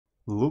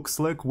Looks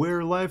like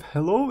we're live.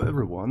 Hello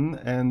everyone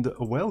and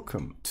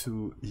welcome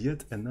to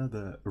yet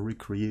another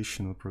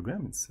recreational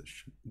programming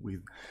session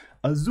with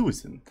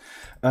Azuzin.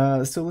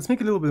 So let's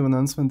make a little bit of an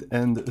announcement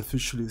and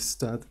officially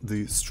start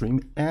the stream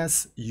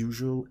as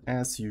usual.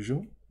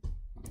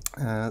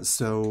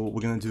 So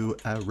we're gonna do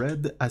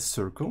a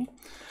circle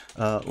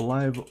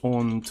live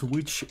on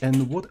Twitch.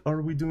 And what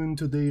are we doing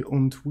today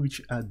on Twitch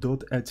at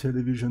a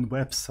television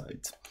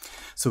website?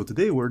 So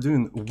today we're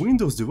doing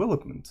Windows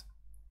development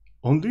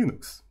on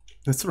Linux.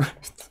 That's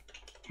right.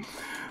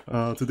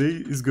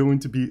 Today is going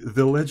to be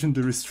the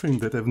legendary stream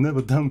that I've never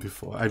done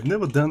before. I've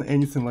never done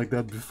anything like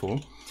that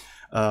before,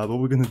 but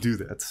we're gonna do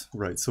that,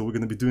 right? So we're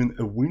gonna be doing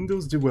a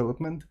Windows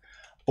development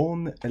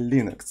on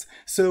Linux.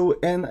 So,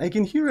 and I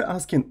can hear you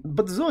asking,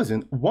 but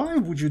Zozin, why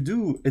would you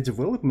do a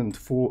development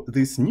for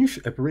this niche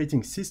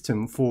operating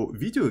system for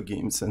video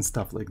games and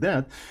stuff like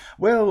that?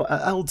 Well,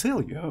 I'll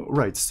tell you,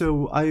 right?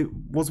 So I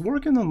was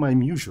working on my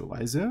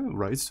Musializer,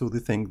 right? So the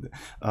thing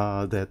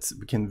that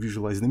we can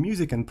visualize the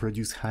music and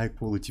produce high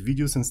quality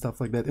videos and stuff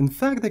like that. In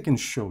fact, I can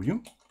show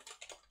you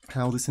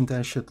how this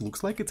entire shit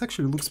looks like. It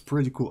actually looks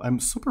pretty cool. I'm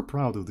super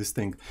proud of this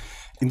thing.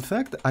 In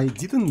fact, I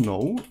didn't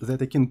know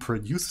that I can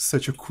produce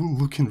such a cool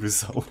looking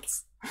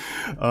results.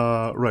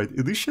 Right,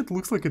 this shit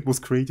looks like it was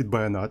created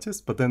by an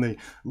artist, but then I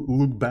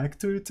look back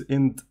to it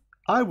and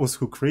I was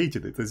who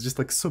created it. It's just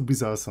like so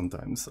bizarre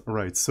sometimes.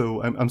 Right,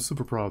 so I'm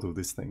super proud of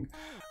this thing.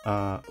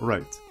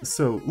 Right,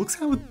 so look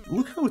how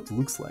it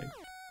looks like.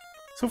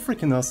 So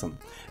freaking awesome.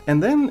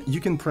 And then you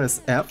can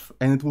press F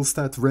and it will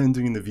start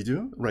rendering the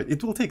video, right?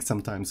 It will take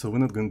some time, so we're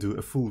not going to do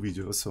a full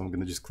video, so I'm going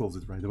to just close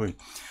it right away.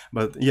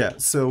 But yeah,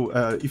 so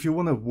if you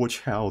want to watch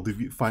how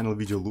the final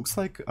video looks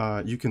like,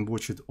 you can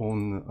watch it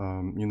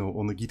on, you know,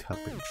 on the GitHub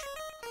page,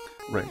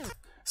 right?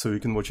 So you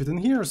can watch it in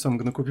here. So I'm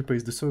going to copy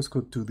paste the source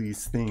code to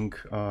this thing,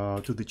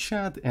 to the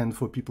chat. And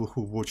for people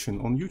who are watching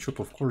on YouTube,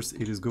 of course,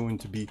 it is going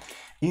to be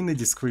in the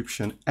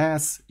description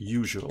as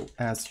usual.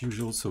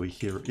 So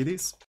here it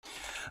is.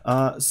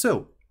 I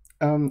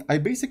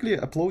basically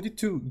uploaded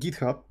to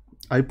GitHub.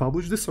 I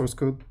published the source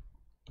code.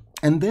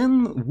 And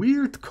then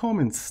weird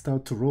comments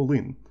start to roll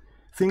in.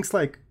 Things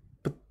like,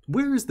 but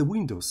where is the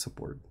Windows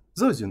support?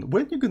 Zozin,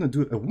 when are you going to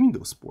do a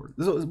Windows port?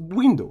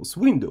 Windows.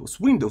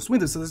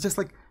 So it's just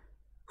like,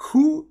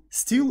 who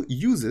still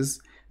uses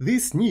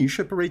this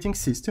niche operating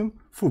system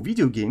for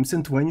video games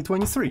in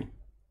 2023?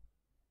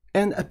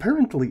 And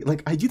apparently,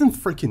 like, I didn't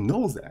freaking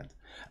know that.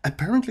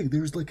 Apparently,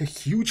 there's like a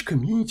huge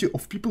community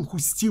of people who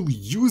still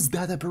use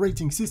that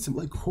operating system.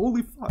 Like,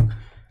 holy fuck.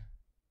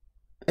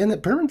 And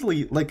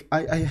apparently, like,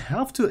 I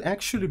have to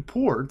actually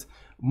port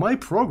my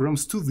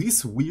programs to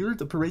this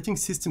weird operating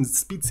system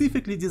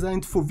specifically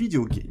designed for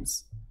video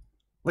games.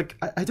 Like,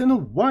 I don't know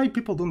why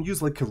people don't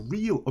use like a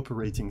real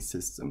operating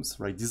systems,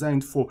 right?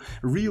 Designed for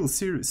real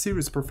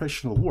serious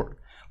professional work.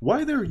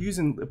 Why they're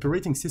using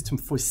operating system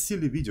for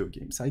silly video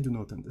games, I do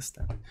not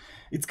understand.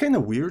 It's kind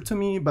of weird to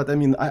me, but I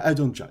mean, I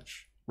don't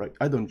judge, right?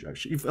 I don't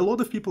judge. If a lot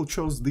of people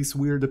chose this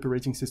weird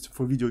operating system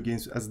for video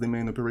games as the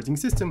main operating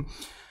system,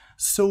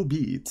 so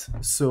be it.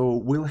 So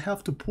we'll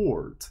have to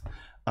port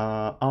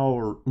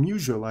our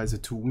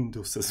Musializer to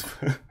Windows as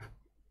well.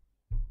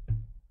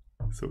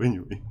 So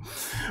anyway,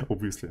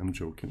 obviously I'm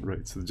joking,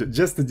 right? So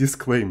just a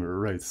disclaimer,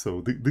 right?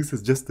 So this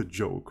is just a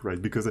joke,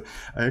 right? Because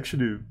I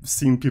actually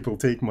seen people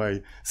take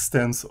my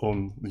stance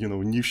on, you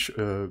know, niche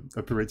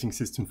operating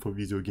system for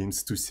video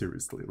games too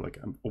seriously. Like,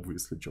 I'm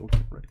obviously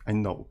joking, right? I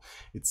know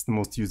it's the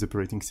most used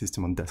operating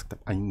system on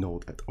desktop. I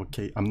know that,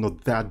 okay? I'm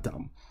not that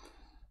dumb.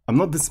 I'm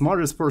not the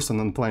smartest person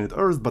on planet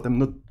Earth, but I'm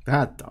not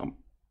that dumb,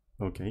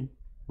 okay?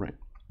 Right.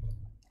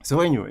 So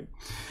anyway,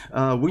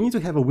 we need to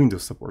have a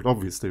Windows support,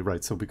 obviously,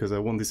 right? So because I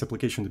want this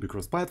application to be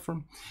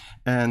cross-platform,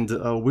 and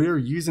we're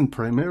using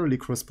primarily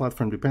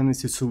cross-platform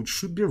dependencies, so it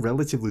should be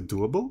relatively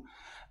doable.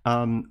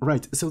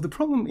 Right, so the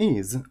problem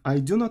is I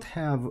do not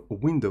have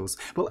Windows.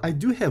 Well, I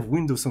do have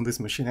Windows on this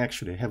machine,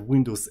 actually. I have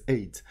Windows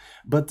 8,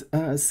 but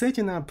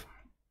setting up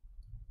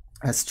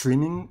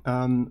streaming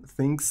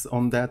things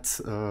on that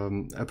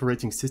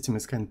operating system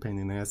is kind of pain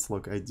in the ass.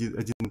 Look, I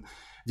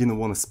didn't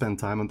want to spend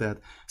time on that,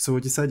 so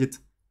I decided,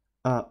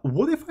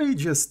 what if I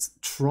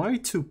just try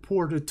to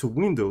port it to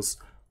Windows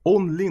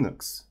on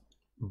Linux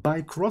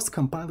by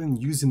cross-compiling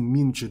using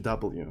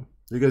MinGW? Do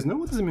you guys know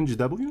what is a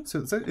MinGW? So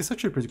it's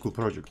actually a pretty cool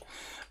project.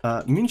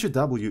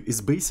 MinGW is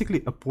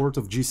basically a port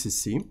of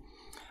GCC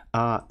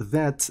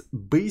that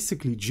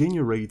basically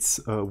generates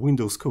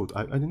Windows code.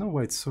 I don't know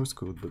why it's source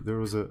code, but there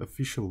was an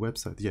official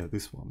website. Yeah,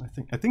 this one.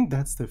 I think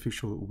that's the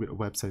official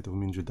website of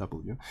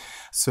MinGW.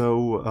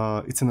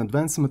 So it's an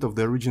advancement of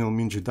the original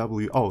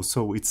MinGW. Oh,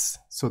 so it's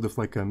sort of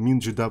like a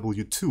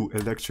MinGW2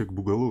 Electric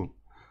Boogaloo.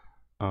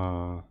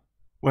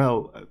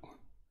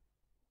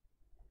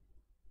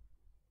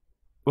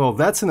 Well,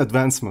 that's an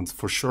advancement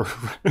for sure.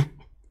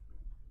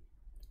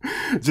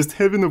 Just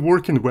having a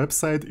working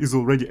website is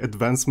already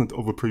advancement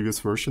of a previous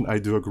version. I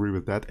do agree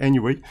with that.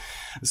 Anyway,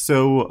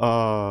 so,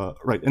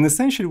 right. And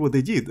essentially what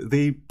they did,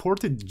 they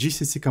ported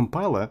GCC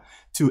compiler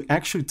to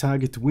actually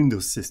target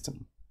Windows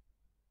system.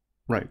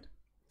 Right.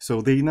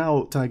 So they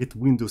now target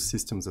Windows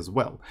systems as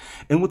well.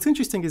 And what's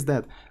interesting is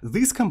that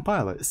this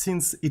compiler,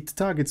 since it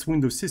targets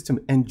Windows system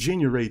and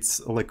generates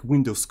like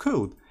Windows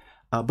code,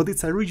 but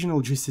it's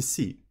original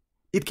GCC,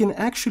 it can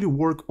actually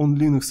work on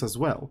Linux as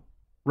well.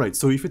 Right,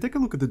 so if you take a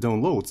look at the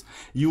downloads,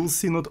 you will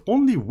see not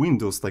only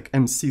Windows like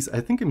MCs,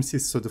 I think MC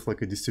is sort of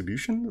like a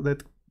distribution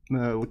that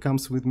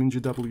comes with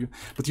MinGW,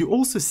 but you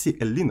also see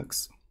a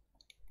Linux.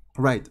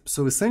 Right,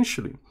 so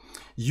essentially,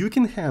 you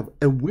can have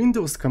a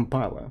Windows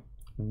compiler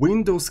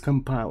running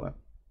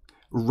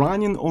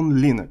on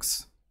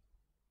Linux.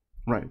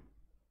 Right,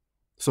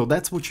 so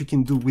that's what you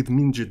can do with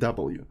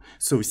MinGW.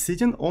 So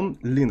sitting on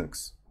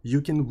Linux, you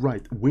can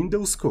write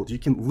Windows code. You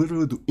can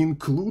literally do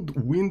include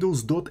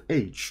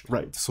windows.h,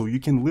 right? So you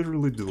can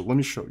literally do, let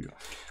me show you,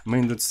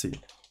 main.c.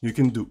 You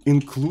can do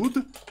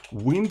include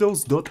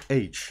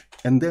windows.h,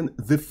 and then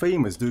the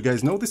famous, do you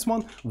guys know this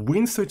one?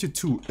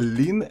 Win32,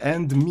 lin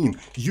and min.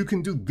 You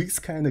can do this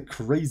kind of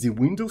crazy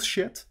Windows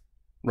shit,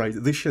 right?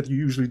 This shit you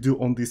usually do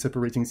on this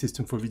operating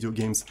system for video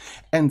games.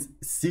 And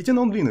sitting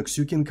on Linux,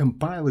 you can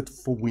compile it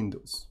for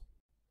Windows.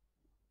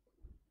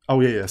 Oh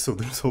yeah, so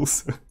there's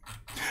also,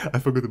 I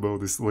forgot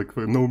about this, like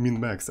for no min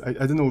max. I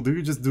don't know, do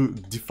you just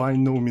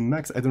define no min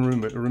max? I don't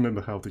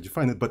remember how to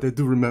define it, but I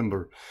do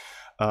remember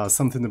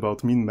something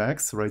about min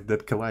max, right?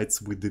 That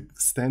collides with the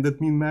standard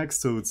min max,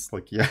 so it's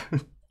like, yeah,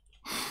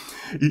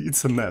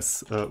 it's a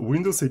mess.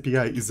 Windows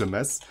API is a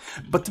mess,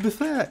 but to be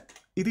fair,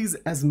 it is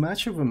as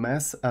much of a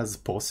mess as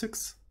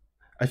POSIX.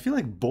 I feel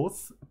like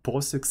both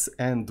POSIX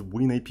and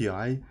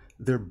WinAPI,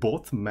 they're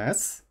both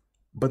mess,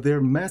 but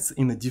they're mess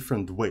in a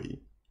different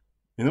way.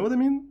 You know what I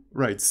mean?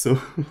 Right, so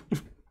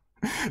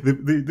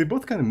they're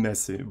both kind of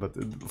messy, but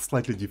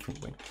slightly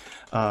differently.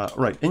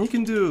 Right, and you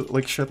can do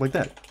like shit like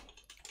that.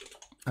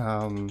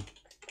 And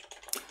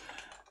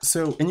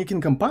you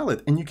can compile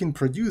it, and you can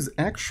produce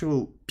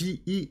actual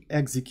PE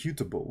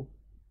executable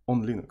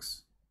on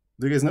Linux.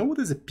 Do you guys know what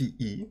is a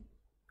PE?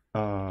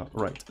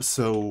 Right,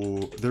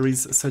 so there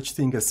is such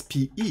thing as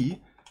PE,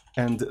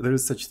 and there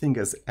is such thing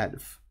as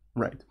ELF.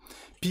 Right,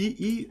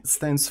 PE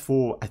stands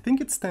for, I think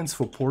it stands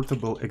for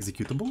portable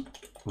executable,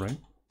 right?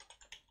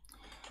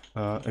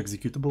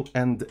 Executable,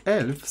 and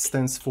ELF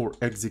stands for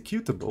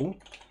executable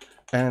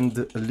and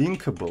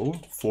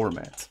linkable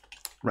format,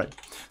 right?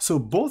 So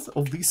both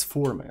of these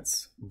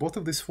formats,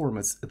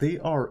 they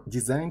are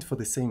designed for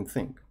the same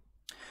thing.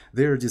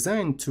 They are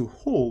designed to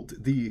hold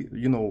the,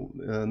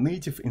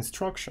 native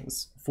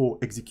instructions for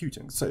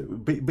executing. So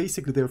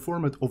basically, they're a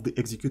format of the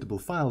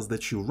executable files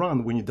that you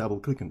run when you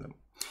double-click on them.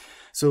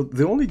 So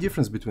the only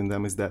difference between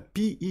them is that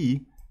PE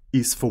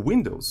is for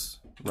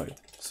Windows, right?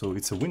 So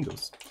it's a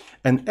Windows.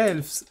 And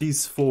ELF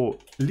is for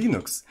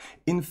Linux.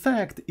 In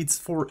fact, it's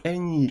for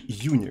any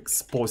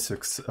Unix,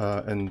 POSIX,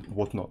 and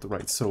whatnot,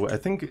 right? So I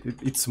think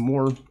it's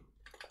more,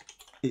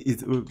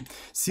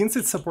 since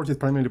it's supported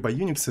primarily by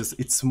Unixes,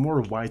 it's more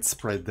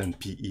widespread than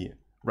PE.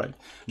 Right,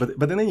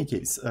 but in any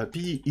case,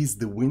 PE is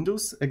the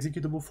Windows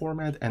executable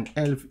format, and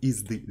ELF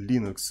is the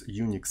Linux,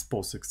 Unix,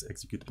 POSIX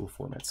executable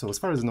format. So as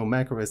far as I know,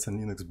 macOS and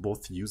Linux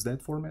both use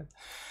that format.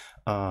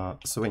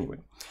 So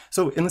anyway,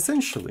 and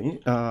essentially,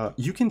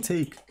 you can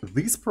take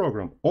this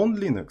program on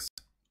Linux,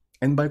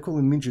 and by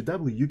calling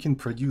MinGW, you can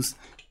produce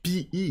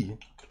PE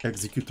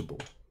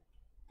executable.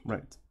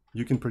 Right,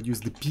 you can produce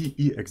the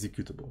PE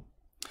executable.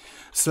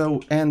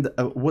 So, and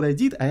what I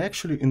did, I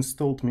actually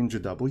installed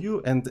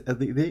MinGW, and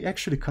they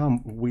actually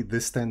come with the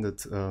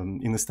standard,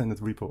 in the standard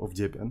repo of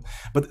Debian.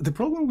 But the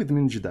problem with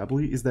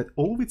MinGW is that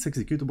all of its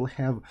executable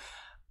have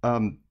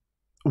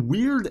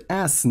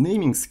weird-ass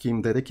naming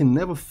scheme that I can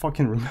never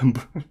fucking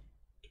remember.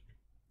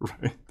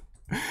 Right?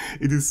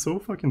 It is so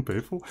fucking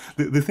painful.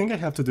 The thing I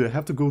have to do, I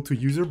have to go to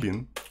user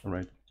bin,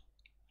 right,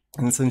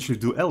 and essentially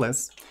do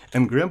ls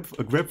and grab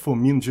for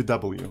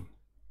MinGW.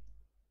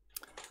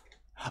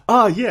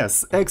 Ah,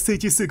 yes,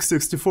 x86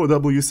 64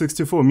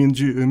 W64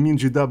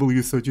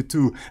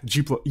 MinGW32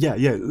 G+.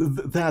 Yeah,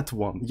 that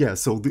one. Yeah,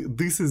 so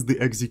this is the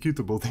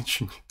executable that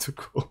you need to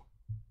call.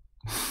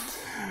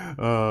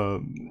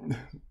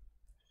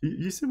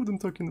 You see what I'm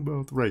talking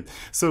about? Right.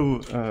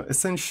 So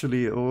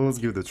essentially, let's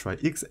give it a try.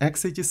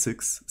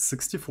 x86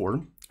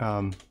 64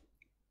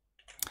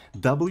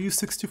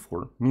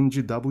 W64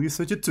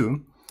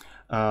 MinGW32.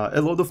 A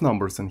lot of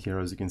numbers in here,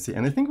 as you can see,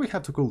 and I think we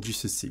have to call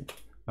GCC.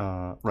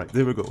 Right,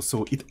 there we go.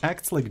 So it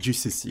acts like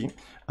GCC,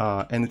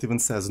 and it even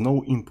says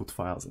no input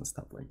files and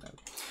stuff like that.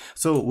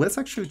 So let's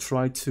actually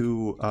try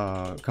to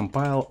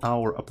compile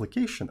our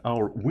application,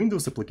 our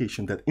Windows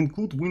application that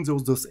include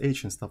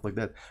Windows.h and stuff like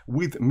that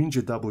with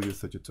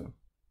MinGW32.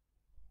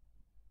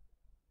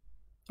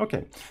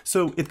 Okay,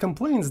 so it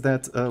complains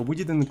that we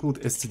didn't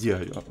include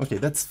stdio. Okay,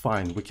 that's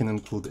fine. We can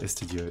include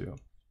stdio.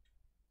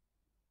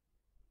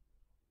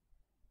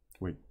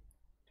 Wait.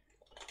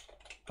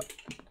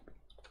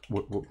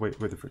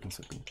 Wait a freaking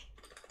second.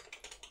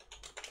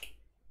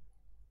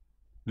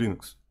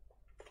 Linux.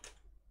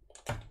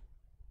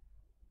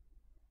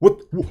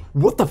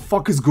 What the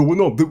fuck is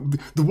going on?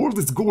 The world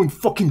is going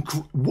fucking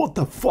what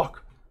the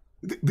fuck?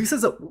 This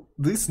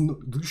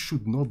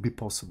should not be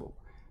possible.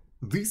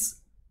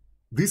 This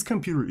This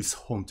computer is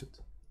haunted.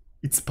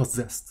 It's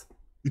possessed.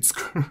 It's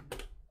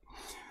cursed.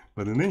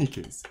 But in any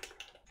case,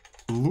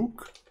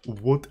 look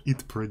what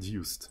it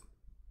produced.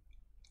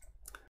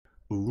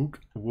 Look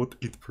what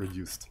it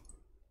produced.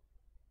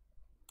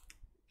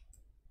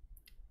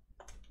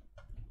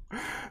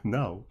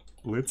 Now,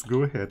 let's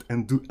go ahead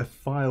and do a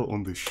file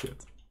on this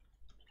shit.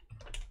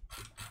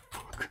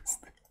 Focus.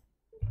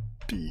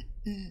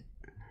 PE.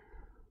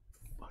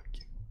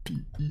 Fucking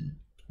PE.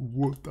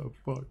 What the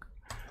fuck?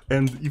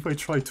 And if I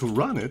try to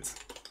run it,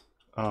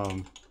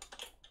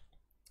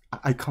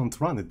 I can't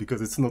run it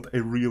because it's not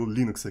a real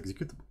Linux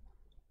executable.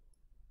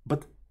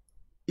 But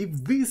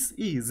if this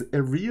is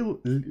a real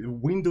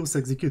Windows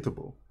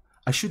executable,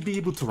 I should be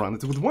able to run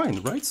it with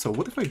Wine, right? So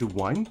what if I do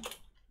Wine?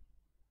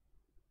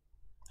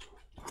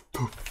 What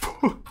the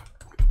fuck?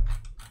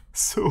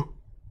 So,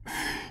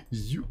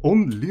 you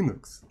on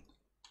Linux,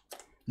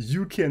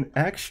 you can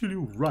actually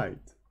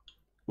write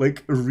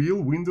like a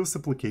real Windows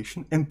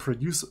application and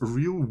produce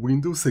real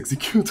Windows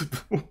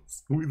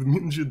executables with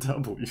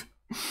MinGW.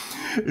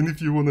 And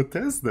if you want to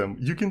test them,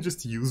 you can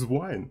just use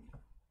Wine.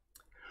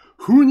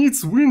 Who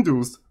needs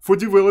Windows for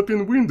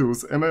developing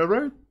Windows? Am I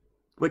right?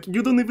 Like,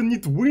 you don't even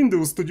need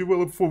Windows to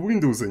develop for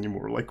Windows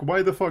anymore. Like,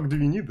 why the fuck do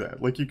you need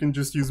that? Like, you can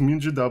just use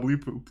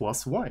MinGW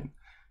plus Wine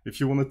if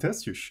you want to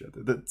test your shit.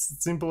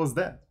 That's simple as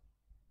that.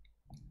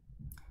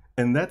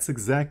 And that's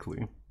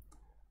exactly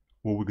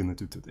what we're gonna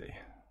do today.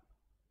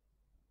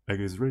 Are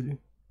you guys ready?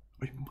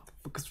 Are you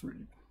motherfuckers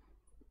ready?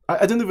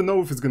 I don't even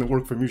know if it's gonna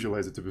work for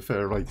Musializer, to be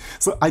fair, right?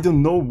 So I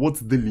don't know what's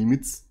the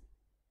limits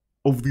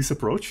of this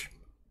approach,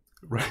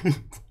 right?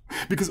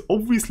 Because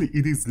obviously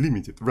it is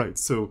limited, right?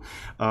 So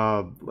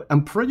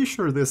I'm pretty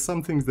sure there's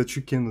some things that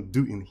you cannot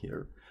do in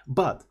here,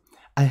 but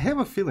I have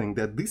a feeling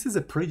that this is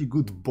a pretty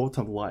good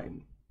bottom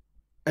line.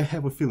 I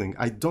have a feeling,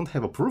 I don't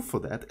have a proof for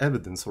that,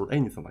 evidence or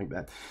anything like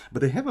that,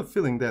 but I have a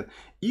feeling that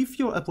if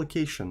your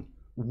application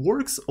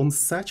works on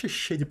such a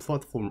shady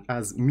platform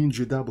as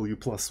MinGW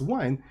plus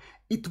Wine,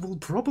 it will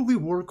probably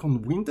work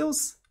on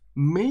Windows,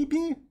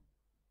 maybe?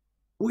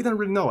 We don't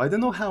really know. I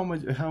don't know how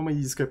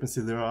many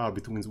discrepancies there are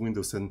between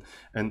Windows and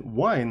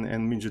Wine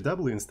and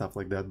MinGW and stuff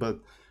like that, but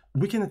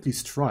we can at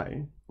least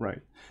try,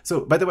 right?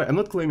 So, by the way, I'm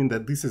not claiming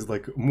that this is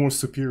like more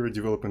superior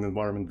development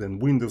environment than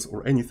Windows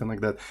or anything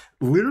like that.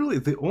 Literally,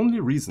 the only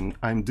reason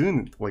I'm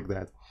doing it like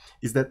that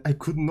is that I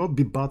could not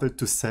be bothered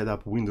to set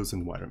up Windows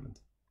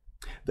environment.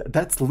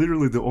 That's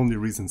literally the only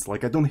reasons.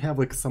 Like, I don't have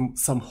like some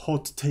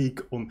hot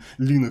take on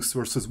Linux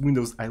versus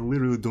Windows. I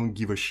literally don't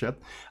give a shit.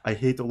 I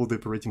hate all of the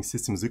operating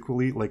systems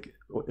equally. Like,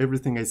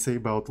 everything I say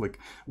about like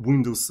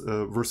Windows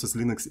versus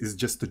Linux is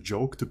just a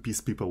joke to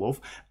piss people off.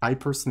 I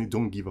personally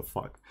don't give a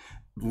fuck.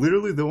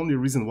 Literally the only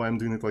reason why I'm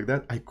doing it like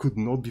that, I could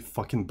not be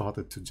fucking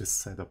bothered to just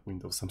set up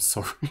Windows. I'm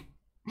sorry.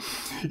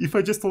 If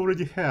I just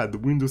already had the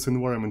Windows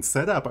environment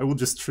set up, I would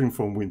just stream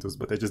from Windows,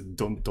 but I just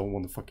don't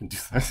want to fucking do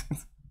that.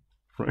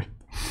 Right?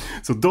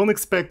 So don't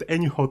expect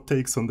any hot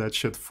takes on that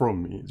shit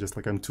from me, just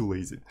like I'm too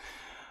lazy.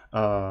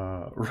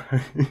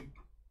 Right?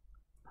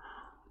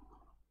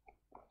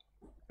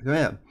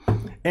 Yeah.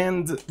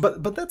 And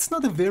but that's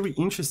not a very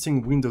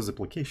interesting Windows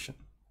application.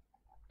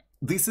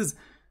 This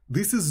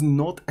is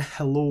not a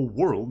hello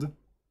world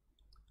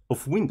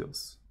of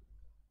Windows.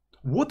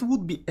 What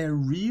would be a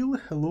real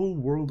hello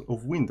world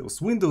of Windows?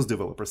 Windows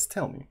developers,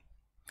 tell me.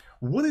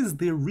 What is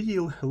the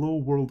real hello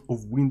world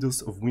of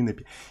Windows of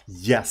WinAPI?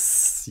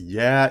 Yes,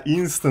 yeah,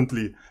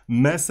 instantly.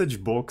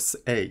 Message box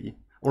A,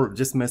 or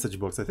just message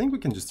box. I think we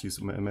can just use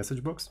a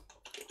message box.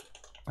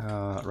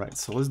 Right,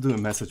 so let's do a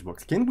message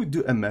box. Can we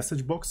do a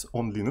message box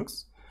on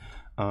Linux?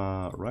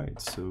 Right,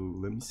 so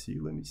let me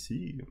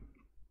see.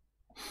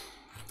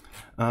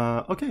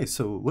 Okay,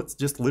 so let's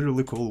just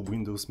literally call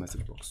Windows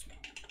message box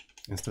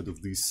instead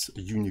of this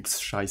Unix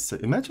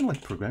scheisse. Imagine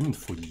like programming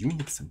for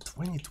Unix in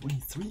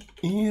 2023.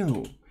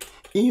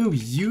 Ew,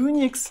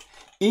 Unix,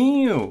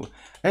 ew.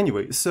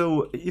 Anyway,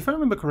 so if I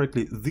remember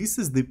correctly, this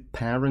is the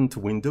parent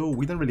window.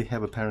 We don't really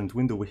have a parent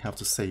window. We have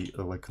to say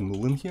like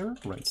null in here,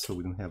 right? So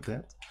we don't have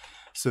that.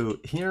 So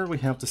here we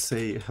have to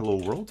say hello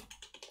world.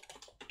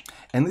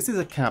 And this is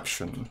a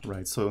caption,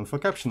 right? So for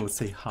caption, let's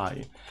say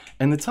hi.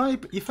 And the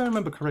type, if I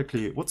remember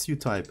correctly, what's your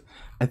type?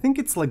 I think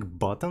it's like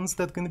buttons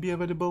that going to be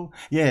available.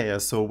 Yeah,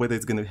 so whether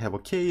it's going to have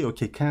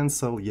okay,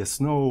 cancel, yes,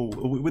 no,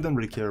 we don't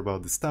really care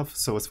about this stuff.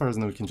 So as far as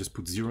now, we can just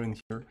put 0 in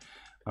here.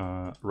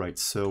 Right,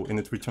 so, and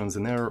it returns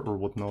an error or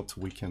whatnot,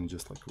 we can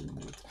just like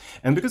remove it.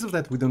 And because of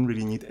that, we don't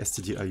really need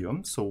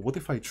stdio. So what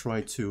if I try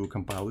to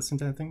compile this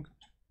entire thing?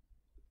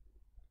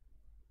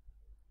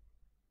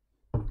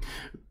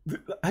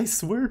 I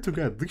swear to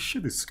God, this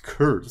shit is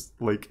cursed.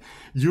 Like,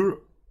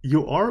 you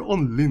are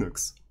on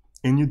Linux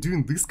and you're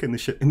doing this kind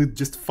of shit and it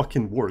just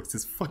fucking works.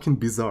 It's fucking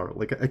bizarre.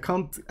 Like, I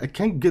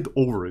can't get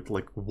over it.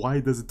 Like, why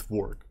does it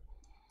work?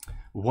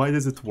 Why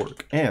does it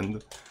work?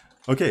 And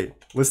okay,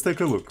 let's take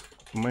a look.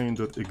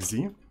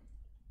 Main.exe.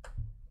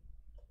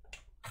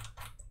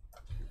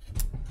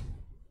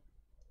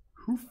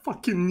 Who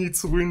fucking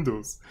needs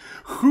Windows?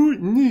 Who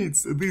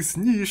needs this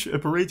niche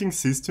operating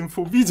system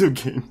for video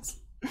games?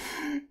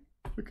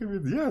 Like, I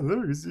mean, yeah,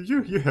 there is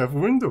you have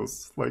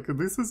Windows. Like,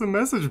 this is a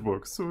message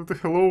box. So the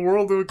hello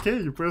world,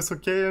 okay, you press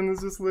okay, and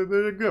it's just like,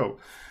 there you go.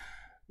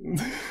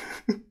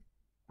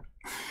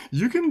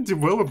 You can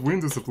develop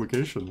Windows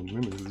application on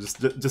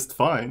Linux just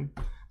fine.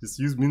 Just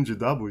use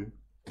MinGW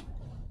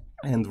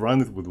and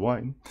run it with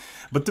Wine.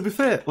 But to be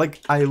fair,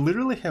 like, I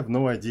literally have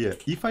no idea.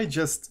 If I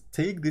just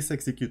take this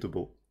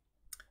executable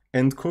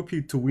and copy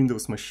it to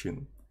Windows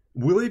machine,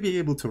 will I be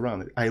able to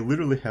run it? I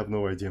literally have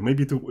no idea.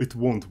 Maybe it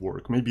won't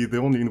work. Maybe the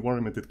only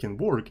environment it can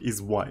work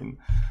is Wine.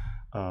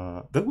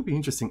 That would be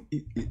interesting.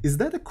 Is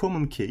that a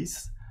common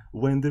case?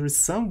 When there is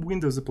some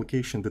Windows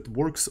application that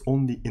works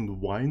only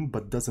in Wine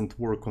but doesn't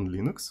work on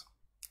Linux?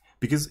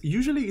 Because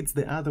usually it's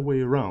the other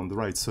way around,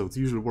 right? So it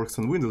usually works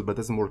on Windows but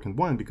doesn't work in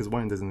Wine because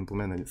Wine doesn't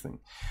implement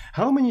anything.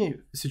 How many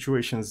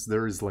situations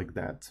there is like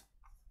that?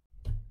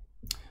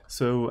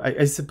 So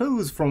I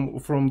suppose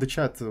from the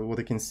chat what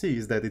I can see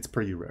is that it's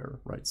pretty rare,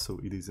 right? So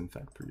it is in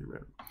fact pretty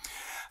rare.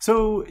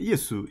 So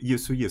Yesu.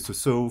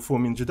 So for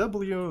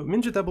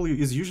MinGW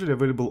is usually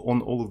available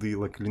on all of the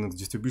like Linux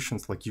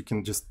distributions. Like you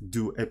can just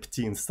do apt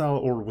install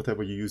or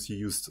whatever you use. You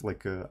used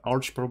like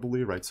Arch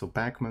probably, right? So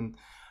Pacman,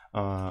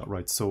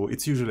 right? So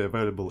it's usually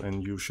available,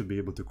 and you should be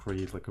able to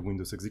create like a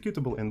Windows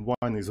executable. And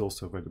Wine is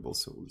also available.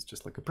 So it's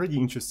just like a pretty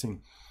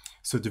interesting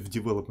sort of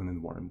development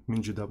environment,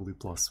 MinGW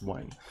plus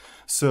Wine.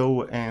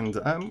 So, and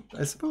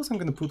I suppose I'm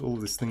going to put all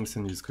of these things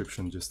in the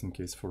description just in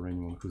case for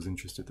anyone who's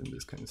interested in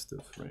this kind of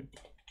stuff, right?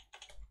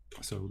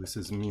 So this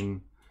is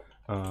MinGW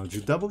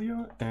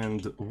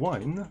and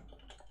Wine.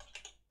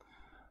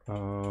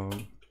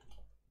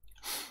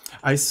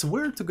 I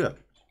swear to God,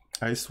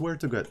 I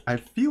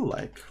feel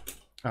like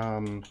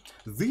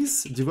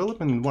this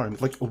development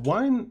environment, like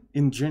Wine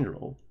in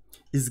general,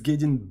 is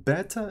getting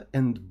better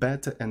and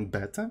better and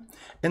better.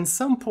 And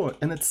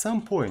at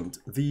some point,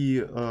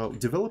 the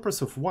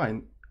developers of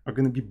Wine are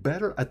going to be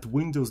better at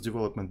Windows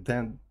development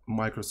than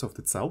Microsoft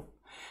itself.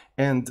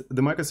 And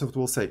the Microsoft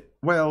will say,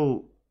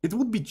 well, it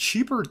would be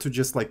cheaper to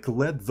just like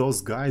let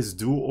those guys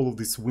do all of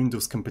this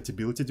Windows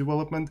compatibility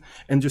development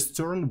and just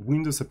turn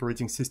Windows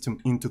operating system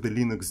into the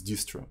Linux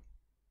distro.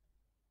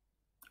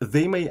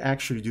 They may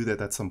actually do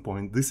that at some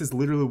point. This is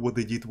literally what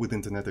they did with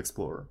Internet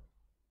Explorer,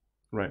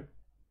 right?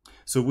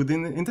 So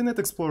within Internet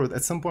Explorer,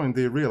 at some point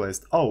they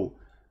realized, oh,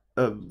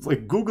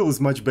 like Google is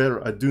much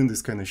better at doing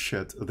this kind of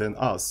shit than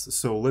us.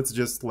 So let's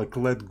just like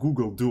let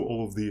Google do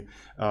all of the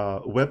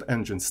web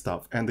engine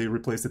stuff, and they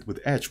replaced it with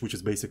Edge, which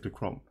is basically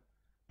Chrome.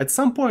 At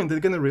some point,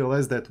 they're going to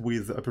realize that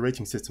with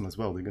operating system as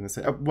well. They're going to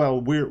say, well,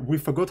 we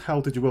forgot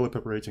how to develop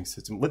operating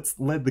system. Let's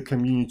let the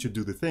community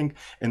do the thing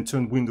and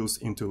turn Windows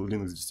into a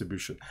Linux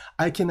distribution.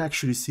 I can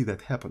actually see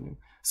that happening.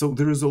 So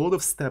there is a lot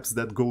of steps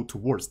that go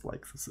towards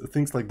like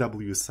things like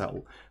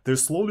WSL. They're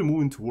slowly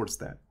moving towards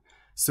that.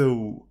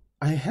 So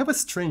I have a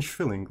strange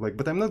feeling, like,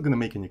 but I'm not going to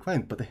make any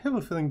claim, but I have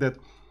a feeling that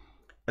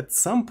at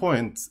some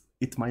point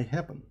it might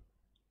happen.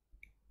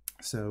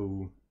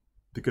 So,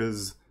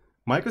 because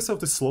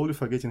Microsoft is slowly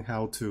forgetting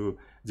how to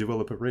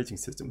develop operating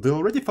system. They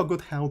already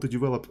forgot how to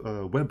develop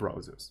web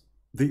browsers.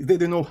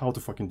 They know how to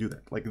fucking do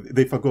that. Like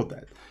they forgot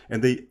that,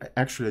 and they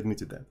actually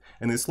admitted that.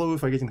 And they're slowly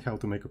forgetting how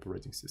to make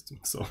operating system.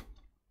 So.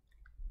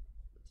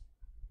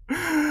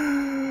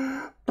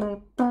 $1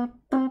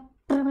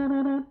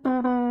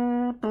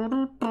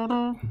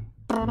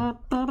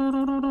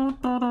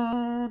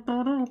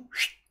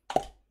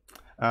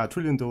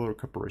 trillion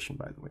corporation,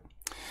 by the way.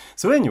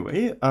 So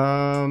anyway,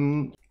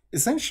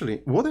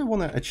 essentially, what I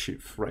want to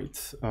achieve,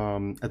 right,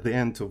 at the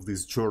end of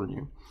this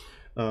journey,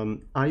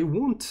 I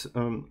want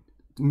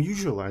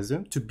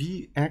Musializer to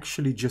be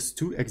actually just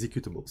 2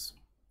 executables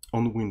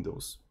on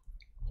Windows.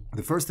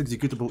 The first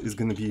executable is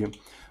going to be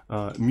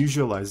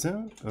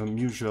Musializer,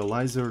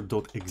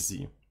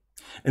 Musializer.exe.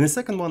 And the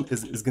second one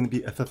is going to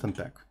be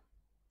FFmpeg.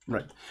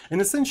 Right,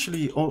 and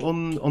essentially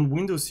on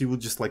Windows you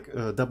would just like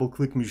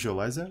double-click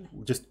Musializer,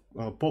 just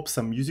pop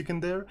some music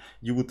in there.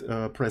 You would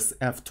press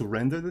F to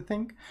render the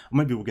thing.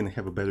 Maybe we're gonna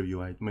have a better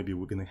UI. Maybe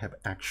we're gonna have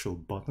actual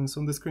buttons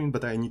on the screen.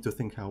 But I need to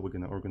think how we're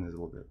gonna organize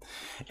all of that.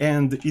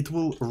 And it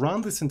will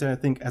run this entire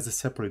thing as a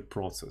separate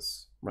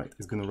process. Right,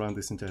 it's gonna run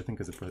this entire thing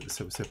as a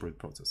separate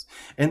process.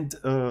 And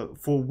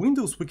for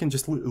Windows, we can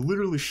just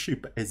literally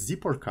ship a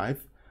zip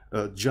archive,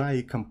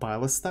 JAI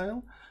compiler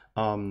style.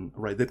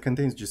 Right, that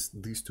contains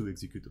just these 2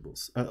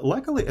 executables.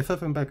 Luckily,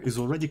 FFmpeg is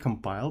already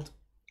compiled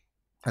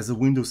as a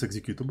Windows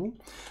executable.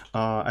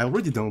 I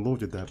already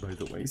downloaded that, by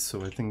the way,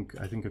 so I think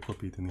I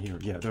copied it in here.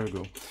 Yeah, there we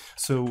go.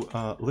 So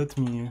let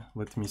me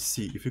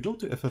see. If you go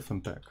to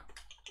FFmpeg,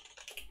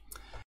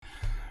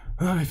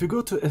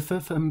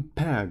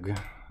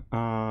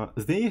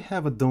 they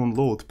have a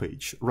download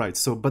page, right?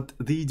 So, but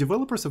the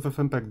developers of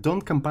FFmpeg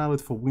don't compile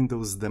it for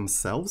Windows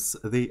themselves.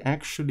 They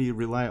actually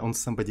rely on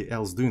somebody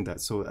else doing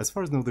that. So, as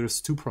far as I know, there's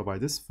 2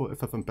 providers for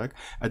FFmpeg.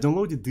 I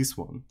downloaded this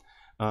one,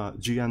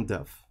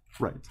 GNDev,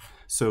 right?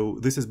 So,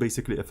 this is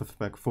basically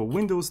FFmpeg for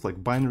Windows,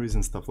 like binaries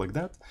and stuff like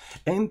that.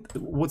 And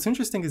what's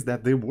interesting is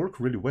that they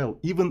work really well,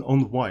 even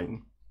on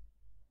Wine.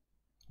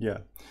 Yeah,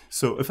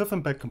 so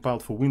FFmpeg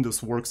compiled for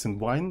Windows works in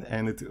Wine,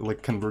 and it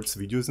like converts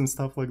videos and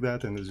stuff like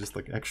that, and it's just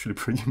like actually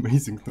pretty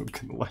amazing, not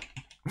gonna lie.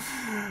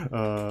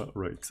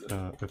 Right,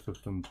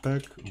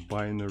 FFmpeg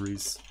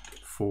binaries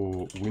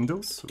for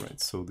Windows, right?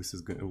 So this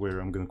is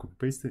where I'm gonna copy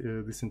paste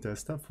this entire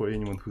stuff for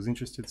anyone who's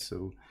interested.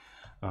 So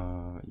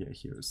yeah,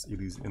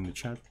 it is in the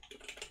chat.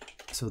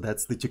 So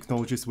that's the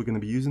technologies we're gonna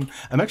be using.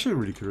 I'm actually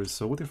really curious.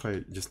 So what if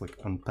I just like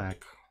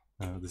unpack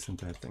this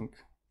entire thing?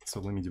 So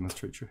let me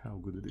demonstrate you how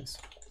good it is.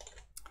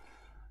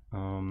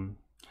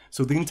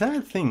 So the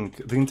entire thing,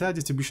 the entire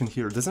distribution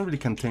here doesn't really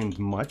contain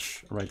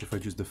much, right? If I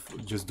just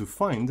do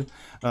find,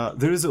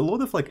 there is a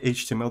lot of like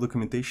HTML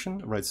documentation,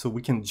 right? So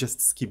we can just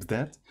skip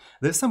that.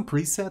 There's some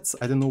presets,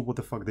 I don't know what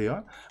the fuck they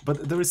are,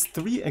 but there is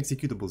 3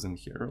 executables in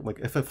here, like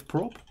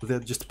FFprop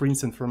that just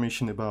prints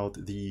information about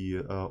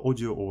the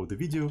audio or the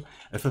video,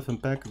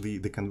 FFmpeg,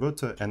 the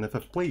converter, and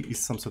FFplay is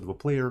some sort of a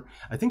player.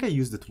 I think I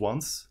used it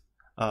once.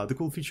 The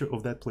cool feature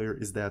of that player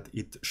is that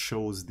it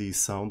shows the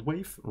sound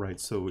wave, right?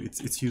 So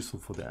it's useful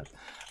for that,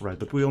 right?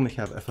 But we only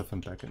have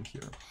FFmpeg in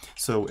here.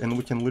 So, and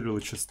we can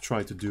literally just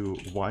try to do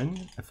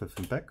wine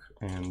FFmpeg,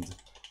 and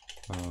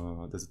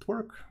does it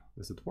work?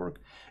 Does it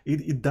work?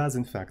 It does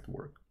in fact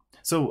work.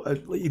 So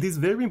it is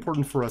very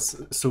important for us,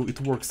 so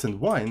it works in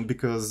wine,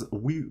 because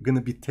we're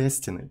gonna be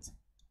testing it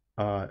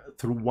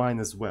through wine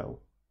as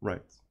well,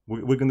 right?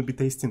 We're going to be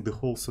testing the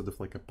whole sort of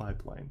like a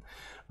pipeline,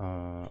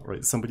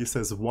 right? Somebody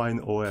says Wine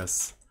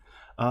OS.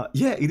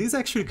 Yeah, it is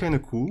actually kind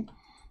of cool.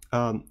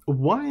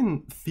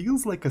 Wine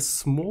feels like a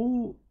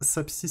small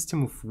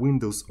subsystem of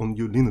Windows on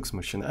your Linux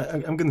machine.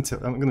 I'm going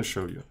to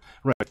show you.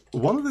 Right.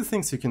 One of the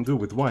things you can do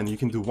with Wine, you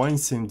can do Wine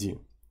CMD.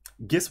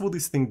 Guess what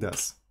this thing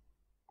does?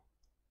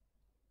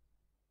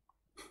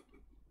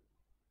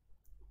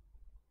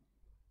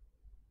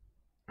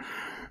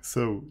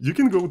 So you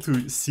can go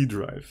to C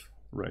drive.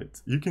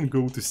 Right, you can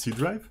go to C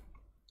drive,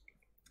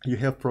 you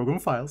have program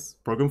files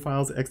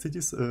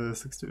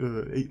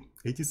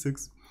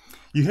x86,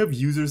 you have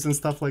users and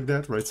stuff like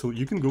that, right? So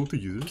you can go to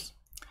users.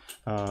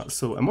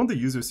 So among the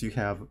users you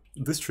have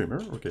the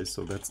streamer, okay,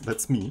 so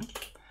that's me.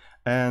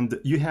 And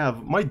you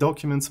have my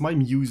documents, my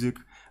music,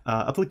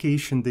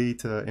 application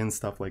data and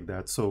stuff like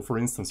that. So for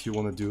instance, you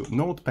want to do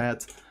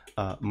notepad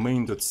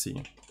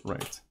main.c,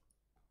 right?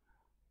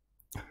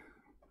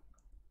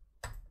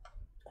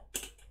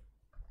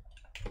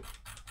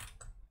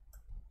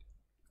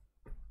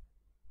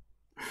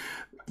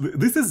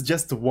 This is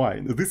just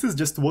wine. This is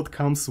just what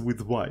comes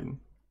with wine.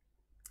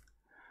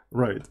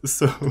 Right,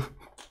 so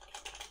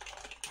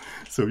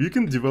you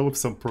can develop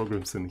some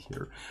programs in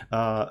here.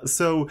 But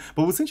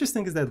what's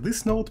interesting is that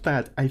this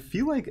notepad, I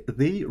feel like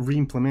they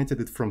re-implemented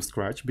it from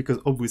scratch, because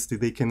obviously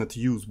they cannot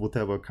use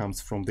whatever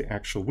comes from the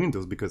actual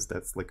Windows, because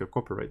that's like a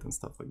copyright and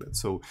stuff like that.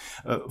 So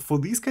for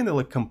these kind of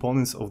like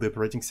components of the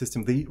operating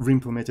system, they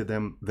re-implemented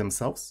them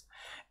themselves.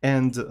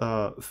 And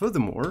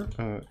furthermore,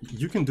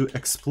 you can do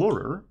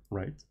Explorer,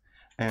 right?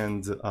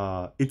 And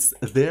it's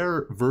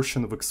their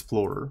version of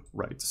Explorer,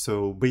 right?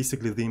 So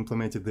basically they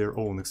implemented their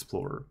own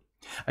Explorer.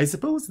 I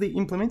suppose they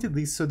implemented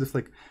these sort of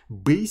like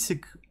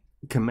basic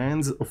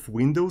commands of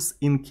Windows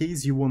in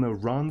case you want to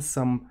run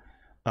some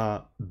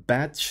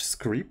batch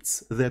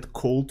scripts that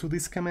call to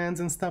these commands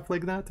and stuff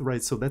like that,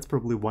 right? So that's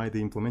probably why they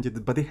implemented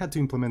it, but they had to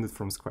implement it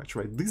from scratch,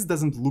 right? This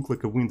doesn't look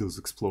like a Windows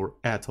Explorer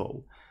at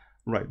all,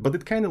 right? But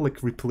it kind of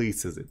like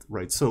replaces it,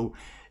 right? So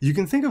you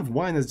can think of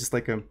Wine as just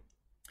like a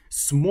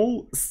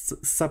small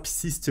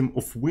subsystem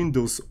of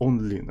Windows on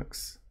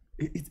Linux.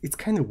 It's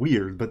kind of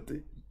weird, but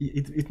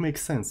it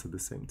makes sense at the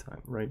same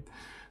time, right?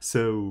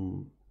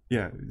 So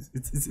yeah,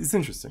 it's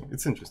interesting.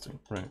 It's interesting,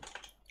 right?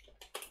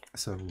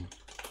 So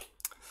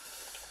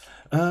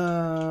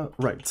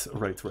right.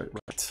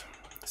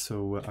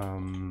 So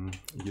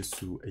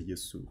Yesu.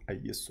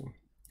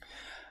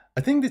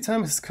 I think the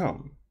time has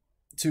come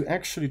to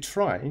actually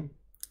try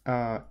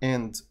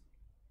and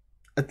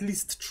at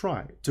least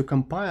try to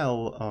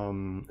compile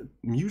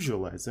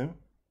Musializer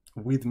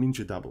with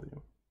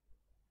MinGW,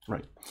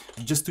 right?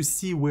 Just to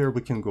see where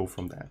we can go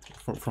from that,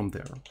 from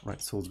there,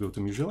 right? So let's go to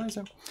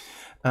Musializer,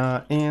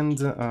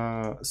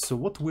 so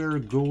what we're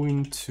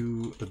going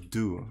to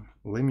do.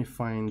 Let me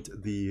find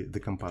the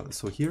compiler.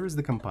 So here is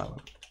the compiler.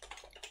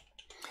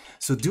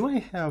 So do I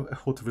have a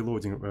hot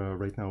reloading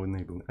right now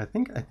enabled? I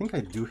think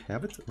I do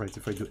have it, right?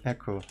 If I do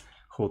echo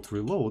hot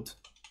reload,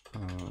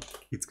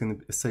 it's gonna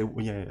say,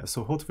 yeah,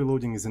 so hot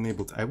reloading is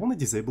enabled. I want to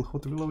disable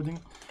hot reloading,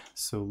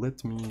 so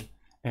let me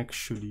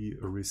actually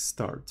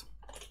restart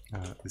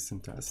this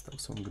entire stuff.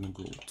 So I'm gonna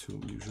go to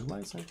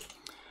Musializer.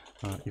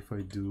 If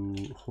I do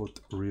hot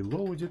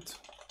reload,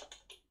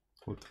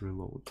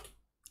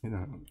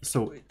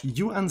 so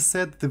you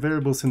unset the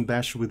variables in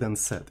bash with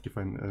unset, if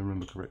I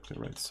remember correctly,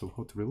 right? So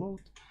hot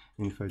reload,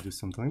 and if I do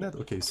something like that,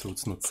 okay, so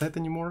it's not set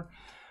anymore.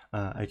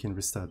 I can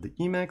restart the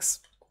Emacs.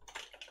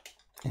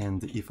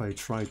 And if I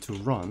try to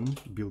run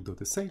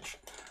build.sh,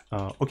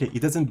 okay,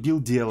 it doesn't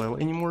build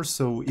DLL anymore,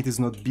 so it is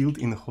not built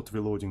in hot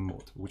reloading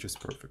mode, which is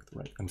perfect,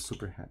 right? I'm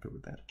super happy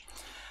with that.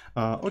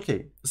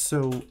 Okay,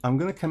 so I'm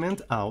gonna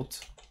comment out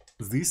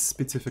this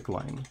specific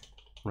line,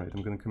 right?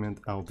 I'm going to comment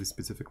out this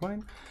specific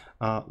line.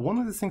 One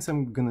of the things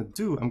I'm going to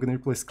do, I'm going to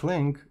replace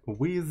clang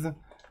with,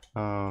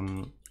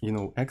 you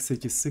know,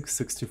 x86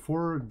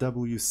 64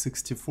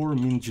 w64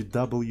 min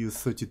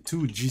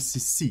gw32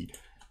 gcc.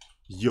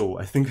 Yo,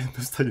 I think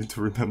I'm starting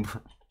to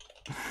remember.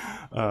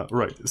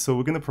 Right, so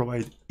we're going to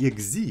provide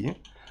exe.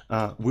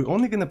 We're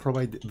only going to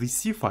provide the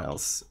C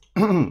files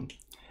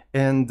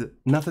and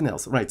nothing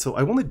else. Right, so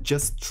I want to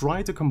just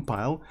try to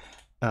compile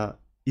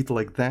it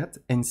like that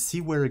and see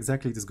where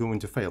exactly it is going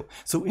to fail.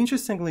 So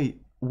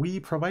interestingly,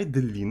 we provide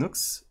the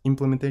Linux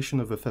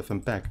implementation of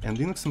FFmpeg, and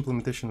Linux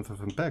implementation of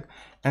FFmpeg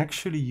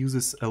actually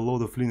uses a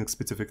lot of Linux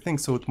specific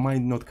things, so it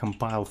might not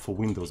compile for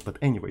Windows. But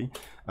anyway,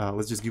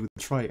 let's just give it a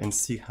try and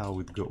see how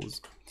it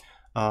goes.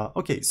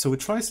 Okay, so it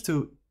tries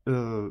to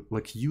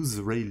like use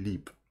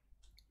raylib.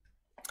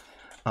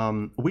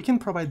 We can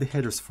provide the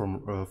headers for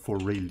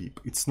raylib.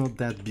 It's not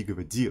that big of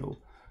a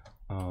deal.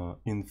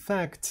 In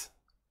fact,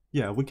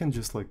 yeah, we can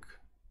just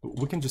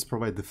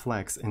provide the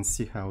flags and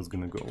see how it's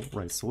gonna go.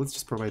 Right, so let's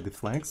just provide the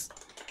flags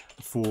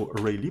for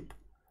raylib.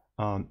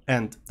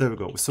 And there we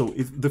go. So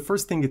the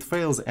first thing it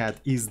fails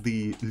at is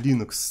the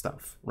Linux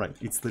stuff, right?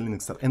 It's the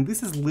Linux stuff. And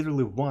this is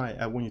literally why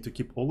I want you to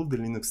keep all of the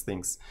Linux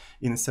things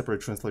in a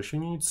separate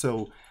translation unit.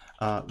 So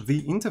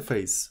the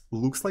interface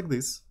looks like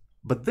this,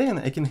 but then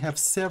I can have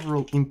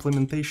several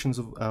implementations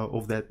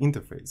of that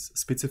interface.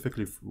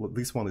 Specifically,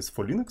 this one is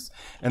for Linux.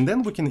 And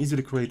then we can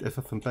easily create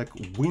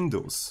FFmpeg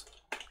Windows,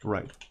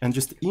 right? And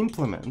just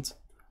implement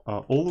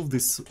all of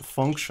these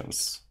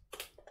functions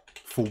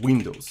for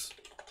Windows,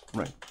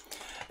 right?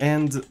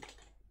 And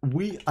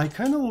I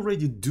kind of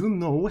already do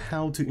know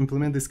how to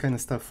implement this kind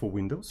of stuff for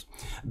Windows,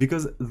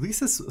 because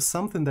this is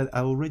something that I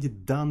already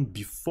done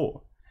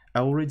before. I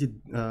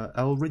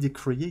already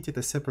created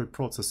a separate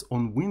process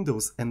on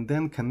Windows and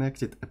then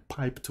connected a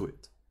pipe to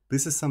it.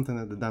 This is something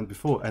that I've done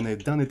before, and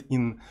I've done it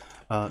in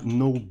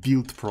no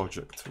build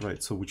project,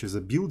 right? So which is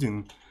a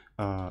building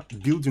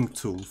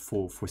tool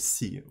for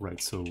C, right?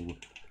 So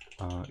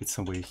it's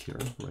somewhere here,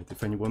 right?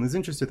 If anyone is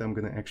interested, I'm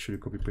gonna actually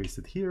copy paste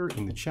it here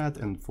in the chat,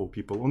 and for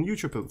people on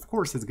YouTube, of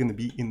course, it's gonna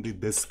be in the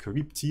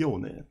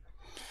descriptione.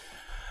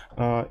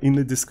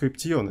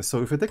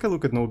 So if I take a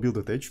look at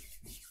nobuild.h,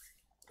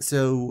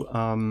 so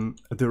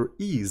there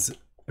is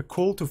a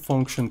call to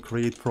function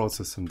create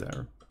process in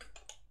there.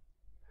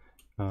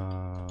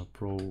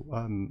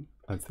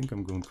 I think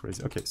I'm going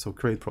crazy. Okay, so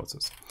create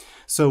process.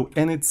 So,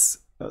 and it's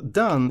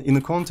done in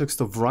the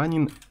context of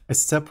running a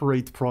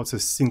separate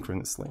process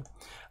synchronously,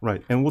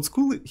 right? And what's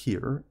cool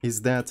here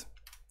is that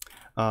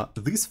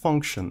this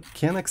function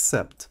can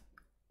accept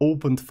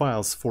opened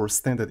files for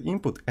standard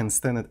input and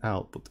standard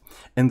output.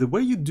 And the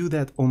way you do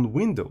that on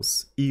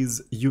Windows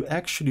is you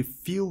actually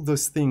fill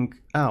this thing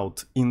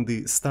out in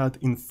the start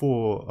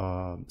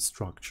info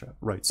structure,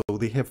 right? So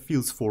they have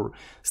fields for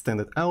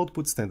standard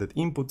output, standard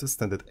input,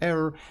 standard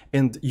error,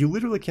 and you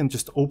literally can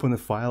just open a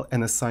file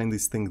and assign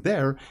this thing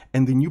there,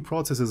 and the new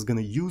process is going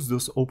to use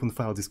those open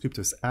file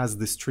descriptors as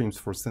the streams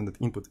for standard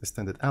input and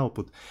standard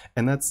output,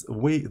 and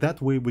that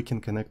way we can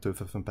connect to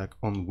FFmpeg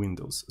on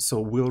Windows. So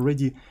we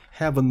already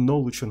have a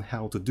knowledge on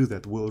how to do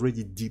that. We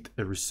already did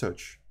a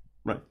research,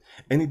 right?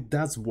 And it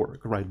does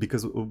work, right?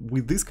 Because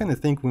with this kind of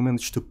thing, we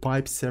managed to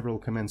pipe several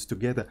commands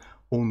together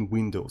on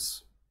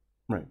Windows,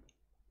 right?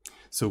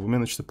 So we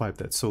managed to pipe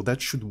that. So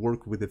that should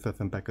work with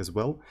FFmpeg as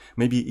well.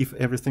 Maybe if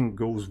everything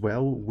goes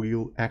well,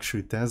 we'll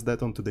actually test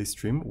that on today's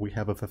stream. We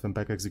have a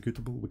FFmpeg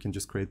executable. We can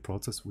just create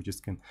process. We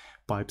just can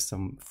pipe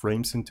some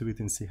frames into it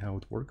and see how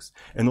it works.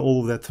 And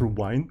all of that through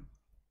Wine.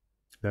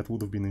 That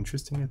would have been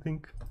interesting, I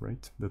think,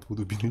 right? That would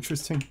have been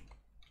interesting.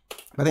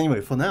 But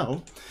anyway, for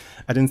now,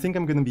 I don't think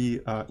I'm going to be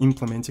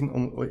implementing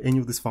on any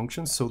of these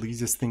functions. So the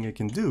easiest thing I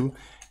can do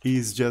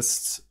is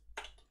just,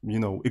 you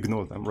know,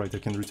 ignore them, right? I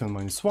can return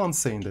 -1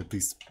 saying that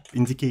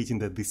indicating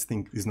that this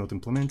thing is not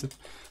implemented.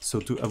 So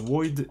to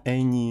avoid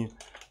any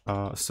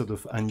sort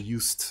of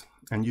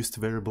unused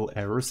variable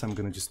errors, I'm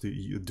going to just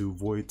do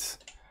void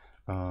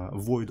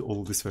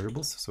all of these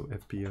variables. So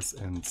FPS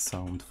and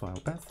sound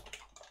file path.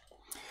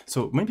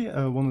 So maybe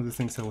one of the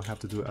things I will have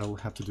to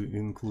do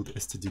include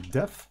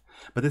std-def.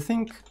 But I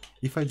think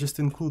if I just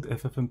include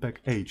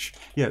FFmpeg-h,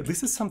 yeah,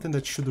 this is something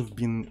that should have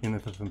been in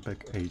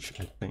FFmpeg-h,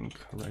 I think,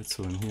 right?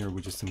 So in here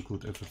we just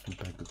include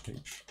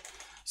FFmpeg.h.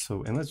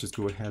 So, and let's just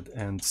go ahead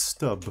and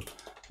stub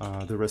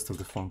the rest of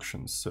the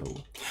functions. So,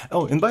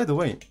 oh, and by the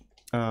way,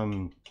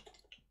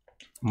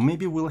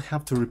 maybe we'll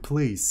have to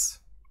replace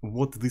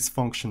what this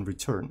function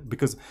return,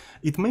 because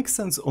it makes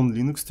sense on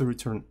Linux to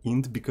return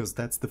int because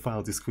that's the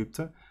file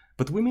descriptor,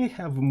 but we may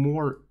have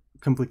more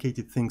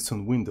complicated things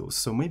on Windows.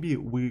 So maybe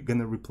we're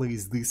gonna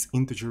replace this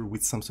integer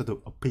with some sort of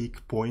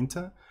opaque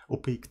pointer,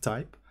 opaque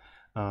type,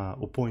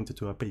 or pointer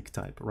to opaque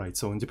type, right?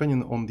 So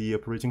depending on the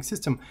operating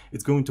system,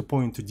 it's going to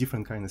point to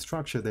different kind of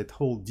structure that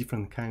hold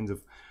different kinds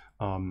of,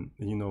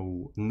 you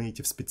know,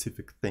 native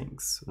specific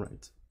things,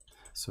 right?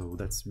 So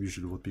that's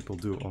usually what people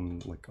do on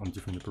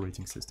different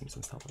operating systems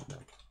and stuff like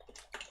that.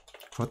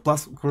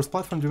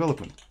 Cross-platform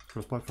development.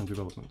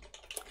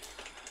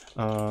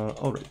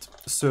 All right,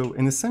 so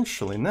and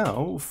essentially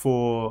now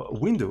for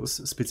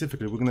Windows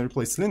specifically, we're gonna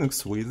replace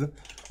Linux with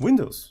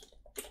Windows.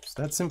 It's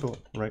that simple,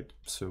 right?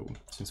 So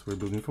since we're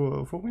building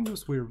for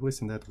Windows, we're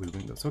replacing that with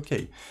Windows.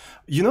 Okay,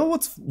 you know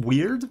what's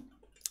weird?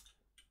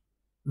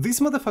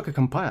 This motherfucker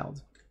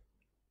compiled.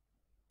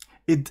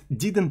 It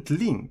didn't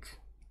link,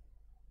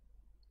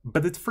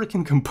 but it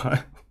freaking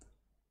compiled.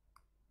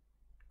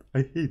 I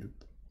hate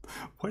it.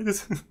 Why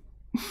does it...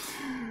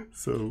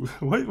 So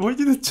why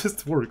did it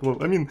just work?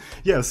 Well, I mean,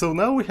 yeah, so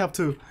now we have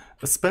to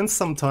spend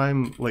some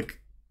time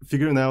like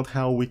figuring out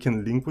how we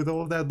can link with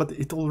all of that, but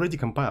it already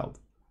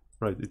compiled,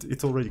 right?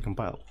 It's already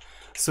compiled.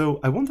 So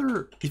I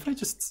wonder if I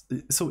just,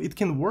 so it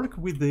can work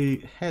with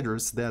the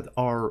headers that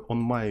are on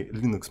my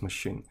Linux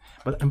machine,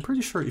 but I'm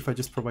pretty sure if I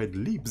just provide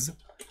libs,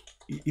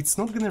 it's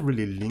not gonna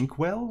really link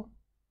well.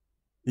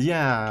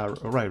 Yeah,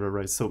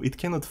 right. So it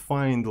cannot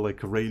find like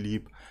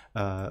raylib,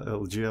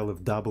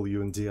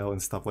 LGLFW and DL and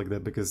stuff like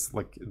that because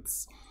like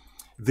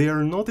they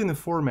are not in a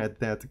format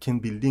that can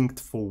be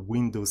linked for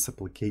Windows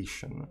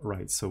application,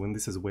 right? So and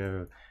this is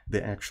where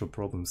the actual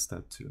problems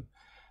start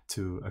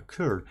to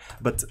occur.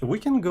 But we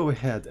can go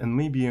ahead and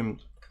maybe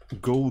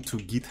go to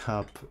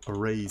GitHub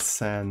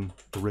raysan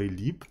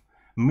raylib.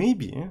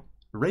 Maybe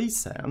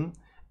raysan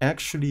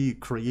actually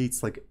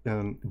creates like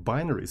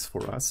binaries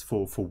for us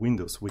for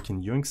Windows. We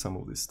can yoink some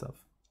of this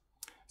stuff.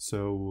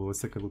 So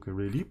let's take a look at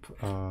raylib.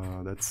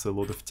 That's a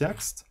lot of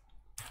text.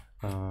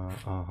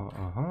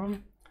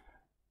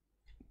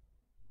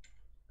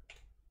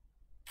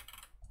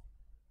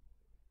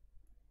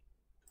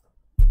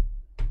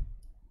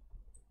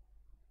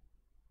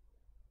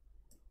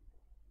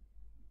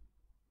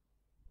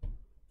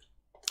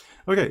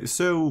 Okay,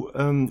 so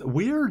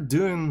we are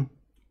doing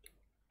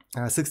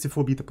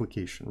 64-bit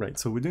application, right?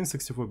 So we're doing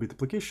 64-bit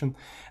application.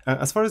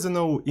 As far as I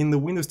know, in the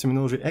Windows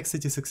terminology,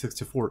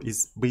 x86-64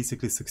 is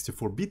basically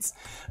 64 bits.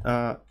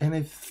 And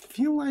I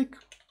feel like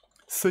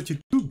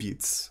 32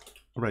 bits,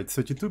 right?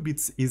 32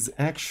 bits is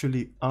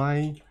actually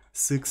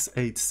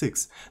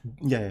i686.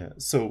 Yeah.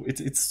 So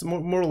it's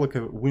more like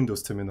a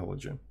Windows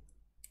terminology.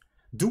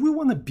 Do we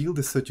want to build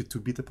a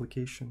 32-bit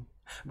application?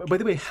 By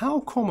the way, how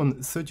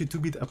common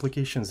 32-bit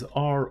applications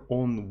are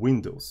on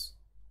Windows?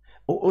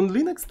 On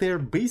Linux, they're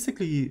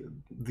basically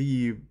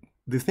the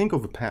thing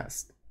of the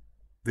past.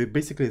 They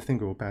basically a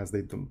thing of the past.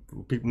 They don't.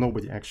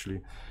 Nobody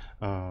actually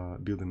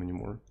build them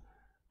anymore.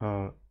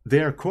 They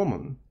are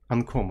common,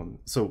 uncommon.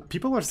 So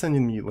people are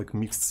sending me like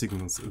mixed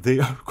signals. They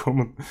are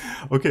common.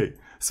 Okay,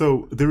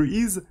 so there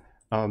is,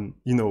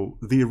 you know,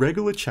 the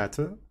regular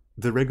chatter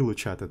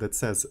that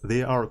says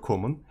they are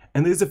common,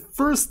 and there's a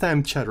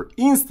first-time chatter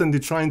instantly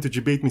trying to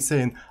debate me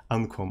saying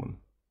uncommon.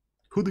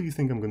 Who do you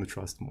think I'm going to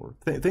trust more?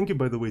 Thank you,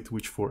 by the way,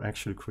 Twitch, for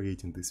actually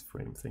creating this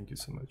frame. Thank you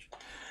so much.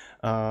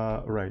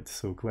 Right,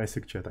 so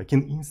classic chat. I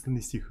can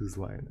instantly see who's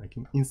lying. I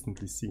can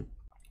instantly see.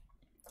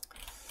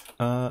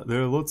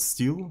 There are a lot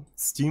still.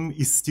 Steam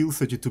is still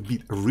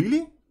 32-bit.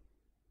 Really?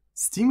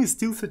 Steam is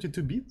still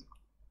 32-bit?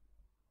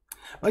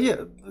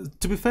 Yeah,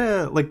 to be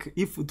fair, like,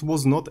 if it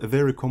was not a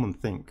very common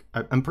thing,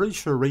 I'm pretty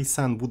sure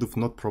raysan would have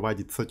not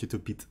provided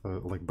 32-bit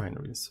like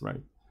binaries,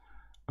 right?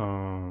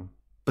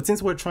 But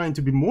since we're trying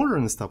to be modern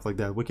and stuff like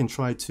that, we can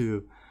try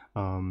to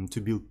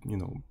build, you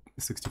know,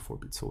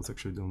 64-bit. So let's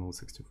actually download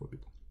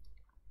 64-bit.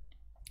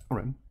 All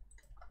right.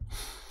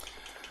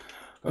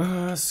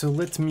 So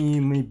let me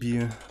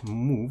maybe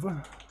move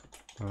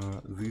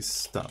this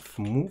stuff.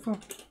 Move,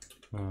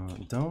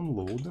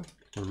 download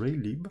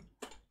raylib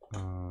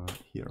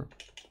here.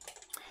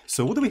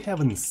 So what do we have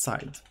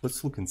inside?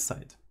 Let's look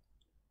inside.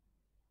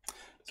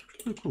 It's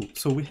pretty cool.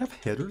 So we have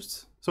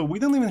headers. So we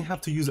don't even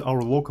have to use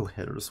our local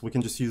headers. We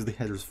can just use the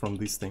headers from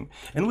this thing.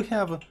 And we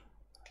have,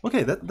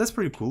 okay, that's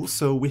pretty cool.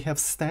 So we have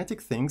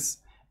static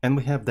things and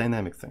we have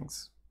dynamic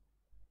things.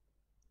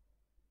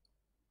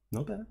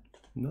 Not bad,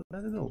 not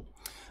bad at all.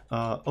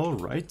 All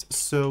right,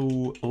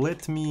 so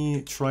let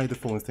me try the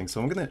following thing. So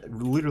I'm gonna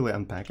literally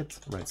unpack it,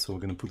 right? So we're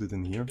gonna put it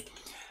in here.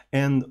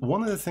 And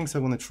one of the things I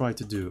wanna try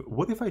to do,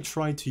 what if I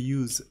try to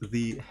use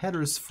the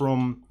headers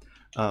from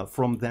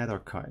that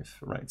archive,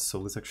 right? So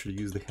let's actually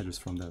use the headers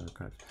from that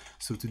archive.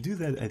 So to do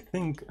that, I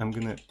think I'm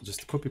gonna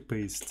just copy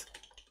paste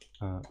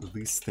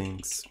these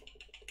things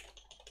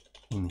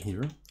in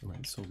here,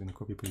 right? So I'm gonna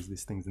copy paste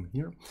these things in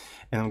here,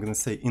 and I'm gonna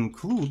say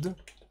include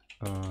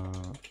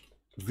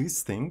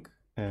this thing,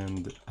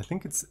 and I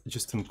think it's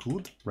just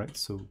include, right?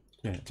 So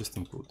yeah, just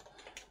include.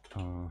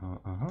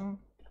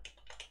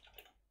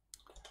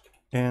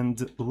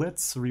 And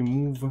let's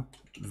remove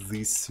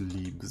these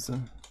libs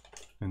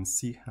and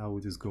see how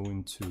it is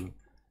going to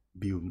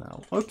build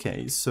now.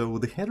 Okay, so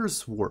the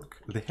headers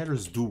work. The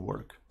headers do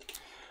work.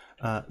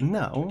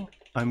 Now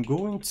I'm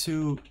going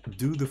to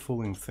do the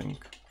following thing.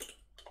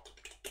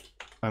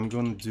 I'm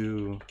going to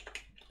do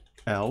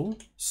L,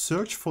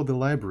 search for the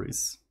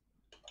libraries.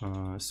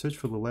 Search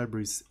for the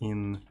libraries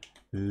in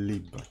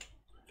lib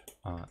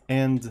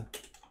and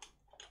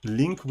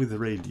link with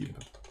raylib.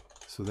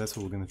 So that's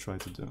what we're going to try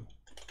to do.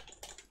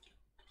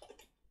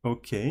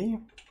 Okay.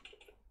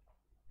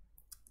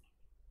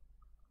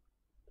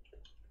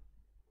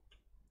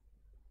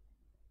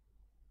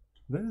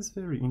 That is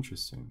very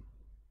interesting.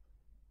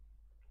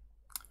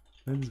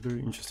 That is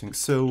very interesting.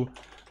 So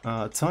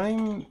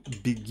time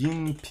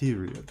begin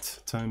period.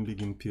 Time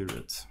begin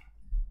period.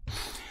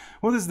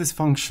 What is this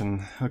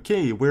function?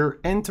 Okay, we're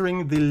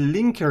entering the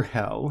linker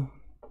hell.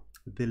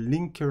 The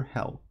linker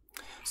hell.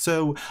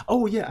 So,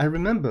 oh yeah, I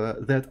remember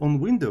that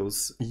on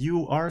Windows,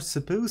 you are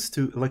supposed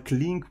to like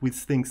link with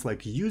things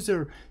like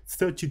user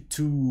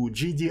 32,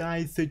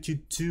 GDI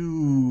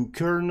 32,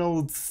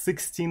 kernel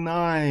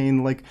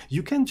 69, like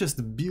you can't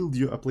just build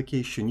your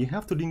application. You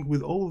have to link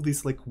with all of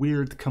these like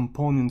weird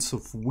components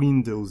of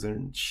Windows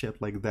and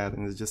shit like that.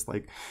 And it's just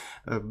like,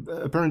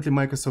 apparently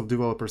Microsoft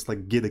developers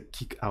like get a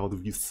kick out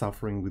of you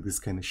suffering with this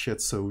kind of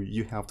shit. So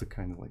you have to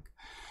kind of like,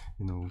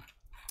 you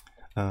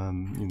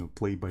know,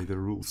 play by the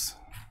rules.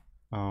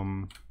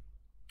 Oh,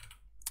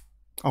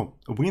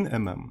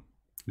 WinMM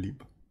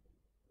lib.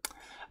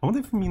 I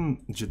wonder if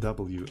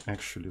GW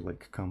actually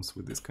like comes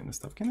with this kind of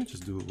stuff. Can I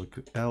just do like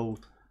L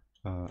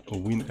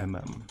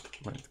WinMM?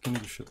 Right? Can you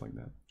do shit like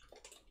that?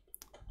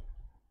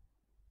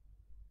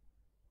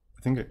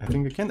 I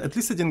think I can. At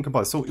least I didn't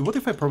compile. So what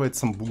if I provide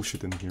some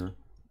bullshit in here?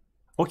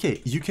 Okay,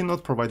 you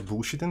cannot provide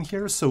bullshit in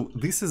here. So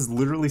this is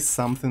literally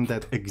something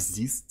that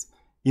exists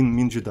in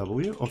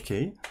MinGW.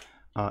 Okay.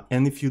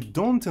 And if you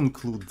don't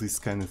include this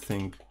kind of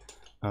thing,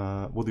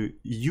 what do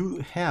you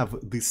have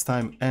this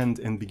time end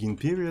and begin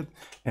period,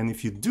 and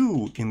if you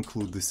do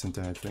include this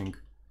entire thing,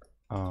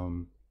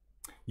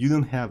 you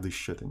don't have this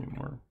shit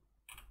anymore.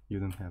 You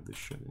don't have this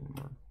shit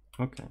anymore.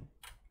 Okay.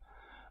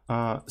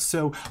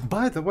 So,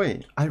 by the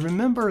way, I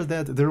remember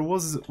that there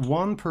was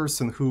one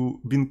person who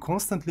been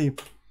constantly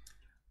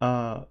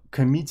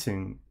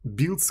committing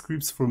build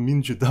scripts for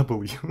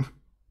MinGW.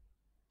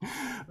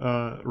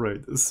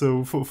 Right,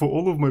 so for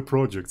all of my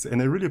projects,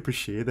 and I really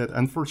appreciate that.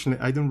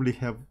 Unfortunately, I don't really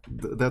have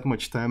that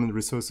much time and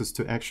resources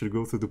to actually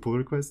go through the pull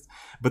requests,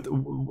 but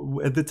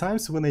at the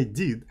times when I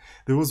did,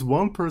 there was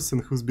one person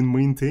who's been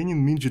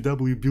maintaining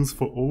MinGW builds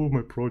for all of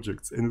my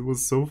projects, and it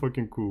was so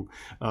fucking cool.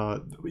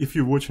 If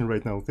you're watching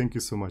right now, thank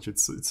you so much.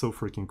 It's so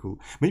freaking cool.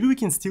 Maybe we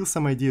can steal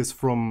some ideas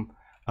from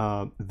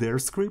their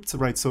scripts,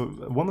 right? So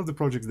one of the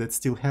projects that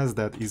still has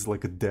that is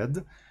like a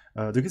dead.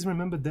 Do you guys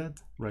remember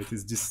that? Right,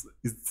 it's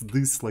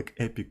this like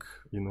epic,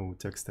 you know,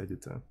 text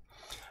editor.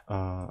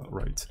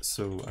 Right,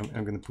 so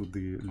I'm gonna put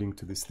the link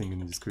to this thing in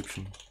the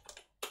description.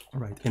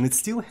 Right, and it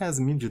still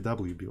has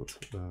MinGW built.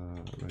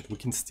 Right, we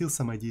can steal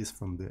some ideas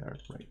from there.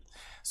 Right,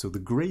 so the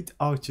great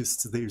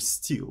artists, they're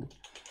still.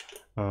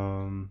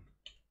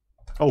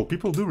 Oh,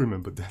 people do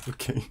remember that.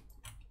 Okay.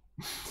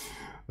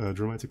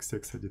 Dramatic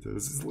text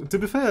editors. To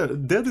be fair,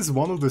 that is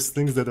one of those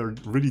things that are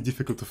really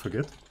difficult to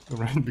forget,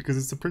 right? Because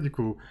it's a pretty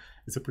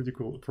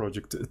cool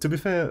project. To be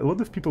fair, a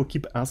lot of people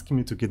keep asking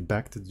me to get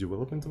back to the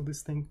development of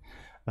this thing.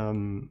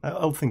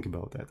 I'll think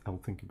about that.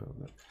 I'll think about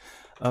that.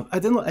 I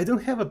don't know. I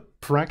don't have a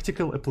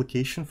practical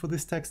application for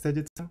this text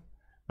editor,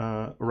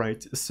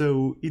 right?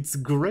 So it's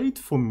great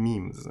for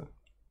memes.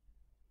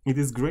 It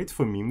is great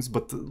for memes,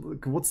 but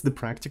like, what's the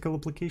practical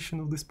application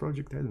of this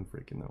project? I don't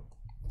freaking know.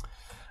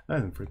 I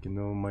don't freaking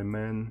know, my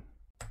man.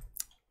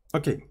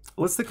 Okay,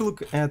 let's take a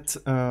look at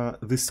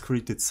the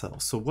script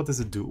itself. So what does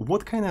it do?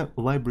 What kind of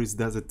libraries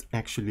does it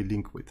actually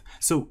link with?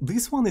 So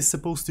this one is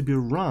supposed to be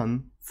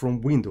run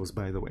from Windows,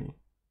 by the way,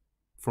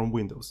 from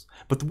Windows.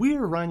 But we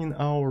are running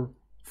our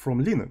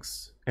from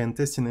Linux and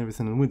testing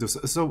everything on Windows.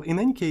 So in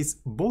any case,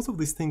 both of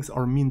these things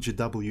are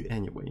MinGW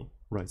anyway,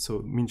 right? So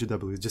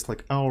MinGW is just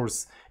like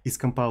ours is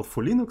compiled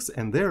for Linux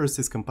and theirs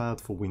is compiled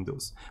for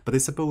Windows. But I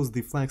suppose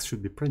the flags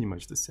should be pretty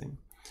much the same.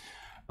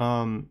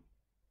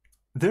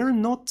 They're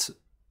not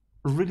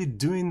really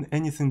doing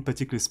anything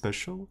particularly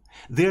special.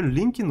 They're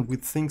linking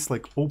with things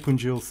like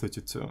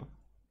OpenGL32.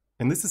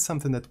 And this is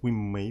something that we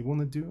may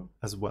want to do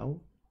as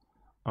well.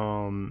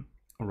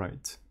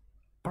 Right.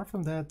 Apart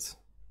from that,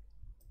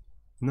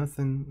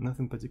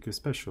 nothing particularly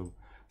special.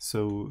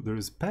 So there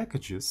is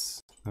packages.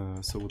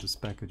 So what is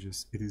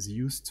packages? It is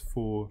used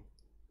for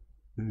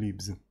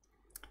libs.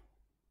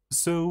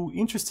 So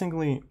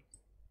interestingly,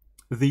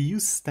 they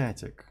use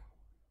static.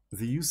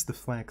 They use the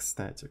flag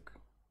static.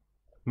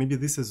 Maybe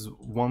this is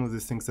one of the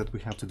things that we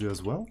have to do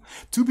as well.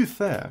 To be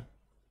fair,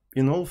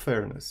 in all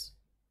fairness,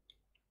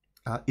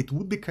 it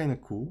would be kind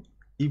of cool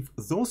if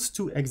those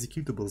two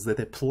executables that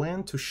I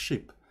plan to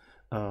ship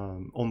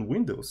on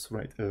Windows,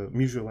 right,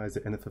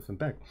 Musializer and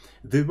FFmpeg,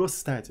 they were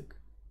static.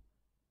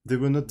 They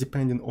were not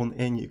dependent on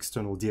any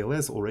external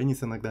DLS or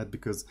anything like that,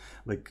 because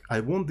like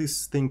I want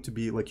this thing to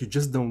be like you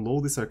just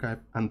download this archive,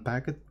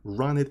 unpack it,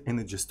 run it, and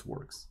it just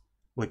works.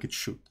 Like it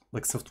should,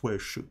 like software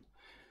should.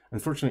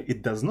 Unfortunately,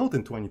 it does not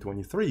in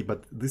 2023,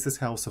 but this is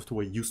how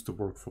software used to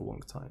work for a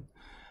long time.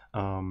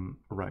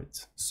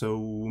 Right, so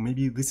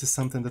maybe this is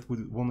something that we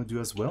want to do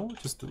as well,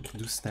 just to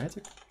do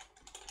static.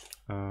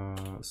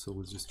 So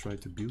let's just try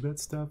to build that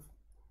stuff.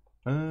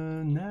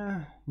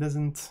 Nah,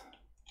 doesn't.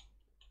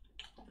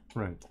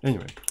 Right,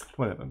 anyway,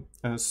 whatever.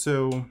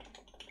 So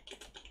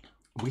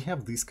we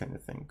have this kind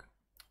of thing,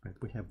 right?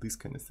 We have this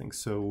kind of thing.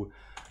 So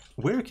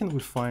where can we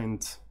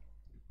find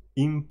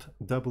imp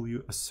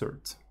w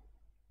assert?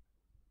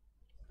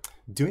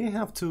 Do I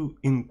have to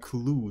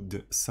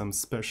include some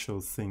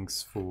special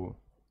things for...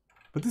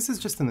 But this is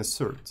just an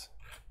assert.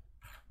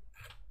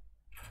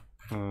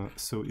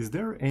 So is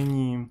there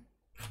any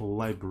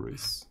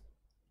libraries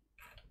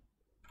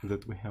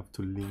that we have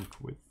to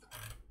link with?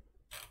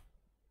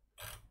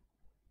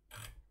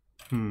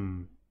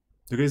 Do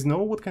you guys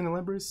know what kind of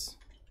libraries?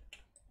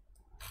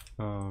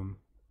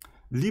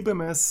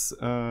 libms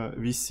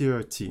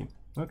vcrt.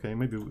 Okay,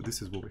 maybe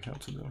this is what we have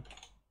to do.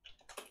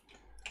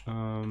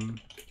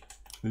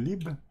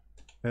 libms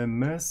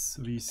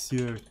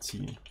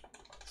vcrt.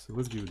 So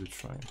let's give it a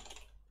try.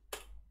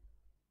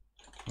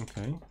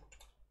 Okay.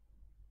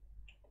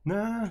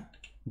 Nah,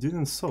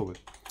 didn't solve it.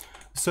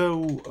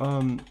 So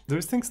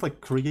there's things like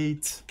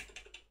create,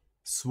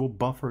 swap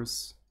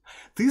buffers.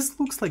 This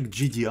looks like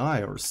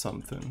GDI or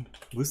something.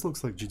 This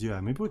looks like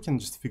GDI. Maybe we can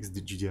just fix the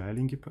GDI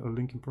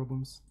linking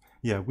problems.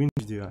 Yeah, win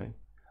GDI.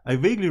 I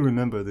vaguely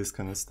remember this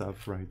kind of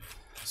stuff, right?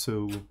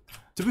 So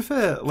to be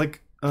fair,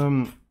 like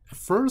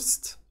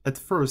at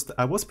first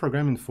I was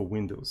programming for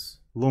Windows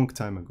long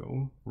time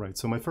ago, right?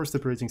 So my first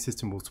operating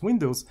system was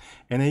Windows,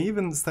 and I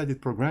even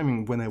started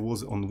programming when I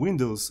was on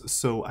Windows.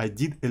 So I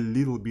did a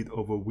little bit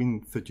of a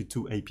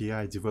Win32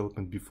 API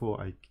development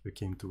before I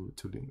came to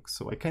Linux.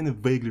 So I kind of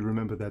vaguely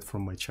remember that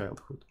from my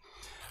childhood,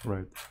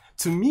 right?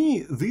 To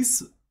me,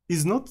 this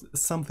is not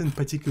something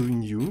particularly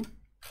new.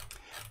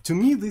 To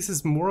me, this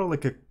is more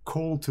like a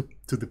call to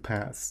the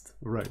past,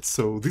 right?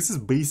 So this is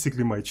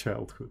basically my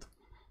childhood,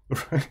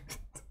 right?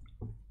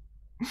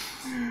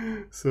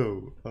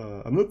 So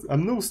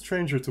I'm no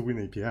stranger to Win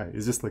API.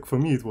 It's just like, for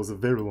me, it was a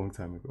very long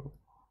time ago.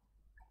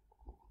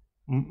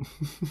 It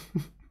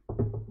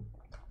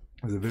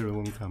was a very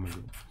long time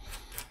ago.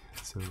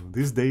 So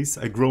these days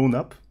I grown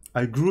up.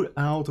 I grew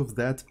out of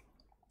that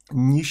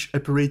niche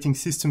operating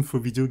system for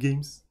video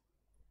games.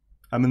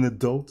 I'm an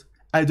adult.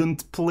 I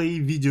don't play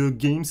video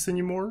games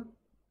anymore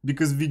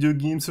because video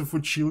games are for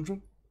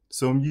children.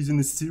 So I'm using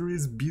a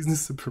serious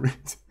business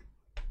operating.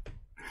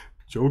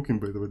 Joking,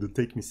 by the way, don't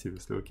take me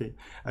seriously, okay?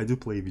 I do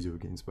play video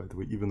games, by the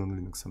way, even on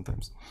Linux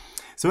sometimes.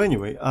 So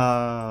anyway,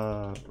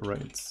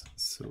 right.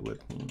 So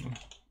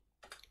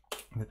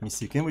let me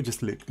see. Can we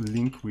just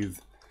link with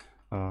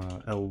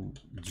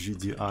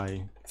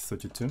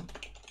LGDI32?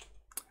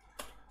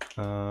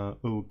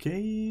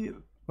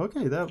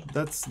 Okay,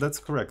 that's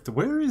correct.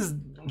 Where is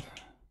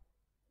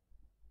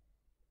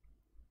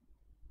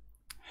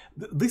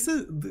this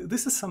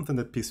is something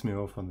that pissed me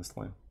off,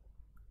 honestly,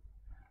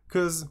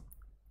 because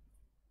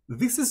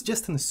this is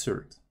just an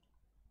assert.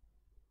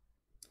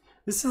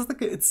 This is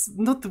like it's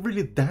not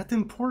really that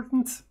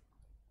important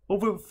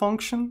of a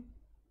function,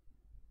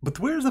 but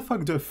where the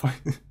fuck do I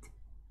find it?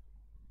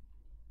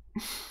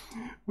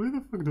 Where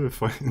the fuck do I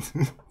find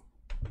it?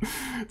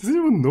 Does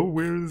anyone know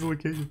where it is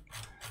located?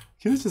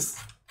 Can I just...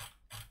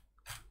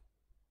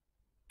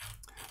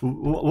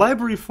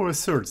 Library for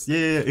asserts.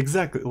 Yeah,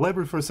 exactly.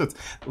 Library for asserts.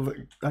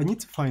 I need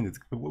to find it.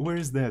 Where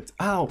is that?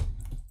 Ow!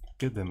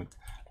 God damn it.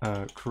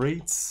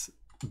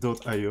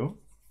 Crates.io.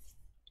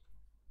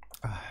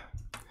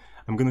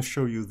 I'm gonna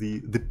show you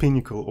the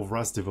pinnacle of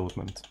Rust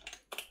development.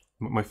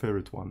 My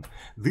favorite one.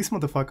 These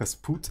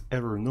motherfuckers put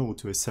error no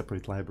to a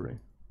separate library.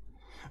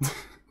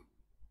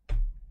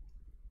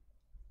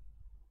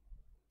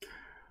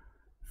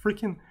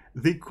 Freaking,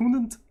 they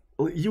couldn't...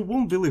 You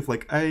won't believe,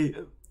 like, I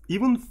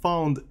even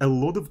found a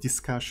lot of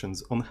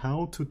discussions on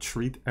how to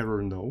treat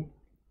error no.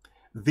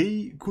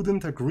 They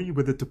couldn't agree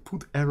whether to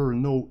put error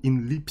no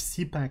in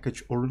libc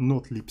package or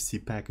not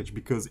libc package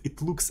because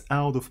it looks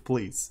out of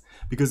place.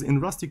 Because in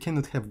Rust you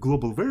cannot have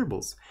global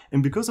variables,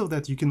 and because of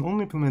that you can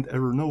only implement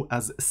error no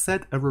as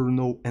set error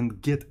no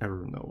and get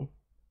error no.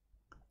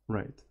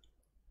 Right.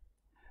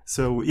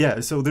 So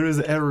yeah, so there is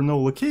error no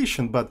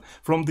location, but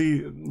from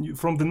the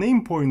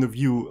name point of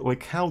view,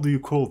 like how do you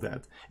call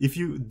that? If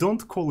you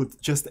don't call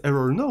it just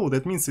error no,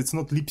 that means it's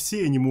not libc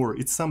anymore.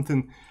 It's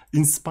something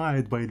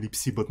inspired by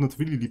libc, but not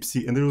really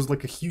libc. And there was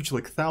like a huge,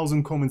 like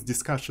 1,000 comments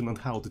discussion on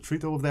how to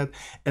treat all of that.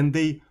 And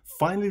they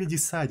finally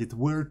decided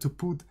where to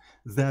put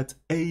that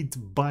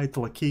 8-byte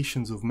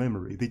locations of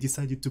memory. They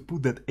decided to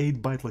put that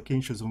 8-byte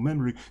locations of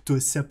memory to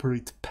a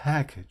separate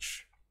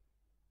package.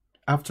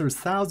 After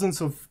thousands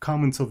of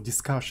comments of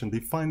discussion, they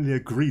finally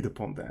agreed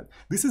upon that.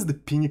 This is the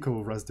pinnacle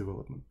of Rust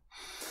development.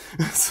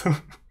 So,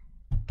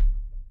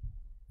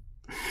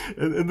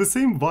 and the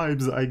same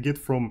vibes I get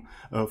from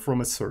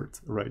assert,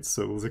 right?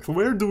 So, like,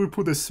 where do we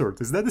put assert?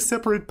 Is that a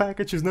separate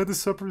package? Is that a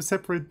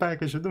separate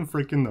package? I don't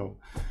freaking know.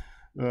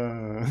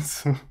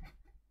 So,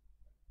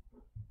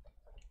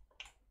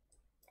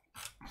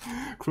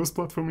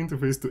 cross-platform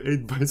interface to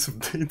 8 bytes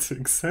of data,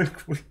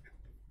 exactly.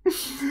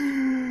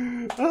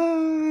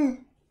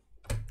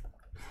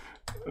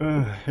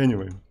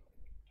 Anyway,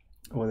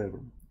 whatever.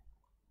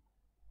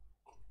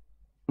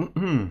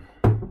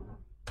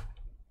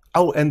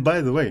 Oh, and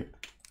by the way,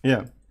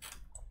 yeah,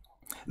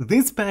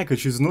 this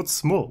package is not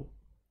small.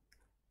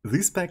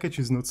 This package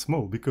is not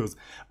small because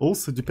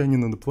also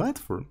depending on the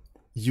platform,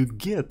 you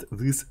get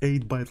this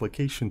 8-byte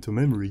location to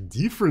memory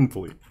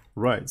differently,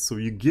 right? So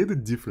you get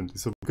it differently.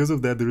 So because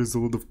of that, there is a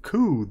lot of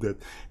code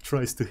that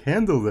tries to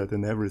handle that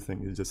and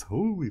everything. It's just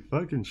holy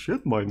fucking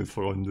shit, meine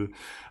Freunde.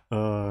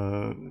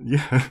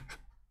 Yeah.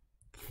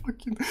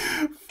 fucking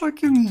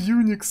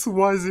Unix,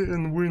 WASI,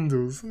 and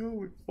Windows.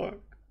 Holy fuck.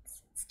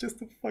 It's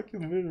just a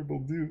fucking variable,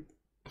 dude.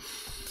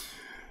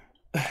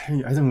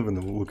 I don't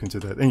even look into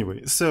that.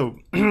 Anyway, so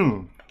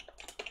you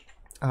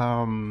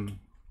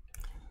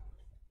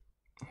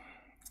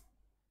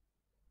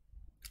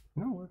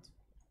know what?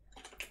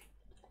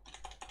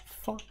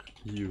 Fuck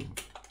you,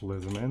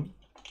 Leatherman.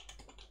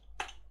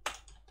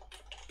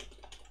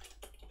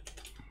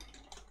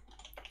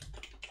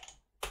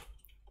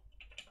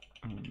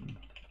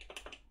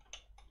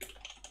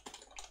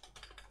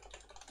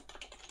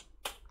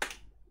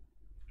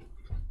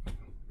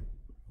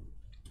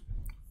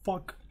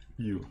 Fuck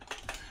you.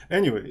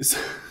 Anyways.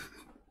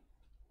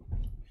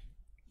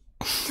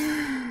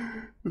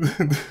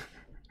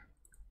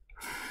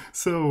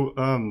 So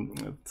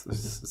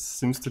it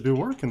seems to be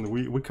working.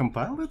 We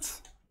compiled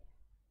it.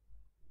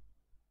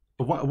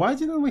 Why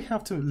didn't we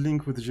have to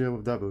link with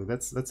GLFW?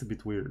 That's a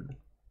bit weird.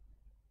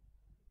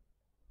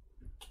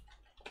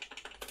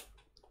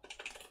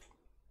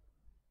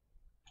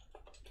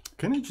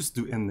 Can I just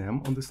do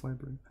nm on this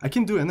library? I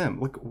can do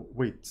nm. Like,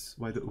 wait,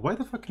 why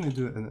the fuck can I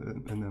do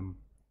nm?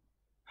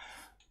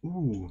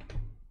 Ooh.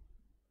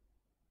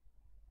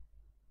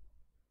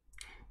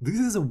 This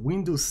is a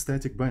Windows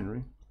static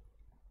binary.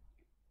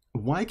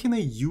 Why can I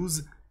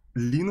use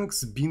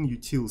Linux bin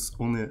utils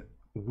on a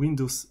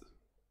Windows?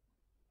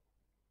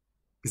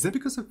 Is that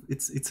because of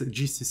it's a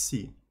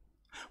GCC?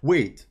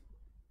 Wait.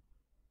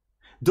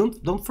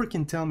 Don't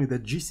freaking tell me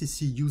that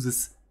GCC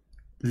uses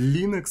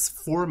Linux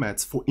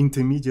formats for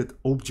intermediate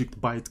object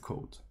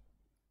bytecode.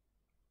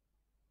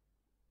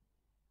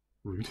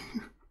 Really?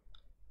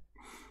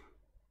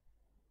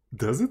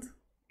 Does it?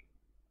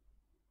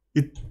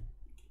 It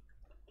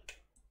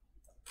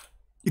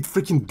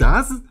freaking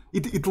does?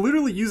 It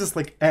literally uses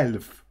like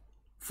ELF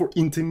for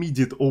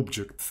intermediate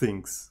object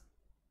things.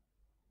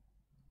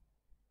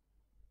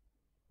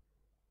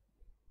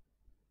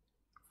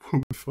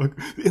 Holy fuck.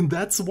 And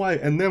that's why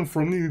nm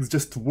from Linux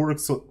just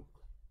works so...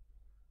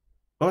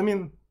 Well, I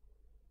mean,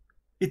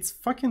 it's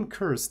fucking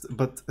cursed,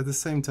 but at the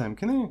same time,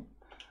 can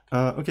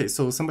I... okay,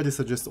 so somebody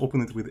suggests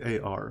open it with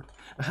AR.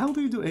 How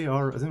do you do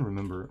AR? I don't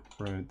remember.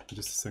 Right,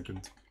 just a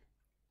second.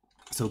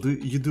 So do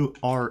you do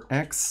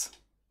RX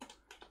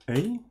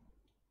A?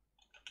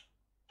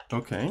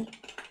 Okay,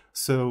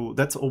 so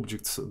that's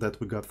objects that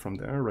we got from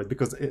there, right?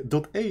 Because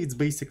 .a it's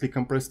basically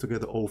compressed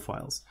together all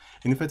files.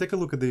 And if I take a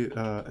look at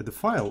the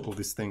file of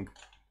this thing,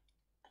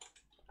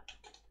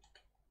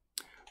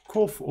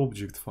 conf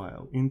object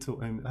file,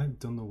 Intel, I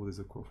don't know what is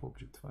a conf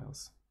object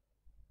files.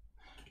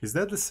 Is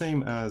that the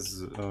same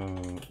as,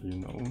 you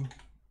know,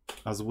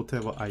 as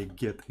whatever I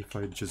get if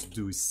I just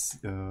do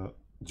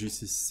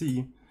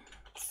gcc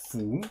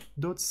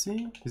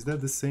foo.c? Is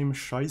that the same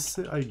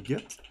scheisse I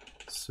get?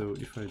 So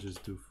if I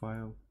just do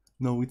file,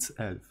 no, it's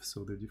ELF,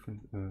 so they're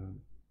different,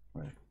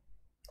 right.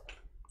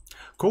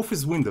 Conf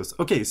is Windows.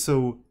 Okay,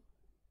 so,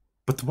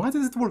 but why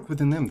does it work with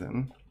nm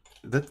then?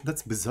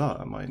 That's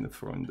bizarre, meine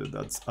Freunde.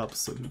 That's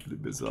absolutely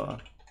bizarre.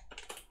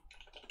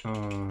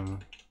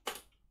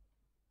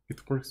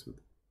 It works with...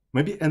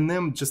 Maybe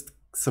nm just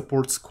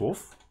supports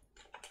conf.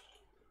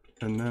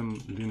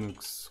 nm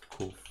Linux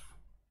conf.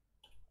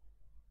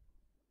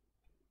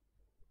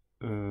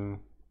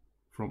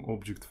 From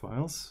object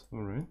files.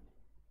 All right.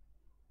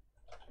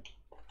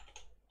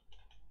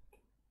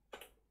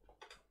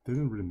 They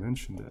didn't really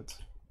mention that.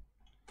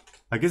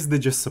 I guess they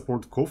just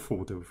support conf for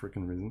whatever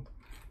freaking reason.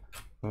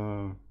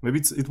 Maybe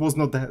it was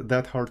not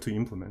that hard to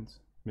implement.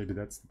 Maybe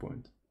that's the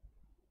point.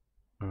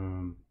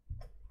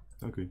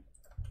 Okay,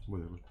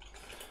 whatever.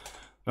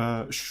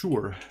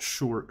 Sure.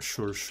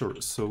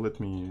 So let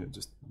me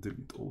just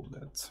delete all of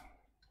that.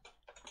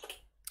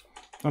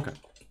 Okay.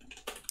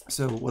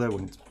 So what I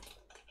want.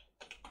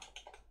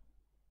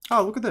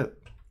 Oh, look at that.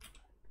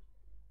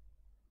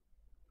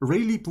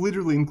 Rayleap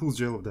literally includes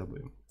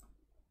GLFW.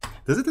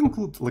 Does it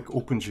include like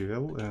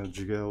OpenGL,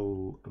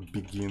 GL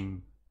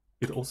begin?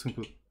 It also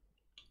includes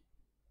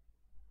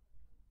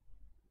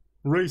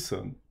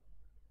Rayson.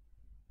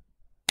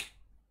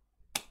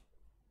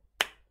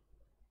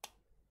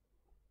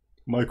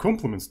 My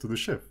compliments to the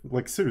chef.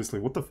 Like seriously,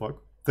 what the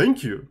fuck?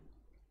 Thank you.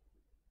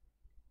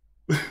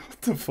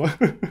 What the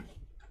fuck?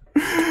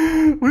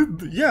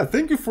 Yeah,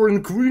 thank you for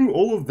including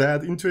all of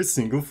that into a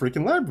single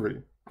freaking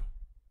library.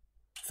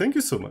 Thank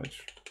you so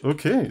much.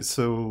 Okay,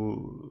 so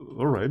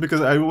alright,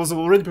 because I was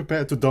already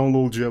prepared to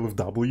download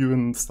GLFW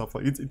and stuff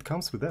like it. It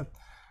comes with that.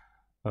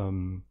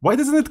 Why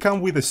doesn't it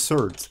come with a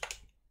cert?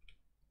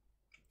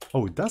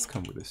 Oh, it does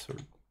come with a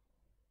cert.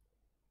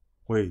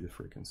 Wait a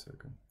freaking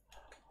second.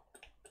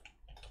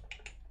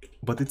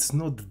 But it's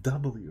not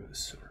W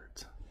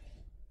assert.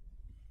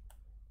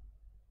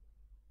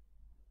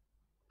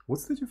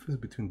 What's the difference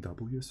between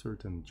W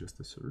assert and just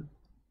assert?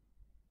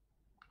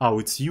 Oh,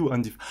 it's U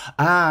undefined.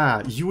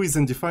 Ah, U is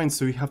undefined,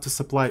 so you have to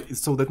supply.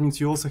 So that means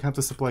you also have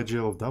to supply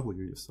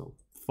GLFW yourself.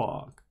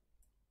 Fuck.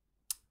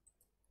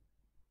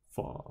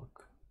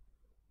 fuck.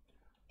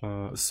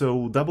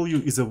 So W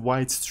is a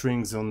white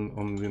strings on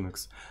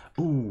Linux.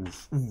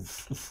 Oof,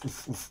 oof, oof,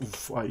 oof, oof,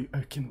 oof. I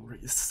can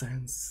already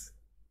sense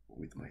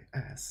with my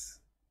ass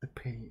the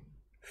pain.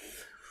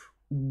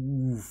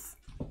 Oof.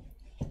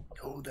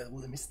 Oh, that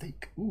was a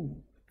mistake.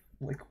 Ooh,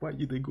 like why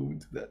did they go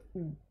into that?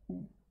 Ooh,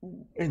 ooh,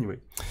 ooh. Anyway,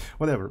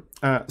 whatever.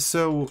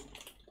 So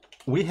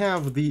we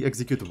have the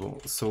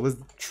executable. So let's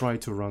try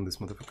to run this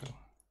motherfucker.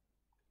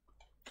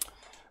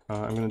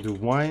 I'm gonna do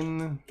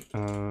wine,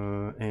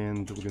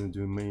 and we're gonna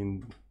do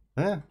main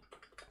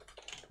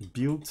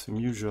build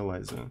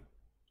Musializer.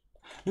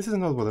 This is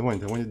not what I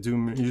want. I want to do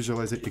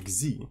Musializer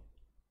exe.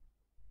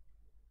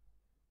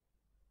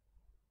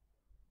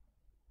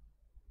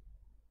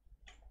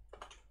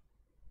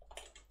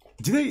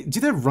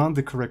 Did I run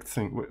the correct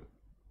thing? What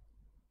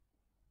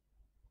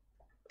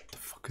the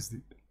fuck is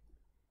the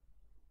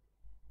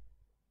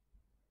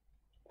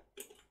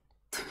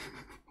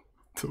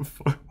the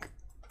fuck?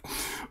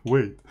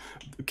 Wait,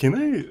 can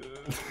I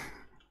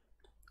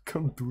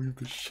can't believe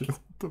this shit.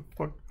 What the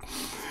fuck?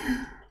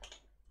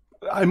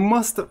 I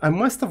must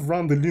have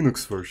run the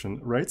Linux version,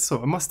 right?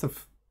 So I must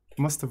have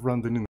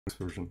run the Linux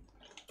version.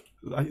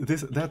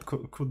 That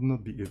could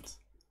not be it.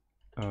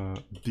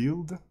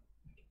 Build.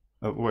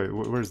 Wait,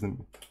 where's the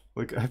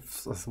like?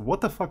 What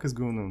the fuck is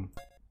going on?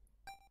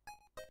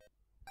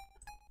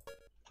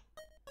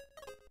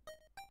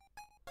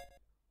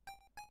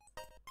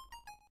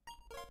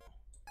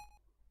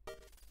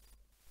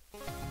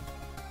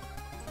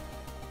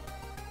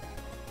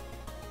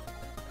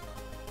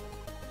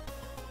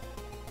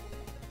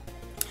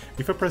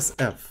 If I press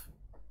F,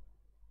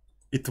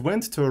 it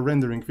went to a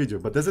rendering video,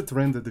 but does it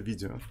render the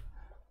video?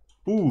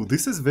 Ooh,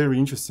 this is very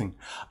interesting.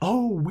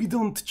 Oh, we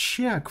don't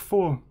check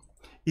for...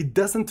 It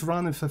doesn't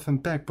run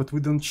FFmpeg, but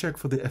we don't check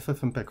for the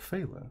FFmpeg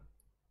failure.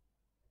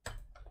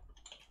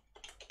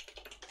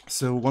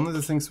 So one of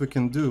the things we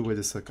can do, wait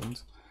a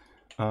second,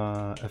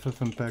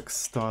 FFmpeg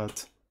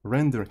start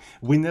rendering.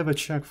 We never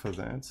check for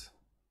that.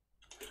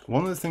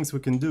 One of the things we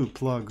can do,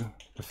 plug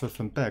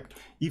FFmpeg.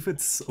 If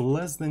it's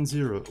less than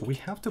 0, we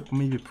have to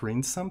maybe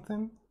print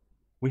something.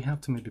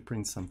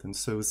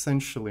 So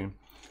essentially,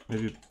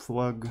 maybe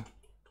plug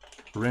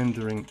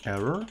rendering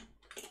error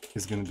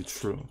is going to be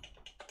true.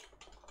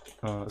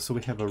 So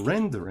we have a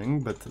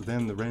rendering, but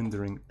then the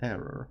rendering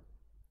error.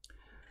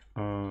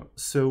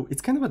 So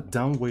it's kind of a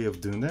dumb way of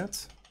doing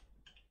that.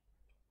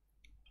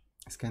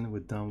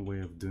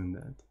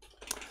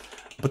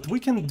 But we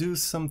can do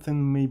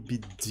something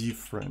maybe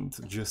different.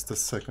 Just a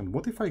second.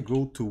 What if I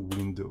go to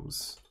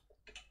Windows?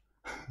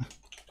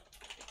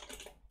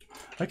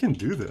 I can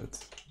do that.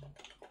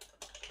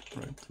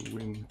 Right,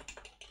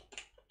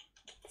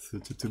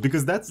 Win32.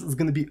 Because that's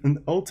going to be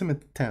an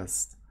ultimate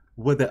test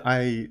whether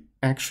I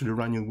actually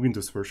run in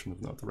Windows version or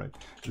not, right?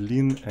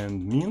 Lin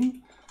and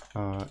min,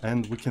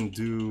 and we can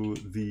do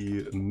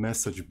the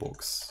message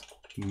box,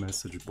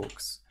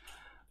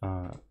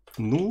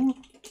 null,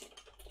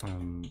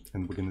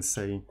 and we're gonna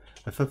say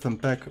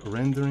FFmpeg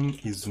rendering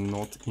is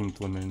not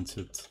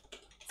implemented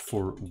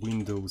for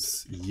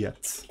Windows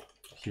yet.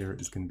 Here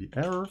is gonna be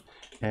error,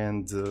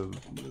 and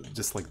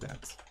just like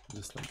that.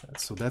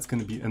 So that's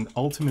gonna be an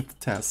ultimate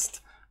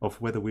test of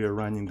whether we are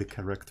running the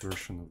correct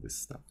version of this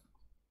stuff.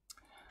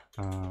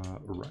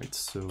 Right,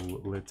 so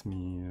let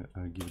me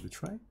give it a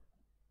try.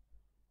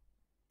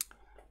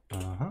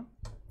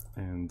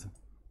 And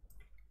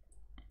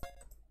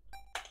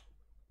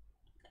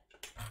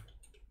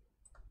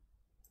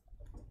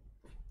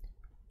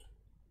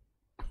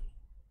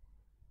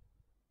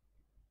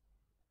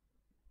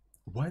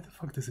why the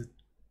fuck does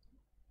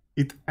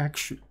it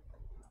actually...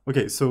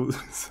 Okay, so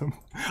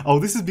oh,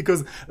 this is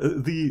because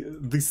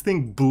this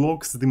thing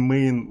blocks the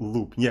main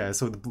loop. Yeah,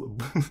 so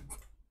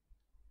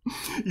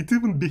it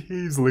even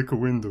behaves like a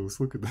Windows.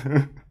 Look at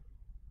that.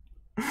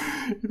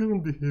 It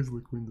even behaves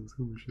like Windows.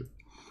 Holy shit.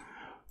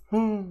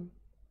 Oh,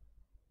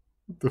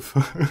 what the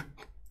fuck?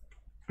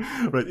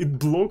 Right, it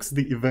blocks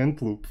the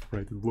event loop.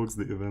 Right,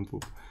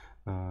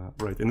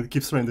 right, and it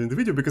keeps rendering the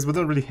video because we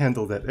don't really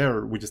handle that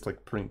error. We just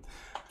like print.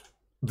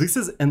 This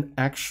is an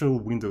actual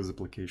Windows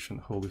application.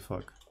 Holy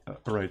fuck.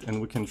 Right,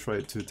 and we can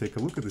try to take a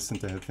look at this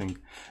entire thing.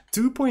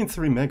 2.3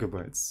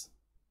 megabytes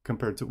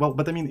compared to, well,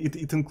 but I mean,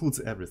 it includes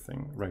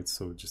everything, right?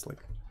 So just like,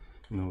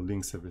 you know,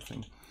 links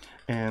everything.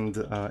 And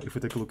if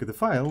we take a look at the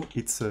file,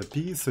 it's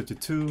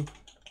P32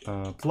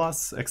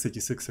 plus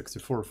x86,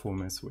 64 for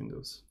MS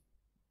Windows.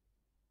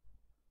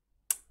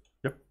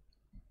 Yep.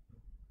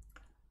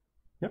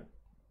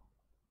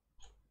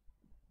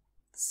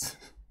 It's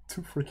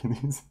too freaking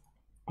easy.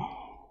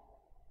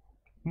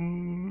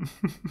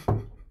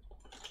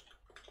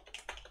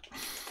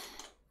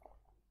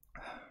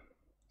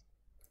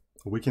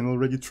 We can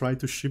already try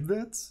to ship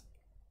that.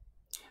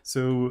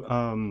 So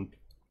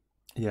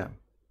yeah,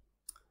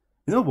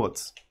 you know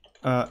what,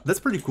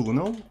 that's pretty cool, you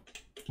know,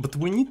 but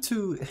we need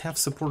to have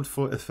support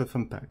for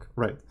FFmpeg,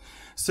 right?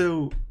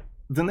 So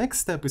the next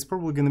step is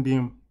probably going to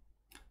be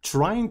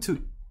trying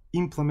to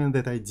implement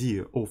that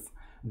idea of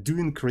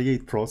doing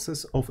create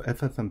process of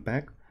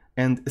FFmpeg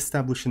and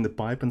establishing the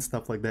pipe and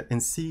stuff like that,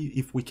 and see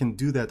if we can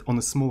do that on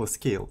a smaller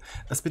scale.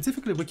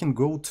 Specifically, we can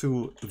go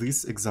to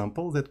this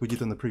example that we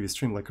did on the previous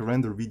stream, like a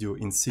render video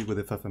in C with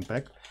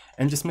FFmpeg,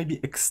 and just maybe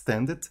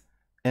extend it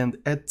and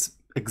add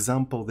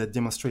example that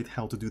demonstrate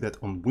how to do that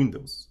on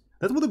Windows.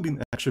 That would have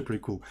been actually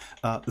pretty cool.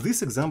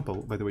 This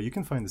example, by the way, you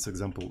can find this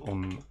example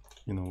on,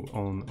 you know,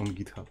 on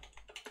GitHub.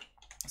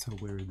 So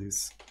where it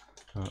is,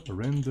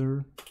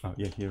 render,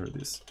 yeah, here it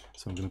is.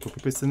 So I'm gonna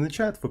copy paste in the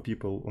chat for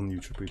people on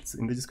YouTube. It's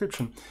in the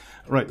description.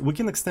 Right, we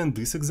can extend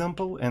this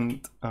example,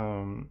 and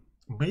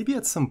maybe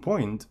at some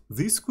point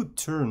this could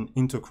turn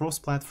into a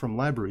cross-platform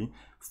library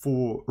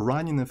for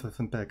running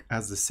FFmpeg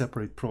as a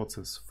separate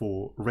process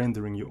for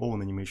rendering your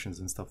own animations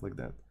and stuff like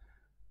that.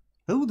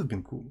 That would have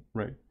been cool,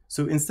 right?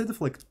 So instead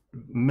of like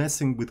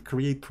messing with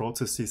create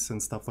processes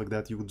and stuff like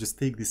that, you would just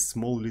take this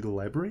small little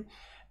library,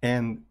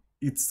 and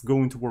it's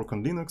going to work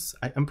on Linux.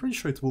 I'm pretty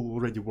sure it will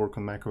already work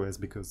on macOS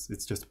because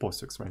it's just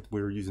POSIX, right?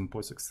 We're using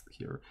POSIX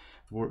here.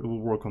 It will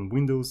work on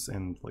Windows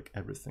and like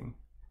everything.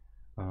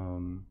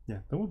 Yeah,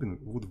 that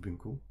would have been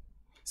cool.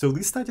 So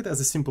this started as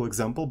a simple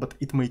example, but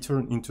it may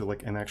turn into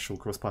like an actual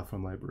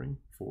cross-platform library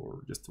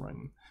for just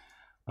running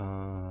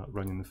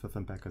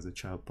FFmpeg as a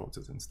child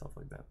process and stuff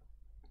like that.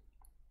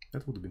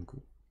 That would have been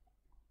cool.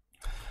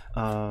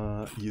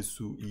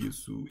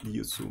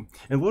 Yesu.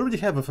 And we already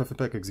have a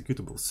FFmpeg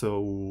executable, so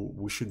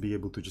we should be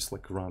able to just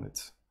like run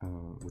it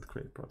with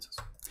create process.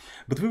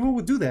 But before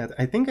we do that,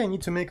 I think I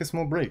need to make a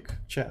small break,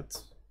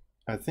 chat.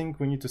 I think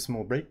we need to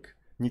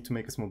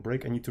make a small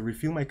break. I need to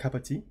refill my cup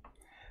of tea.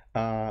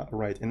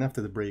 Right, and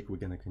after the break, we're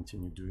gonna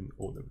continue doing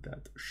all of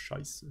that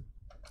scheiße.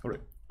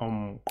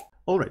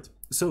 All right,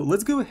 so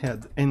let's go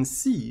ahead and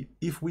see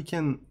if we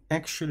can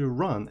actually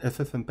run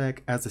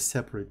FFmpeg as a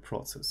separate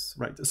process,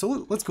 right?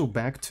 So let's go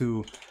back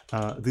to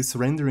this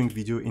rendering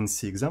video in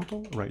C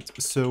example, right?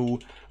 So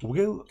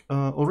we'll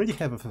already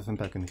have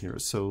FFmpeg in here,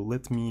 so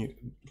let me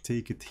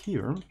take it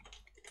here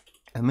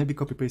and maybe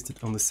copy paste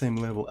it on the same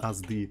level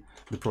as the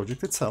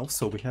project itself.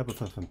 So we have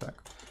FFmpeg.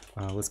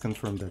 Let's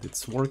confirm that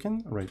it's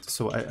working, right?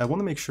 So I want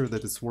to make sure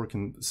that it's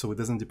working so it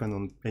doesn't depend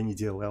on any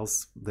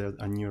DLLs that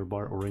are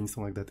nearby or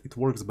anything like that. It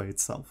works by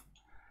itself.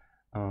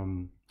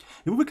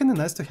 It would be kind of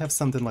nice to have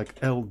something like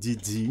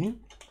LDD,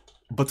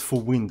 but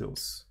for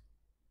Windows.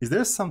 Is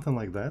there something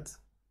like that?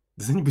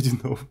 Does anybody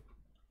know?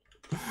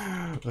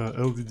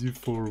 LDD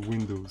for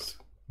Windows.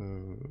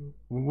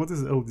 What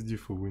is LDD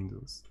for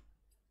Windows?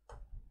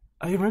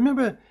 I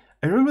remember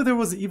there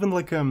was even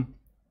like a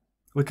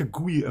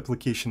GUI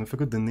application. I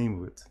forgot the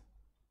name of it.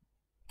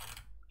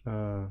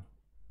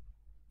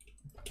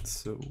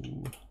 So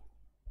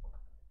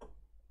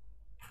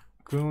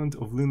equivalent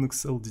of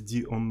Linux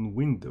LDD on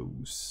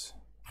Windows.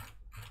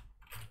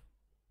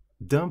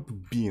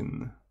 Dump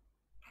bin.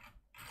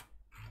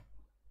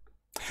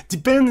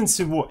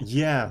 Dependency work.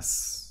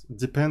 Yes,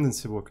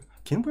 dependency work.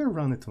 Can we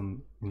run it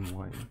in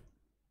Wine?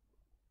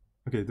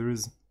 Okay, there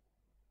is.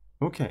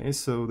 Okay,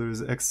 so there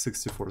is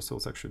x64, so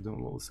it's actually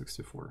download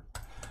 64.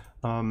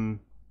 I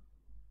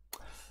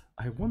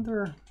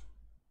wonder.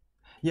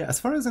 Yeah,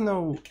 as far as I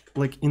know,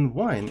 like in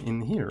Wine,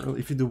 in here,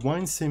 if you do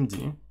Wine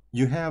CMD,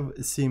 you have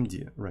a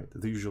CMD, right?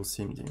 The usual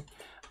CMD,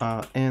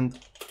 and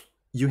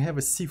you have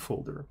a C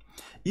folder.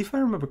 If I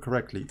remember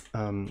correctly,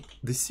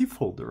 the C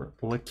folder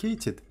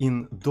located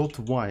in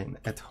 .wine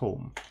at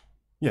home.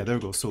 Yeah, there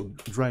we go. So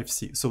drive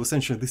C. So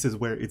essentially, this is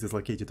where it is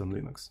located on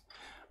Linux.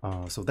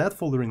 So that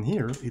folder in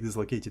here, it is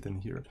located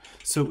in here.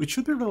 So it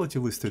should be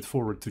relatively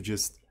straightforward to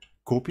just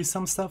copy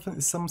some stuff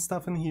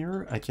in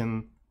here. I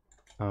can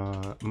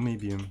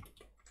maybe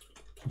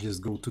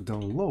just go to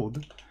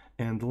download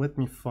and let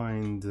me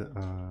find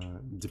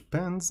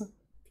depends,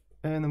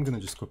 and I'm gonna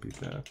just copy it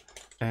there.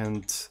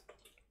 And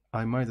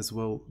I might as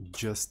well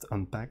just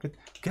unpack it.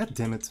 God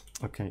damn it.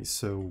 Okay,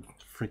 so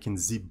freaking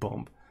zip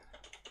bomb.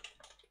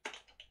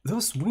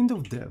 Those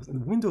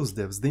Windows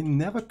devs, they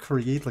never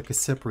create like a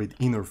separate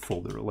inner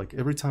folder. Like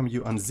every time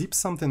you unzip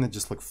something, it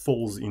just like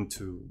falls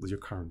into your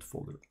current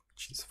folder.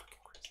 Jeez, fucking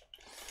crazy.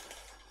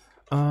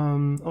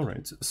 All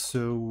right,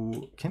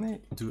 so can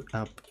I do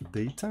app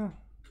data?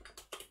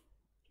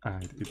 I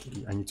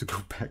need to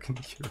go back in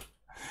here.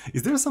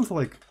 Is there something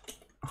like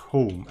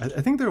home?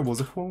 I think there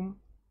was a home.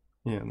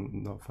 Yeah,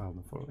 no file,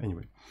 no file.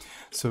 Anyway,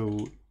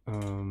 so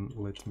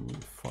let me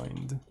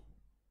find.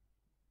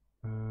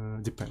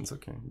 Depends.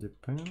 Okay,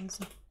 depends.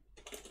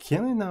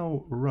 Can I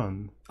now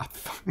run?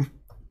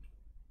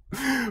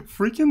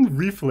 Freaking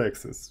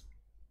reflexes.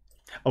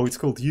 Oh, it's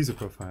called user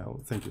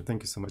profile.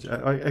 Thank you so much.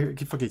 I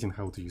keep forgetting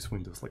how to use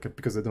Windows, like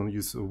because I don't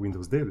use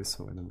Windows daily,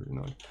 so I don't really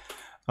know it.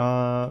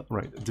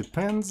 Right,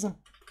 depends.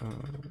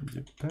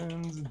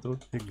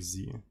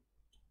 Depends.exe.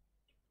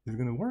 Is it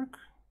gonna work?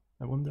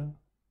 I wonder.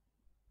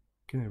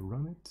 Can I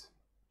run it?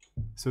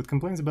 So it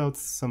complains about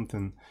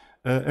something.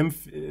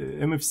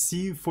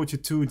 MFC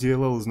 42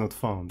 DLL is not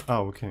found.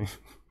 Oh, okay.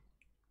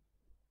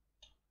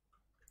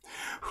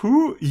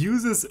 Who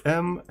uses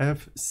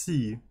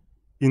MFC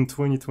in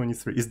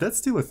 2023? Is that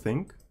still a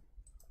thing?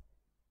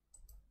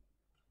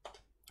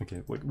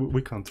 Okay,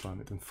 we can't run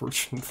it,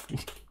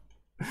 unfortunately.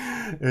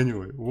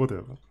 Anyway,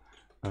 whatever.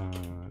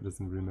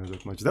 Doesn't really matter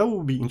that much. That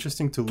would be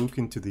interesting to look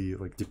into the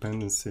like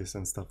dependencies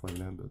and stuff like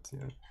that, but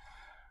yeah.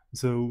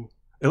 So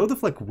a lot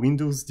of like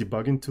Windows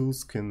debugging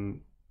tools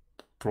can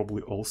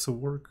probably also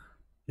work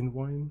in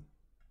Wine.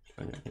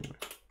 Yeah, anyway.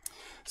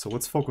 So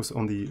let's focus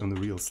on the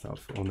real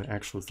stuff, on the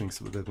actual things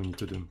that we need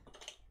to do.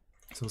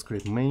 So let's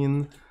create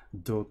main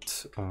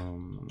dot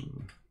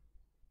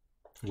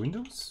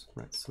Windows,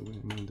 right? So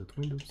main dot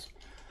Windows.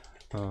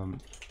 I'm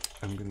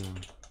gonna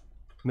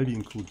maybe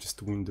include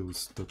just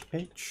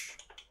Windows.h,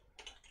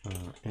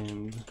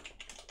 and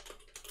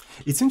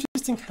it's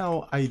interesting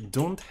how I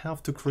don't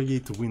have to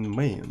create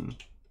WinMain.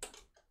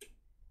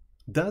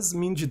 Does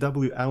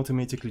MinGW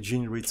automatically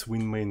generates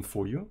WinMain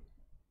for you?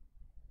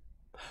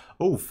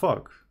 Oh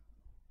fuck.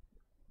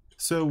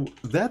 So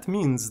that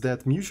means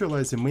that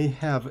Musializer may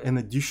have an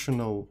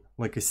additional,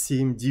 like a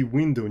CMD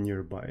window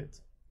nearby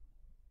it.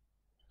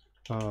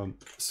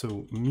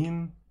 So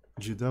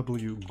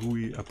MinGW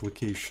GUI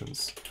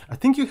applications. I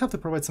think you have to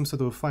provide some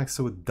sort of a flag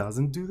so it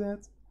doesn't do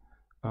that.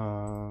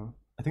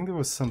 I think there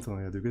was something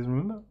like that. Do you guys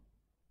remember?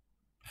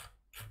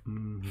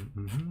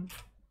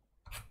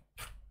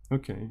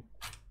 Okay.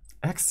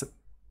 Excellent.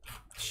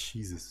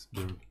 Jesus,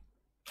 bro.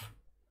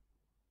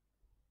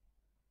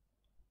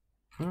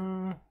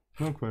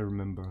 Don't quite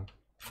remember.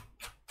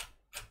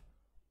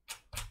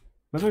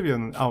 But maybe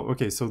on, oh,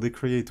 okay, so they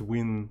create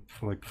win,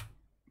 like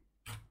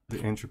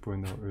the entry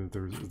point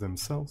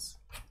themselves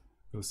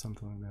or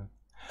something like that.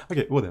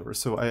 Okay, whatever.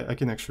 So I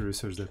can actually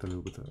research that a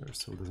little bit later,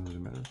 so it doesn't really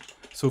matter.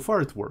 So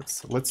far it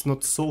works. Let's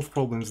not solve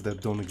problems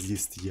that don't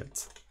exist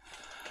yet.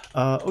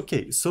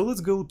 Okay, so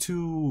let's go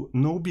to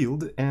no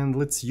build and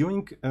let's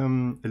yoink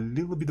a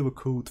little bit of a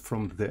code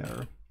from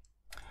there.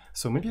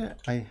 So maybe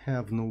I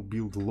have no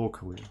build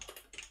locally.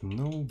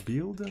 No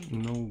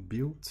build.h,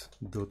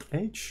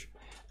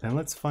 and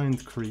let's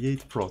find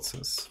create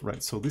process.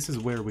 Right, so this is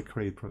where we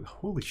create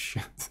holy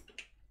shit.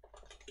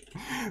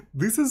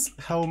 This is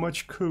how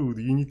much code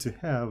you need to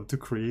have to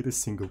create a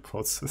single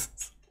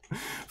process.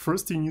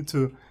 First you need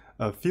to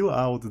fill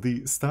out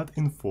the stat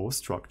info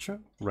structure,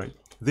 right?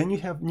 Then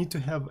you need to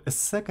have a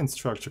second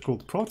structure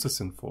called process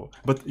info,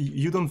 but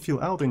you don't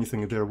fill out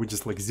anything there, we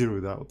just like zero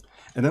it out.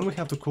 And then we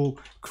have to call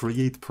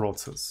create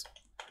process.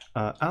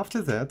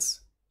 After that,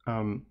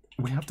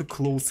 we have to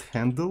close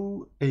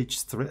handle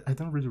hthread. I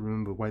don't really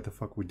remember why the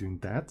fuck we're doing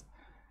that.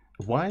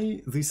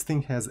 Why this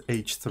thing has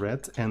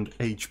hthread and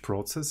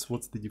hprocess?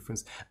 What's the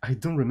difference? I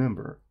don't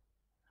remember.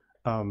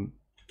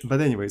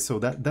 But anyway, so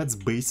that's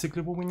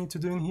basically what we need to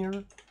do in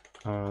here.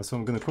 So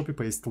I'm gonna copy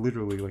paste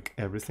literally like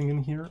everything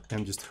in here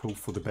and just hope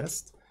for the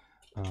best.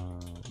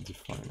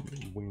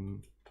 Define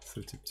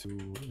win32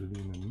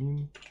 lin and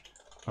min,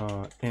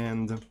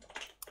 and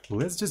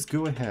let's just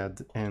go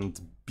ahead and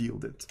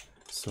build it.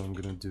 So I'm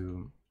gonna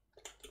do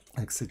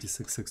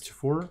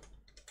x86-64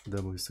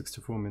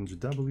 w64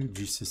 MinGW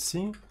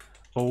gcc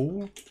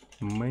o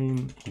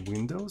main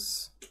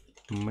Windows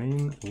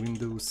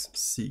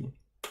C.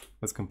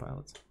 Let's compile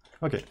it.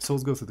 Okay, so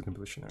let's go through the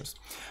compilation errors.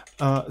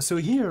 So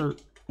here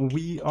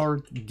we are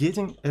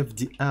getting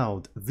fd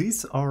out.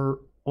 These are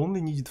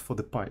only needed for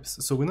the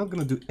pipes, so we're not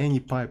going to do any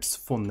pipes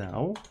for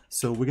now.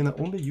 So we're going to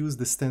only use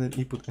the standard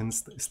input and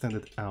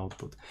standard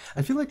output.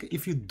 I feel like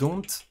if you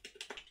don't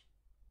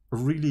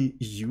really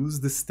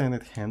use the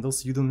standard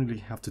handles, you don't really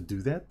have to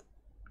do that.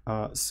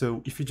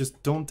 So if you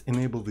just don't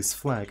enable this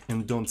flag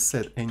and don't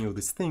set any of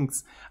these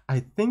things,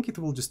 I think it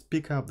will just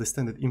pick up the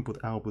standard input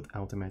output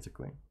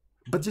automatically.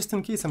 But just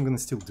in case, I'm gonna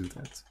still do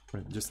that,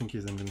 right? Just in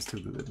case, I'm gonna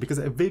still do that because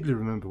I vaguely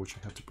remember what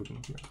you have to put in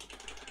here.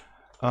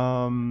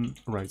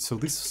 Right, so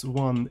this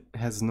one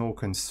has no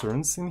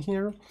concerns in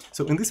here.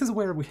 So, and this is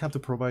where we have to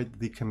provide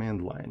the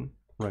command line,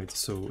 right?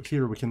 So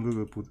here we can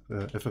literally put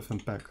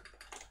FFmpeg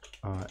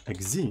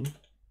xz,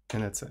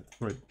 and that's it,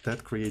 right?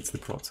 That creates the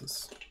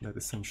process. That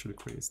essentially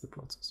creates the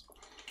process.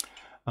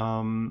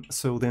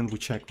 So then we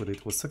check whether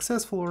it was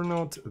successful or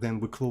not. Then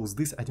we close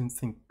this. I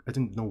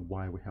didn't know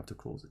why we have to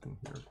close it in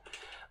here.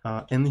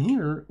 And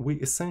here we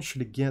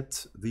essentially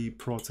get the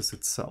process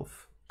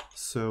itself.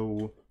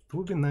 So it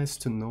would be nice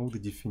to know the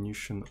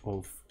definition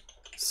of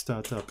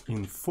startup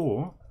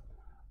info.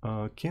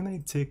 Can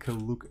I take a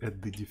look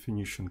at the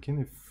definition? Can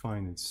I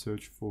find it?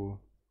 Search for.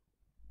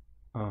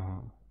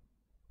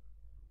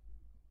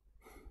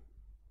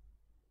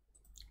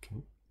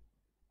 Okay.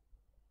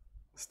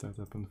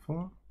 Startup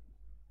info.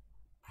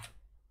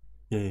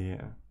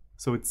 Yeah.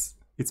 So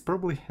it's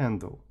probably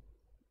handle.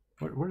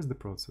 Where's the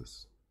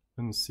process?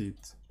 I don't see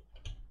it.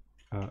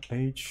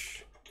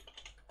 H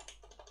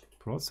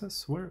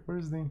process.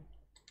 Where's the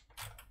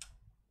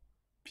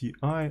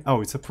PI?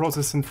 Oh, it's a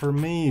process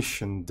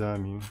information.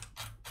 Dummy.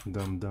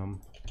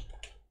 Dumb.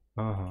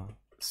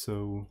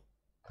 So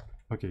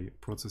okay,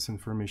 process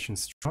information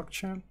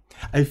structure.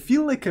 I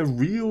feel like a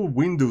real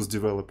Windows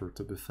developer,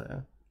 to be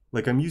fair.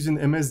 Like I'm using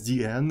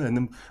MSDN and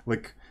I'm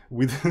like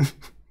with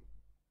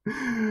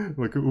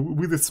like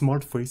with a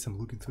smart face, I'm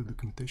looking through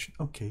documentation.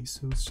 Okay,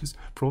 so it's just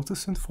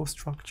process info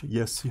structure.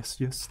 Yes,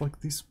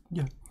 like this.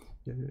 Yeah.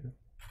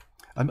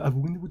 I'm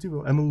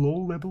a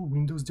low-level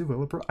Windows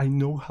developer. I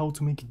know how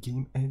to make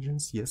game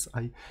engines. Yes,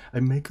 I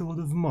make a lot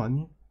of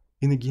money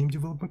in a game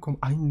development company.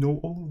 I know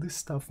all of this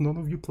stuff. None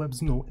of you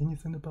plebs know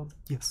anything about it.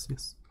 Yes,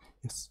 yes,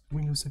 yes.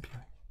 Windows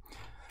API.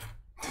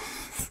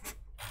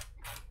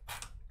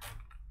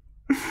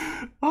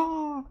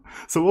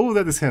 So all of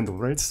that is handled,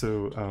 right?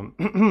 So it's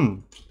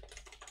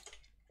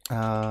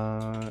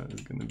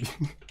gonna be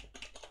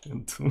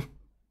into.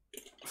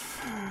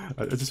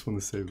 I just want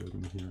to save that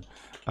in here.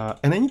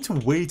 And I need to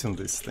wait on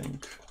this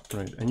thing,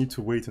 right? I need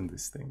to wait on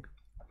this thing.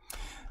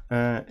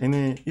 And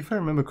if I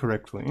remember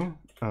correctly,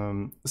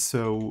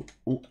 so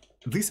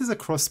this is a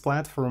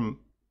cross-platform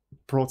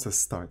process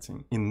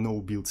starting in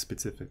no build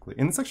specifically,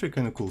 and it's actually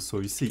kind of cool. So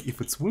you see, if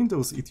it's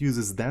Windows, it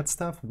uses that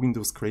stuff,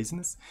 Windows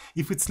craziness.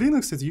 If it's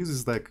Linux, it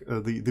uses like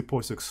the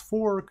POSIX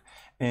fork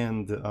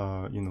and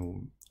you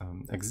know,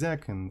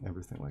 exec and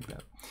everything like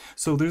that.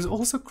 So there's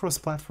also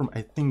cross-platform,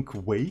 I think,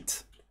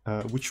 wait,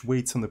 which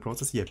waits on the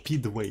process. Yeah,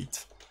 PID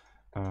wait,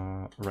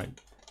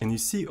 right. And you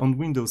see on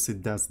Windows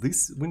it does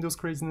this Windows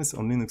craziness,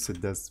 on Linux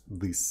it does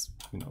this,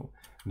 you know,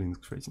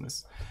 Linux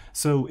craziness.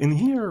 So in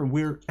here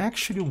we're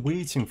actually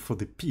waiting for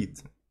the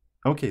PID.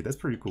 Okay, that's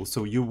pretty cool.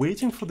 So you're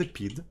waiting for the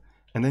PID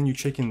and then you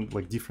check in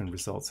like different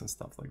results and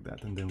stuff like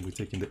that. And then we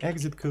take in the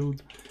exit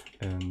code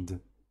and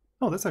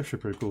oh, that's actually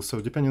pretty cool.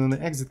 So depending on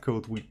the exit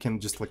code, we can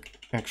just like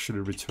actually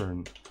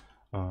return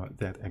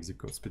that exit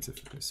code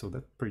specifically. So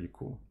that's pretty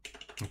cool.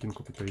 I can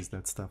copy paste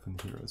that stuff in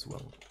here as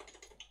well.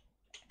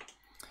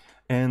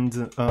 And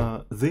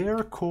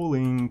they're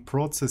calling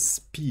process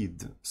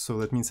speed. So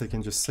that means I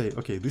can just say,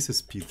 okay, this is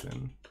speed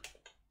then.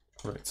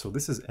 Right, so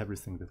this is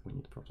everything that we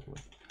need probably.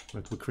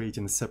 Right, we're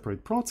creating a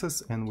separate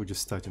process and we're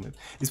just starting it.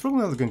 It's probably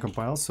not going to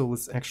compile, so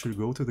let's actually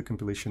go to the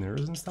compilation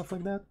errors and stuff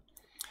like that.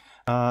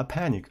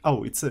 Panic.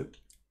 Oh, it's a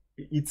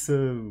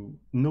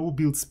no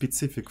build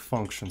specific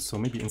function. So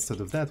maybe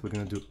instead of that, we're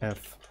going to do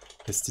f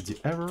std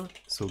error.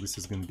 So this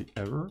is going to be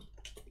error.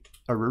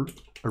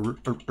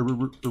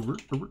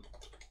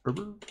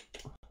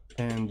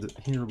 And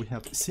here we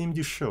have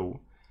cmd show.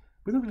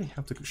 We don't really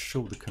have to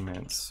show the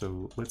commands,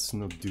 so let's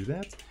not do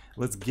that.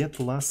 Let's get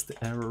last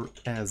error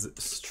as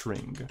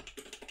string.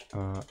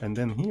 And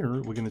then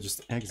here we're gonna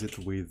just exit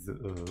with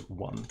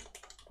 1.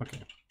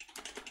 Okay.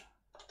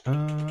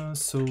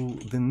 So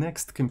the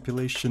next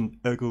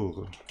compilation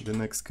error.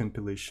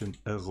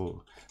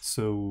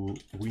 So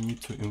we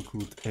need to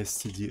include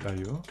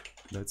stdio.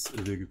 That's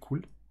very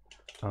cool.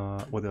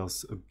 What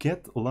else?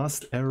 Get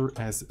last error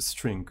as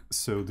string.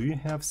 So do you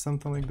have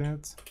something like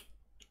that?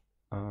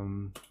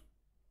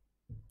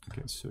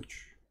 Okay,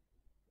 search.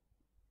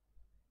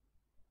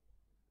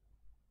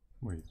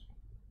 Wait.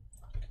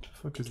 What the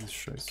fuck is this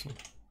scheiße?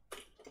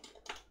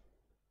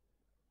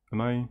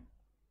 Am I?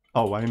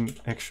 Oh, I'm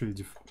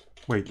actually.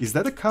 Wait, is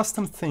that a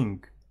custom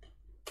thing?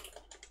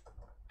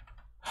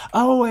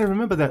 Oh, I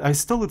remember that. I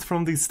stole it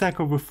from the Stack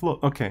Overflow.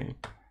 Okay.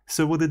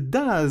 So what it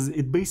does,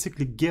 it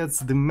basically gets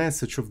the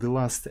message of the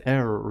last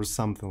error or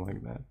something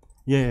like that.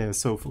 Yeah,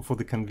 so for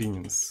the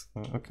convenience.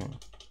 Okay.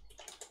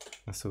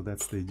 So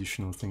that's the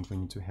additional thing we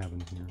need to have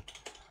in here.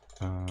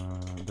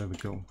 There we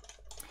go.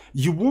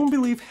 You won't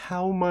believe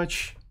how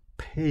much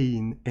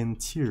pain and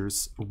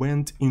tears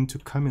went into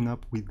coming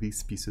up with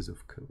these pieces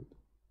of code.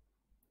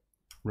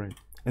 Right.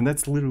 And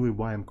that's literally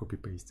why I'm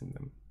copy-pasting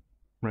them.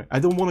 Right. I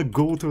don't want to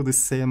go through the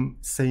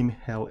same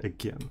hell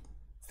again.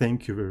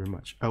 Thank you very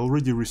much. I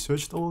already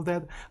researched all of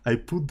that. I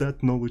put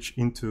that knowledge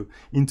into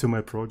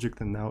my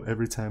project, and now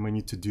every time I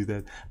need to do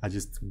that, I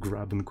just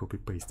grab and copy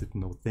paste it.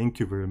 No, thank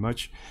you very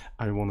much.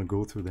 I don't want to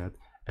go through that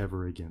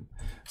ever again.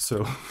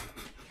 So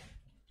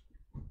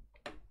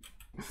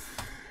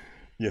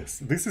yes,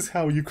 this is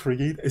how you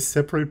create a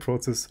separate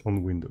process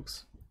on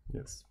Windows.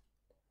 Yes.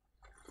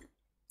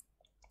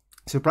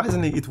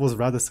 Surprisingly, it was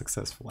rather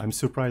successful. I'm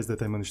surprised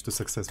that I managed to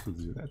successfully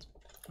do that.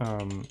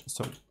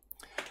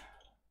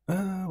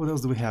 What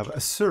else do we have?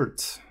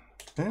 Assert.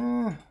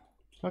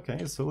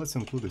 Okay, so let's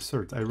include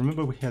assert. I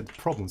remember we had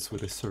problems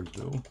with assert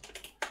though.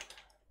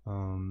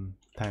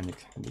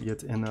 Panic.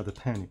 Yet another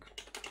panic.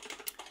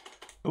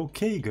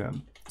 Okay,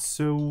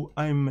 so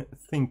I'm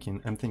thinking,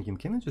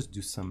 can I just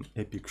do some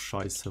epic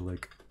scheiße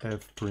like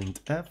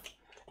fprintf,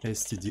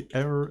 std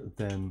error,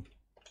 then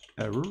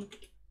error,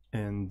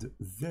 and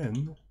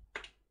then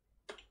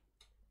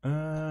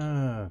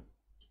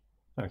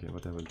okay,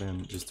 whatever,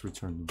 then just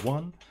return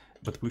 1.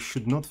 But we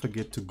should not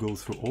forget to go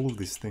through all of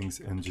these things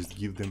and just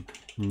give them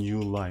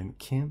new line.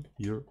 Can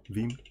your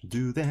Vim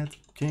do that?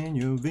 Can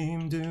your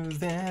Vim do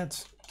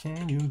that?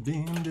 Can your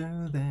Vim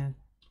do that?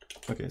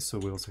 Okay, so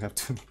we also have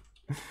to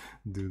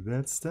do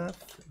that stuff.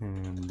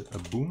 And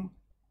boom.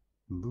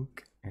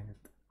 Look at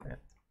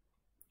that.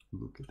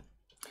 Look at it.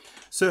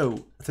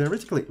 So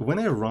theoretically, when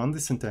I run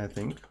this entire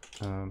thing,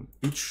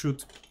 it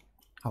should...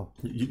 Oh,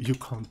 you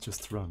can't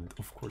just run it.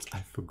 Of course, I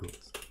forgot.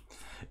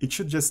 It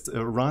should just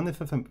run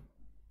FFmpeg.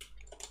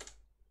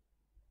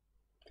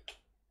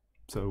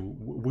 So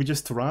we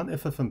just run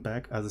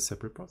FFmpeg as a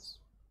separate process.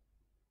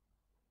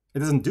 It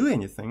doesn't do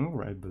anything,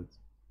 right? But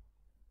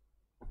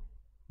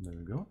there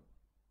we go.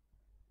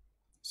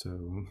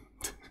 So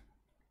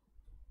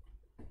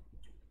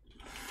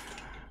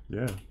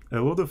yeah,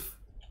 a lot of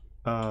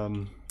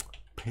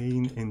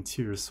pain and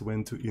tears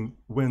went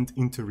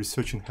into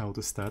researching how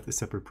to start a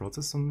separate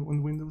process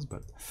on Windows,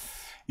 but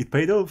it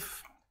paid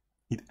off.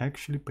 It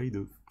actually paid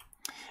off.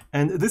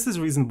 And this is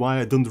the reason why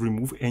I don't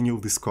remove any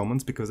of these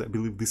comments, because I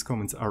believe these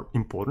comments are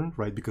important,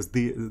 right? Because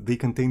they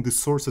contain the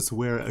sources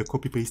where I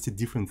copy-pasted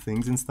different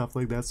things and stuff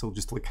like that. So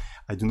just like,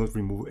 I do not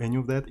remove any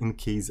of that in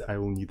case I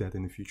will need that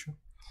in the future.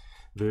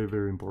 Very,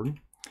 very important.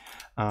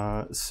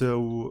 Yes,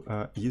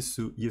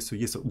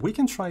 we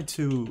can try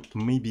to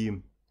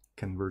maybe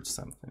convert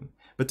something.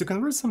 But to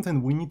convert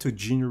something, we need to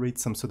generate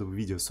some sort of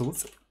video. So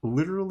let's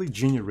literally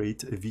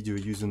generate a video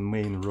using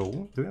main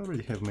row. Do I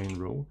already have main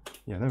row?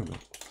 Yeah, there we go.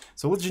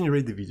 So let's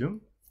generate the video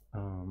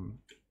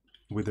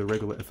with a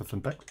regular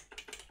FFmpeg.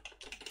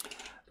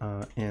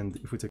 And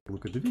if we take a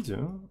look at the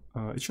video,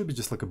 it should be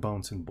just like a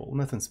bouncing ball,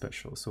 nothing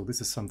special. So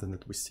this is something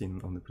that we've seen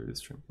on the previous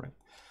stream, right?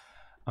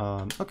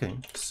 Okay,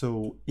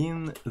 so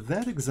in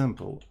that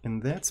example, in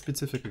that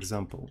specific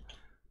example,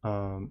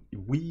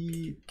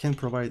 we can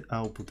provide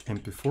output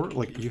MP4,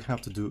 like you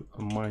have to do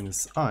a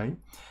 -i,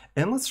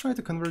 and let's try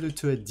to convert it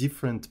to a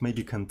different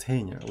maybe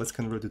container. Let's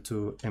convert it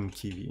to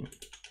MKV,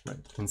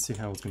 right, and see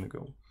how it's gonna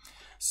go.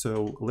 So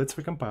let's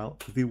recompile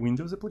the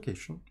Windows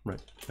application,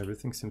 right,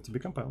 everything seems to be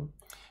compiled,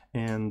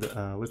 and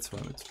let's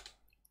run it.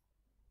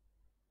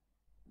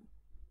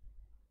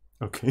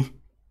 Okay.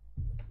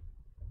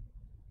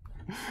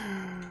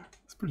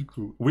 It's pretty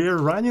cool. We are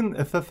running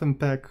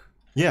FFmpeg.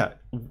 Yeah,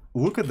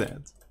 look at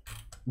that.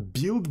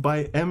 Built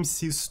by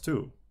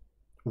MC2.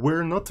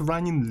 We're not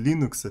running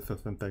Linux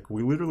FFmpeg.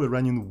 We're literally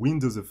running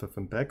Windows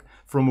FFmpeg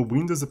from a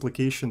Windows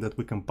application that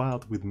we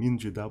compiled with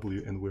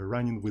MinGW, and we're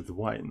running with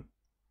Wine.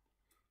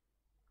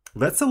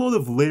 That's a lot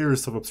of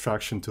layers of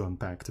abstraction to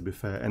unpack, to be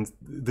fair, and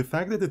the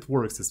fact that it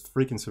works is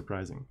freaking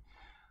surprising.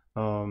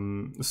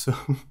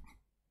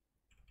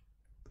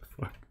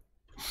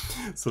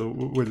 So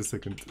wait a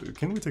second,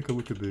 can we take a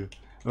look at the...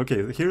 Okay,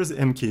 here's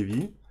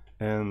MKV,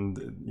 and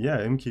yeah,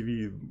 MKV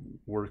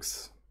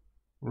works,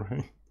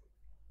 right?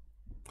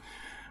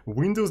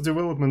 Windows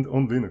development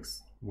on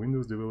Linux.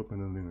 Windows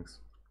development on Linux.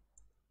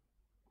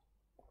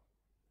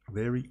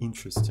 Very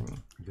interesting,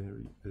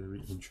 very,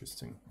 very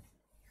interesting.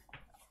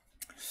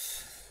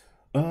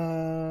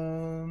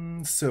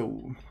 So,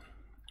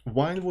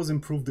 Wine was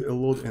improved a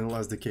lot in the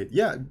last decade.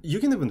 Yeah, you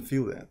can even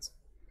feel that.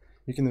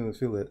 You can even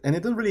feel that. And I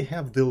don't really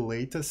have the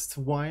latest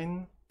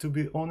Wine, to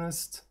be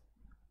honest.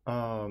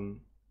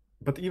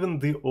 But even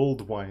the old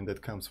Wine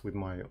that comes with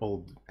my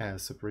old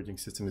ass operating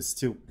system is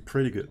still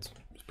pretty good.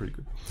 It's pretty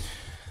good.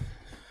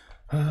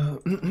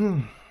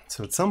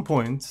 So at some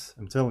point,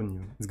 I'm telling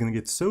you, it's gonna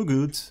get so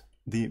good,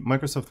 the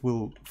Microsoft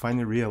will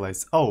finally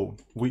realize, oh,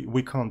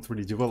 we can't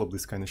really develop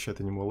this kind of shit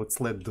anymore. Let's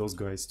let those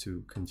guys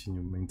to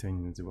continue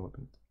maintaining the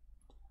development.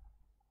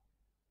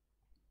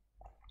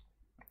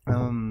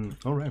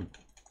 All right.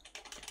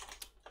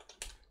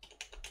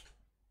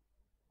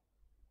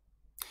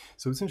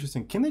 So it's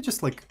interesting. Can I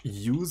just like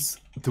use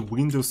the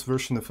Windows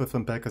version of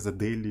FFmpeg as a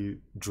daily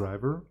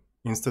driver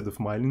instead of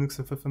my Linux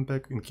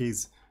FFmpeg in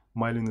case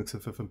my Linux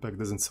FFmpeg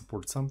doesn't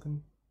support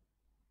something?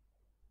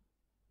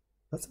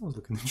 That sounds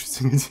like an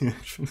interesting idea,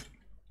 actually.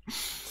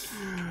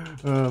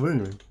 But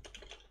anyway,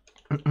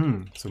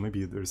 so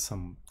maybe there's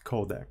some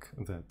codec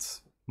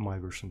that my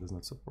version does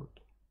not support.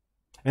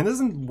 And it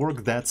doesn't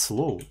work that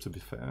slow, to be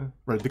fair,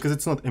 right? Because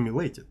it's not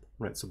emulated,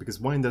 right? So because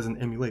Wine doesn't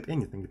emulate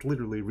anything, it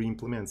literally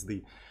re-implements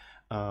the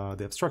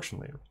abstraction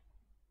layer.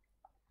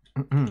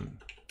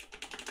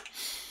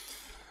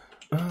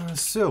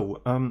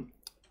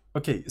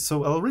 Okay,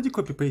 so I already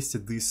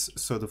copy-pasted this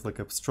sort of like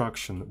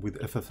abstraction with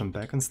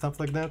FFmpeg and stuff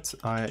like that.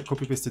 I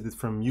copy-pasted it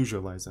from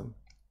Musializer.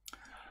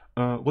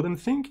 What I'm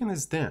thinking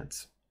is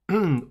that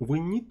we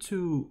need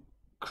to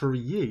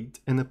create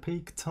an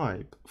opaque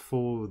type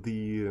for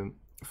the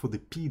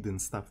PID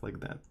and stuff like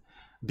that,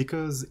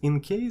 because in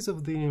case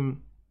of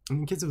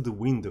the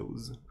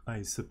Windows,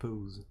 I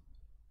suppose,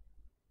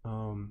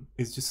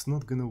 it's just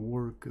not gonna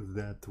work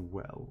that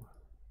well.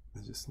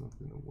 It's just not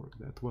gonna work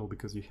that well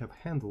because you have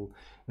handle,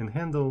 and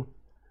handle,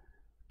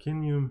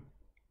 can you,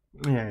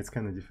 yeah, it's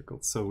kind of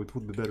difficult. So it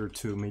would be better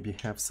to maybe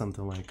have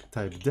something like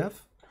type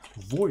def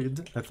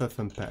void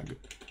FFmpeg,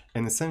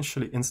 and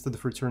essentially instead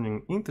of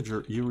returning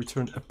integer, you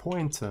return a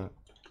pointer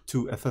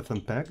to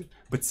FFmpeg,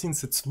 but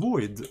since it's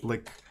void,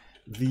 like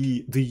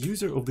the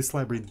user of this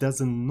library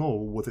doesn't know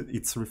what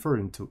it's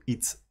referring to.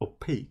 It's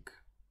opaque,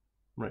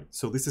 right?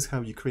 So this is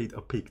how you create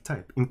opaque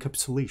type,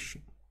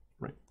 encapsulation,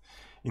 right?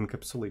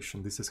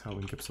 Encapsulation, this is how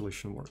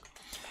encapsulation works.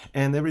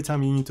 And every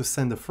time you need to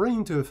send a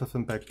frame to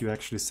FFmpeg, you're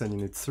actually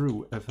sending it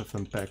through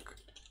FFmpeg,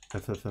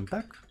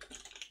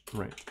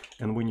 right?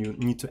 And when you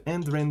need to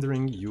end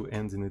rendering, you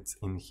ending it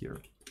in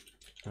here,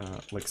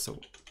 like so.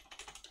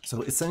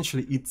 So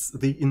essentially, it's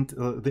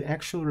the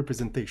actual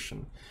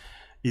representation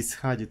is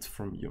hidden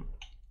from you.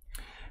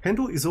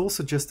 Handle is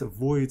also just a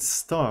void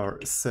star,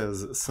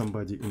 says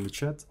somebody in the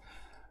chat.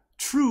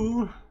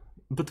 True,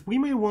 but we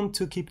may want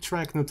to keep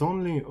track not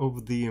only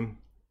of the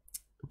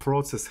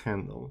process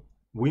handle,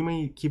 we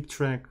may keep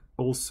track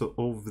also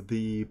of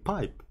the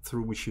pipe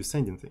through which you're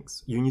sending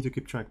things. You need to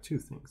keep track two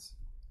things.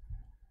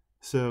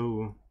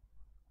 So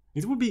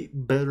it would be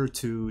better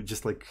to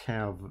just like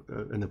have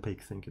an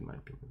opaque thing, in my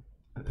opinion.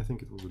 I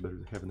think it would be better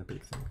to have an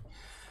opaque thing.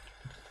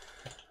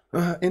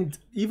 And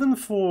even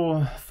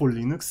for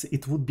Linux,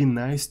 it would be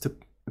nice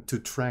to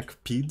track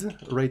PID.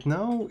 Right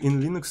now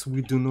in Linux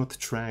we do not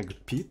track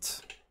PID.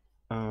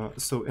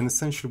 So and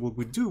essentially what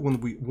we do when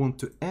we want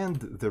to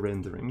end the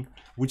rendering,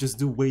 we just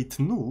do wait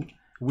null,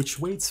 which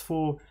waits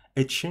for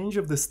a change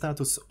of the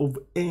status of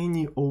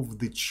any of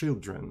the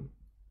children,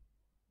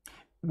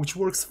 which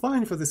works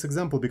fine for this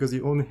example because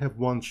you only have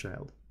one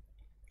child.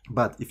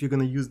 But if you're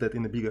going to use that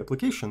in a bigger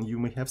application, you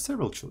may have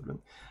several children,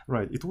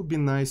 right? It would be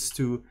nice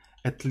to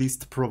at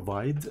least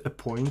provide a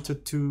pointer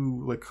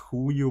to like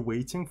who you're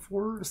waiting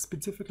for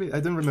specifically. I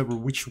don't remember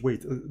which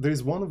wait. There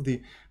is one of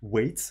the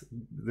waits,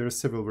 there are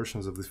several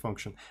versions of this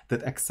function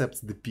that accepts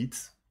the PID,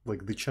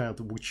 like the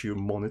child which you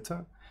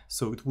monitor.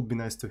 So it would be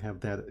nice to have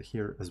that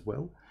here as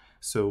well.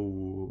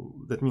 So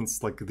that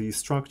means like the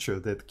structure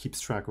that keeps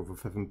track of a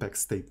FFmpeg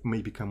state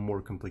may become more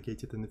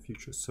complicated in the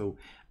future. So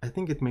I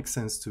think it makes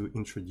sense to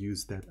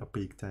introduce that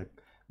opaque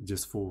type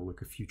just for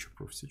like a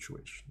future-proof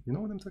situation. You know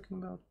what I'm talking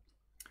about?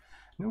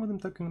 You know what I'm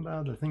talking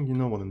about? I think you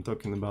know what I'm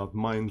talking about,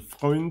 my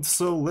friend.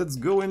 So let's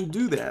go and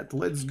do that.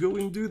 Let's go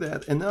and do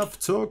that. Enough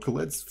talk.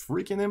 Let's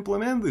freaking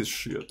implement this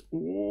shit.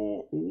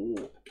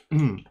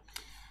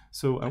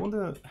 So I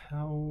wonder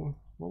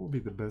what would be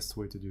the best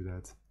way to do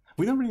that?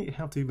 We don't really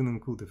have to even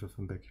include the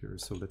FFmpeg here,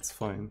 so that's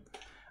fine.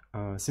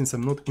 Since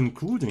I'm not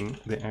including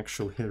the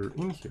actual header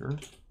in here,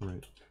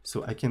 right?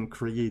 So I can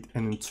create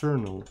an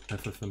internal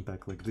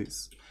FFmpeg like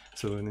this.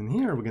 So and in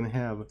here we're gonna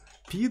have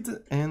PID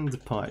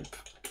and pipe,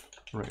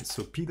 right?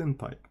 So PID and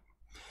pipe.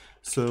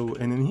 So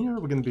and in here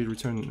we're gonna be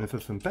returning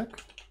FFmpeg.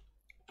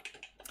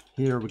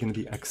 Here we're gonna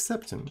be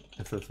accepting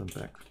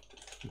FFmpeg,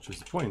 which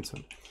is a pointer.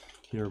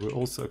 Here we're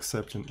also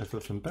accepting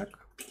FFmpeg.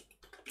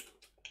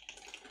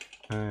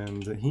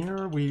 And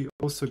here we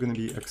also going to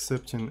be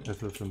accepting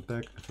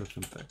FFmpeg.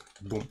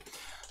 Boom.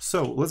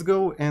 So let's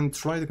go and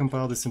try to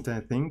compile this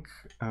entire thing.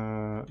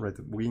 Right,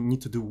 we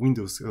need to do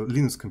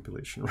Linux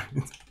compilation,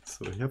 right?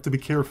 So you have to be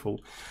careful.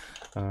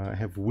 I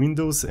have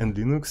Windows and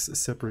Linux,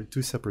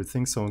 two separate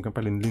things, so I'm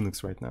compiling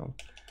Linux right now.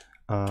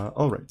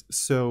 All right,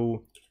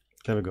 so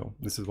there we go.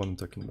 This is what I'm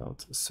talking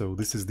about. So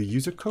this is the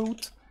user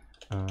code.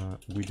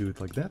 We do it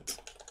like that.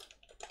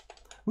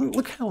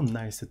 Look how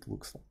nice it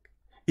looks like.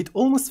 It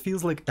almost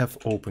feels like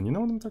fopen, you know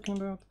what I'm talking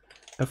about?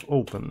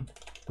 Fopen,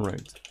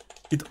 right.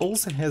 It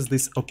also has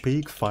this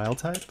opaque file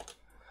type,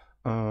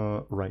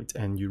 right,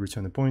 and you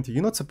return a pointer.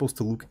 You're not supposed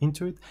to look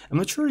into it. I'm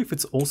not sure if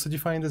it's also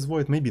defined as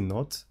void, maybe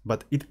not,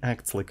 but it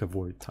acts like a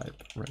void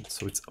type, right,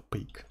 so it's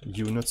opaque.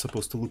 You're not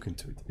supposed to look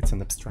into it. It's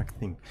an abstract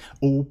thing.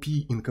 OOP,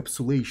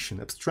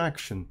 encapsulation,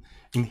 abstraction,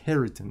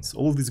 inheritance,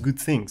 all these good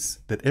things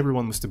that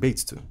everyone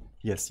masturbates to.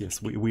 Yes,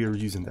 we are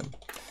using them.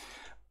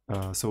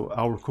 So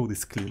our code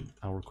is clean.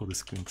 Our code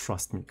is clean.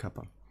 Trust me,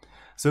 Kappa.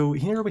 So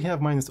here we have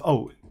minus.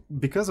 Oh,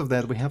 because of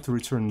that, we have to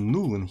return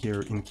null in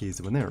here in case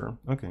of an error.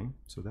 Okay,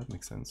 so that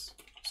makes sense.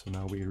 So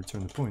now we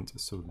return the pointer.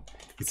 So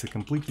it's a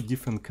completely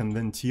different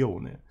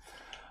convenzione.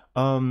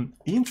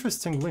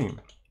 Interestingly,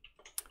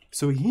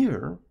 so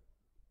here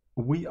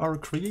we are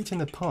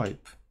creating a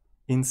pipe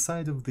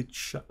inside of the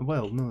child.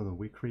 Well, no,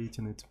 we're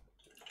creating it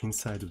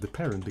inside of the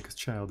parent because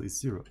child is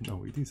 0.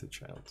 No, it is a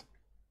child.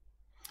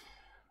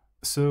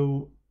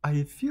 So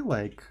I feel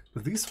like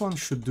this one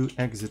should do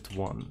exit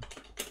 1.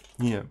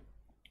 Yeah.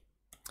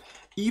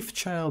 If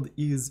child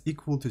is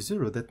equal to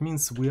 0, that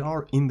means we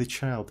are in the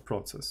child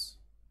process.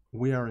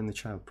 We are in the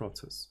child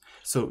process.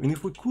 So, and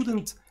if we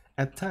couldn't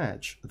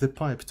attach the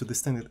pipe to the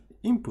standard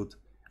input,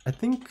 I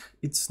think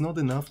it's not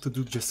enough to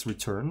do just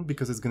return,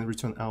 because it's going to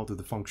return out of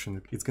the function.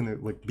 It's going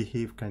to like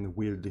behave kind of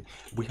weirdly.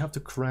 We have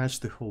to crash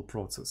the whole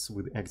process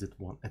with exit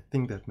 1. I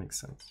think that makes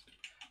sense.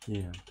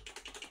 Yeah.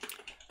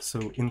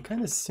 So in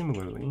kind of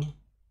similarly,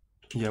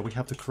 yeah, we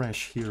have to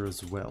crash here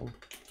as well.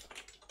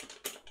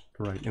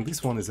 Right, and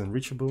this one is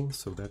unreachable,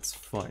 so that's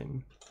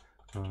fine.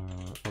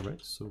 All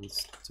right, so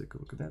let's take a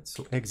look at that.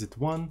 So exit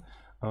 1,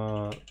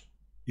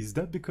 is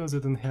that because I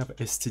don't have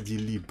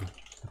stdlib?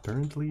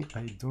 Apparently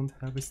I don't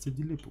have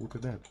stdlib, look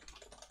at that.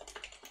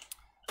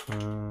 I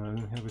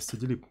don't have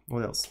stdlib,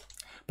 what else?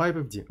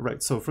 Pipefd,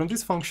 right, so from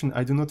this function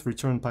I do not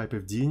return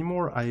pipefd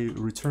anymore, I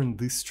return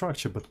this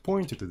structure but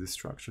pointed to this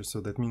structure,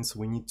 so that means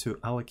we need to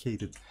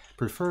allocate it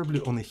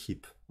preferably on a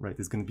heap, right?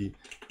 It's going to be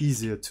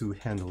easier to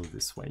handle it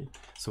this way.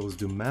 So let's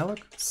do malloc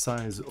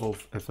size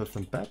of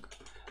FFmpeg,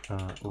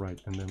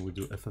 right, and then we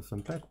do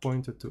FFmpeg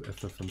pointed to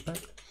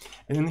FFmpeg,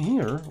 and in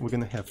here we're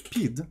going to have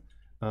PID,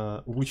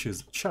 which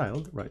is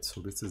child, right, so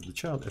this is the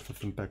child.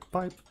 FFmpeg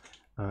pipe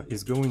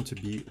is going to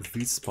be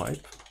this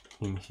pipe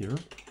in here,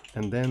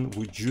 and then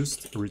we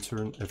just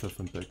return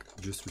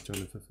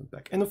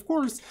FFmpeg, and of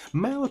course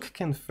malloc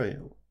can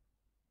fail.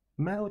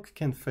 Malloc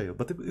can fail,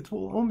 but it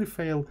will only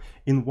fail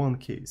in one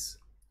case,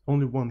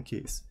 only one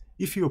case.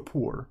 If you're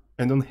poor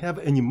and don't have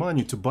any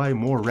money to buy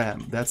more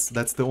RAM. That's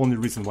the only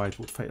reason why it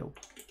would fail,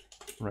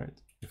 right?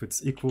 If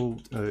it's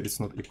equal, it's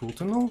not equal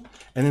to null,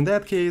 and in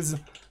that case,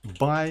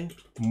 buy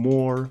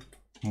more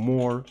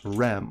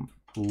RAM.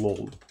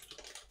 Lol.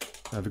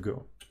 There we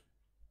go.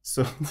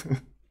 So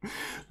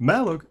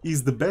malloc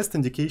is the best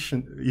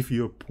indication if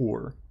you're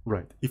poor,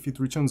 right? If it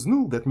returns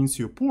null, that means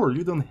you're poor.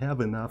 You don't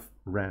have enough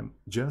RAM.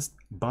 Just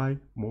buy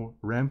more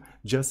RAM.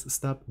 Just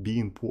stop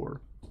being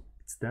poor.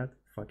 It's that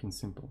fucking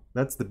simple.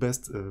 That's the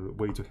best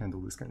way to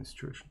handle this kind of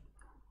situation.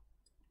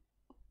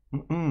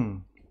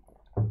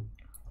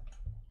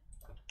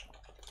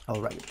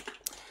 All right.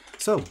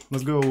 So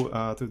let's go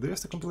to the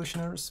rest of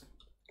compilation errors.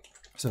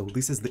 So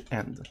this is the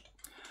end.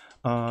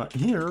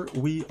 Here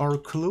we are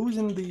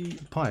closing the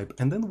pipe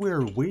and then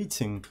we're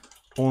waiting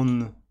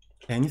on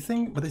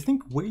anything, but I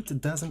think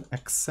wait doesn't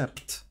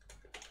accept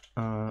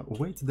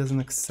it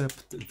doesn't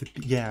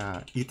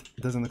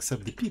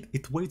accept repeat.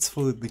 It waits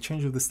for the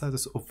change of the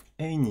status of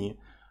any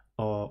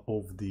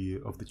of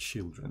the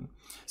children.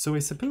 So I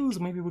suppose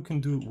maybe we can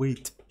do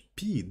wait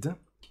pid,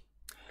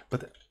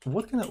 but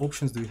what kind of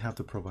options do you have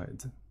to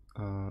provide?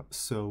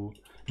 So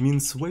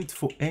means wait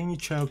for any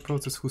child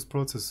process whose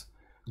process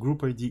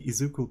group ID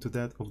is equal to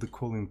that of the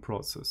calling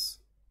process.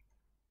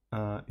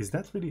 Is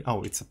that really?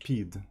 Oh, it's a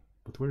PID.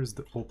 But where is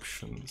the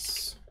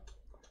options?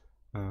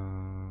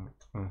 The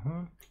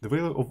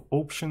value of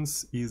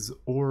options is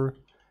or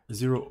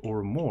 0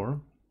 or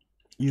more,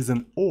 is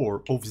an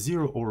or of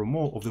 0 or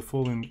more of the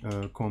following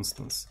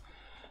constants.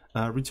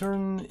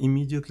 Return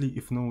immediately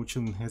if no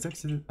children has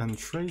exited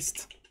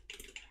untraced.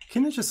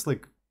 Can I just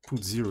like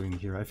put 0 in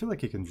here? I feel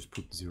like I can just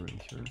put 0 in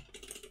here.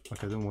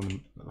 Like I don't want to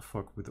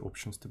fuck with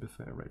options, to be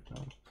fair, right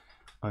now.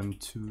 I'm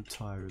too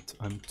tired.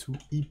 I'm too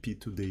EP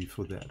today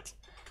for that.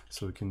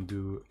 So I can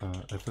do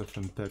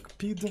FFmpeg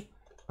PID.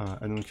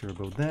 I don't care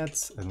about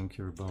that. I don't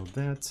care about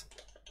that.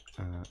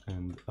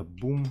 And a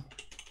boom,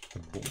 a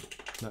boom.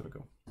 There we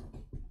go.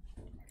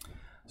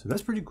 So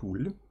that's pretty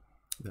cool.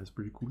 That's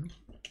pretty cool.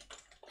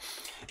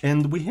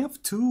 And we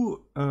have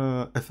two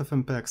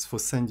FFmpegs for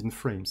sending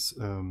frames.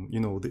 You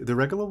know, the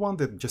regular one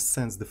that just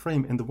sends the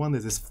frame and the one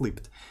that is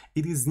flipped.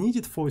 It is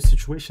needed for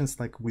situations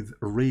like with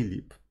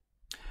raylib.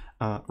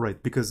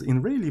 Right, because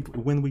in raylib,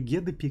 when we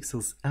get the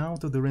pixels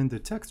out of the render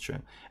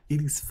texture,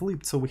 it is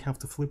flipped, so we have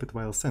to flip it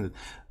while sending it.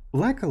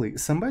 Luckily,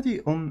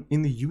 somebody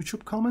in the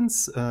YouTube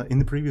comments in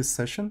the previous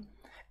session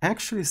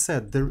actually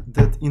said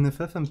that in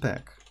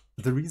FFmpeg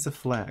there is a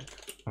flag.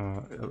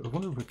 I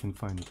wonder if we can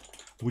find it,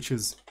 which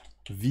is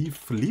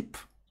vflip.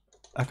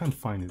 I can't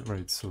find it,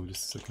 right? So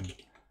just a second.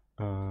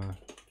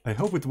 I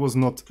hope it was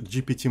not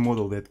GPT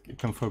model that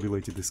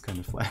confabulated this kind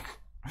of flag,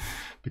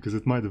 because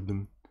it might have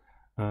been.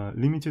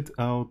 Limited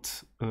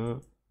out,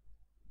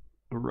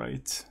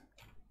 right,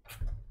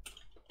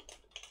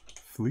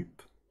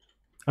 flip.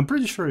 I'm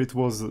pretty sure it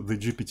was the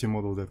GPT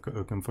model that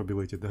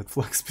confabulated that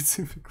flag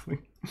specifically.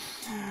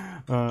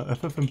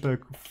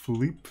 FFmpeg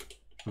flip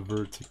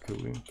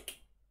vertically.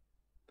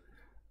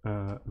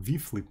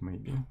 V-flip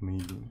maybe.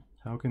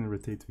 How can I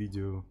rotate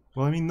video?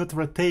 Well, I mean, not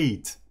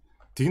rotate.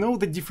 Do you know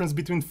the difference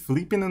between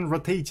flipping and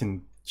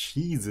rotating?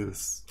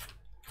 Jesus.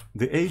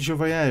 The age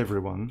of AI,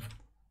 everyone.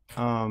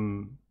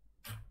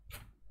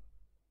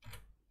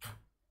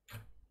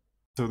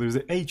 So there's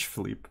a H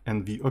flip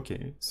and V.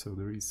 Okay, so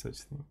there is such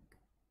thing.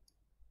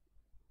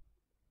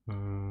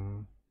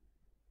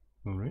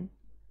 All right.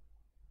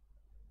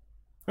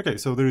 Okay,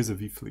 so there is a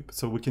V flip.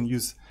 So we can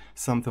use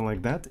something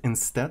like that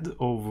instead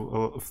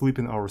of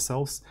flipping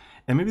ourselves.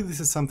 And maybe this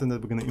is something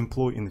that we're going to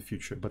employ in the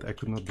future, but I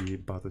could not be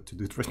bothered to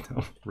do it right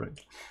now. Right.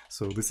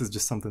 So this is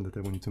just something that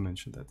I wanted to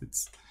mention, that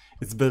it's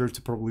better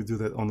to probably do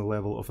that on the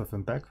level of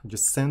FFmpeg.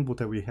 Just send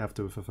whatever you have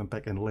to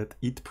FFmpeg and let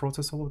it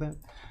process all of that.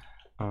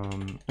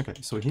 Okay,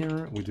 so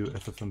here we do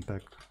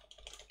FFmpeg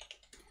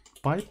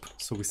pipe,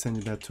 so we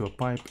send that to a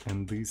pipe,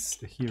 and this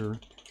here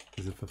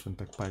is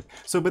FFmpeg pipe.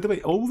 So by the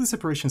way, all these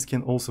operations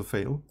can also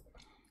fail,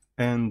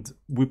 and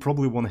we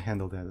probably want to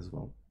handle that as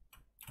well.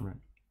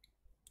 Right.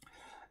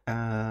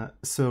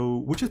 So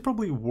which is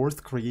probably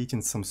worth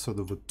creating some sort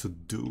of a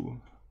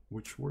to-do.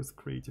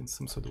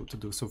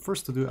 So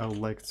first to-do I would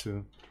like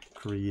to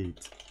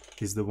create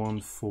is the one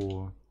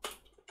for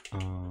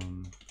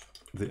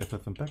the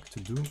FFmpeg to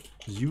do.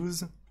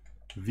 Use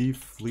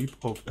vflip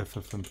of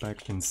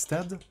FFmpeg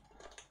instead.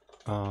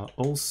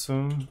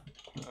 Also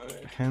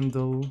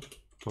handle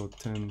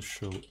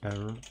potential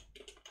error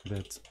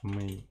that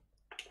may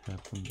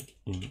happen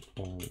in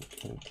all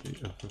of the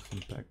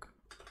FFmpeg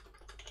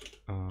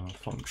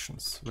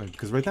functions, right?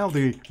 Because right now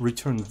they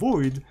return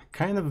void,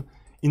 kind of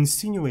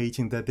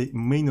insinuating that they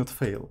may not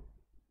fail,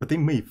 but they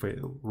may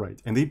fail,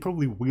 right? And they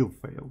probably will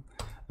fail.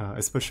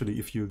 Especially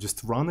if you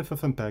just run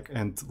FFmpeg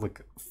and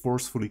like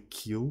forcefully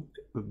kill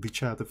the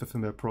child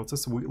FFmpeg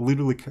process. We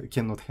literally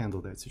cannot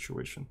handle that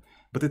situation,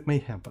 but it may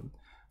happen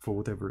for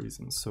whatever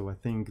reason. So I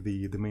think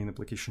the main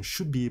application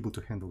should be able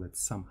to handle that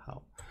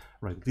somehow,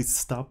 right? At least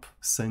stop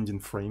sending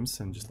frames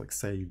and just like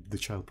say the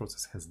child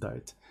process has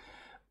died.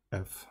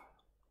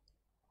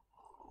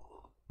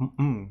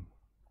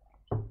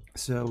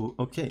 So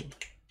okay,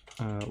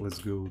 let's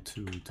go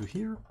to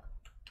here.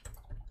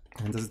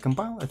 And does it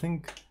compile? I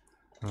think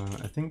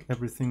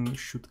everything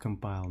should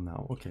compile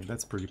now. Okay,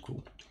 that's pretty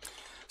cool.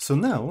 So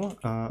now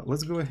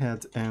let's go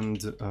ahead and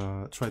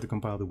try to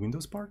compile the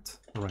Windows part.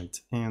 Right,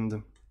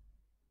 and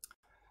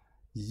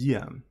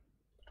yeah,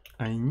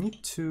 I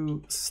need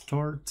to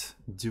start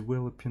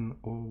developing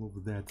all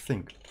of that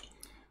thing.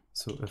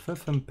 So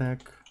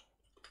FFmpeg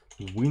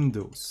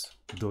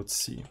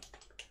windows.c.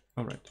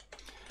 All right,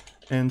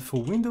 and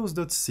for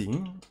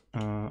windows.c,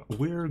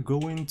 we're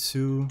going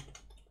to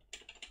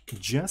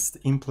just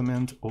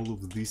implement all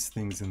of these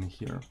things in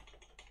here.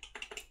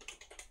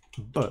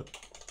 But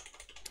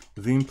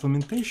the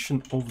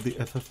implementation of the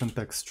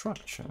FFmpeg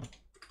structure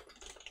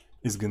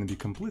is going to be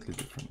completely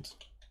different.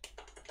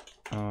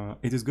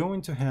 It is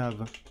going to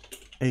have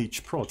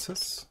H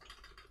process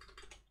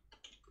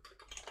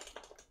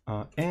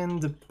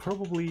and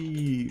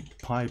probably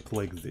pipe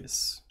like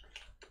this.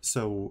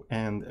 So,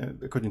 and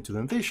according to the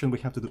notation, we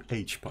have to do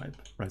H pipe,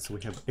 right? So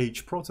we have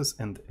H process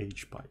and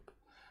H pipe.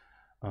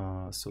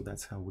 So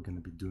that's how we're going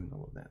to be doing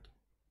all of that.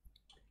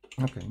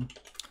 Okay,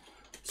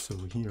 so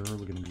here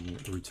we're going to be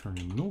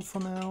returning null for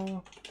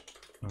now.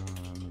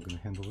 I'm not going to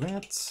handle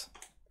that.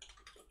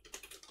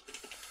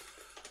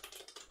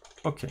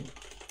 Okay,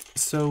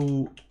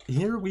 so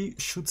here we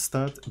should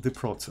start the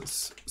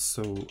process.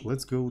 So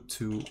let's go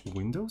to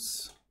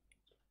Windows.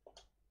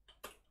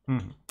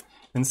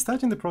 And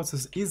starting the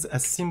process is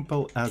as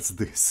simple as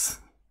this,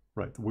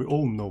 right? We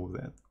all know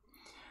that.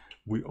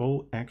 We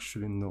all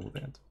actually know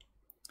that.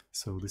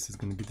 So this is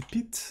going to be the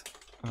pit,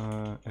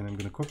 and I'm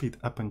going to copy it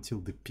up until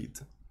the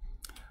pit.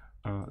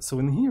 So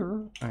in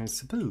here, I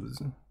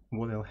suppose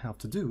what I'll have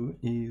to do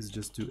is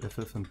just do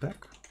FFmpeg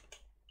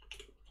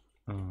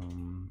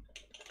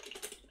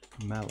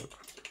malloc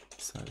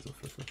size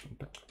of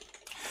FFmpeg.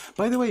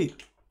 By the way,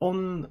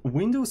 on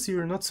Windows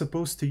you're not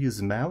supposed to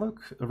use malloc,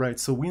 right?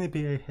 So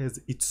WinAPI has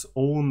its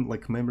own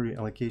like memory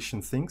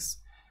allocation things,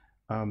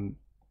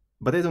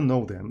 but I don't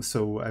know them,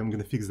 so I'm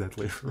going to fix that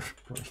later,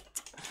 right?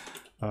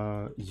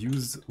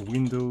 Use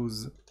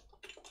Windows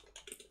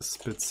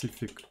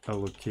specific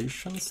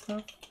allocation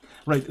stuff.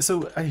 Right,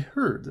 so I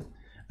heard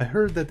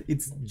that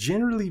it's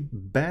generally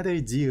bad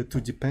idea to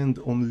depend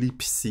on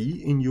libc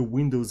in your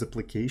Windows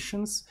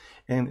applications,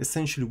 and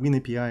essentially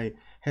WinAPI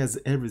has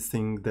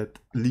everything that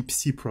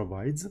libc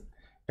provides,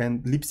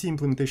 and libc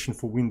implementation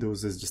for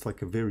Windows is just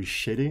like a very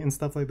shitty and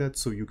stuff like that,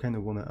 so you kind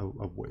of want to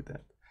avoid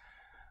that.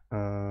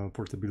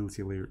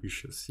 Portability layer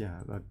issues, yeah,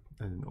 I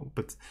don't know,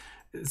 but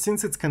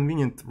since it's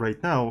convenient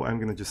right now, I'm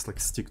gonna just like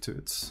stick to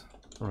it.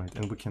 All right,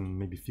 and we can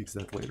maybe fix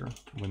that later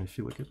when I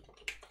feel like it.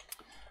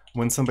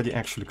 When somebody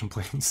actually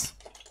complains,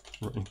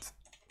 right?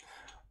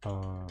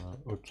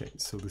 Okay,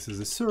 so this is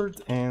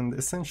assert, and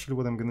essentially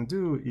what I'm gonna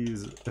do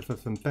is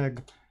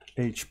FFmpeg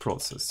H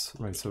process,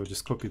 right? So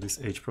just copy this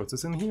H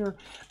process in here,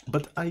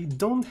 but I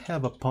don't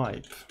have a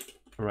pipe,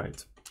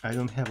 right? I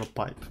don't have a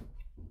pipe.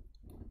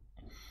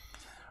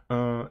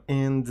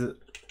 And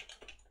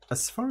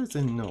as far as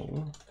I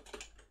know,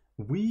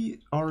 we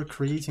are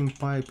creating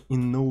pipe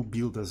in no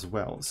build as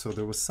well. So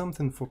there was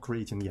something for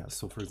creating, yeah.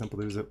 So for example,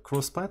 there's a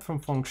cross-platform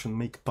function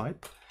make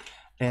pipe,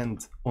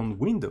 and on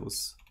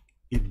Windows,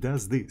 it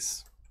does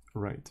this,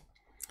 right?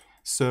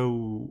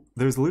 So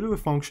there's literally a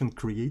function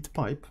create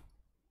pipe,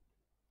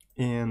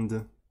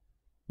 and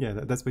yeah,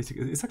 that's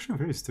basically, it's actually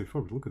very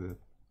straightforward. Look at it.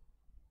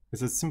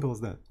 It's as simple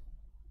as that.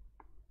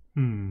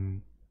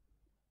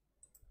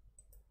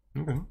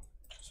 Okay,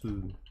 so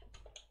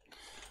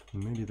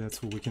maybe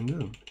that's what we can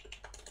do.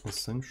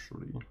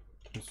 Essentially,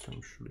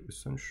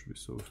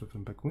 so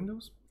FFmpeg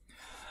Windows.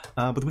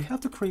 But we have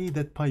to create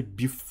that pipe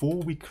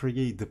before we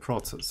create the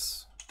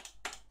process,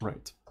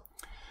 right?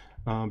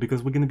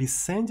 Because we're going to be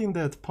sending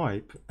that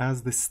pipe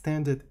as the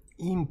standard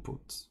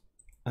input,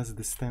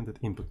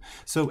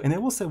 So, and I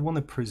also want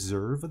to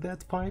preserve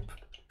that pipe.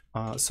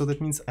 So that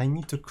means I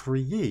need to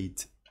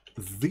create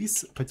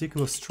this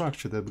particular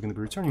structure that we're going to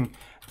be returning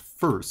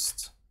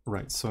first,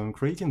 right? So I'm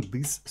creating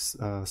this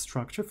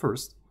structure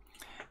first.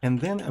 And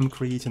then I'm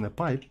creating a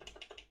pipe,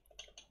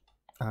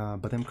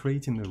 but I'm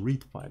creating a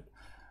read pipe.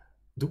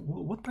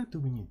 What pipe do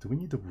we need? Do we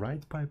need a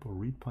write pipe or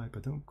read pipe? I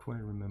don't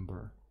quite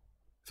remember.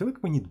 I feel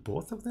like we need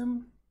both of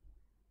them,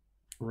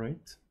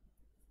 right?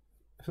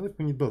 I feel like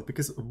we need both,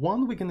 because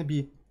one we're going to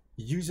be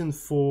using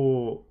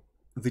for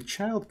the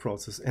child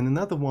process, and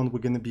another one we're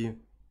going to be,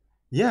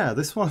 yeah,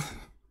 this one.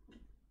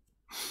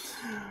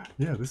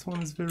 Yeah, this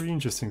one is very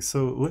interesting.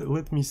 So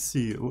let me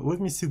see.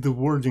 Let me see the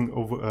wording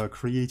of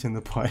creating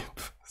the pipe.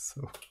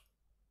 So,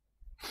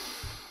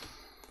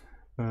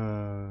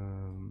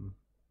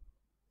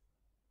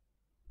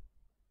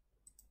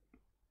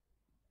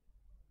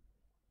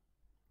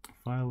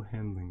 file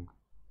handling.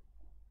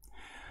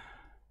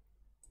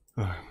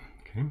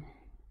 Okay.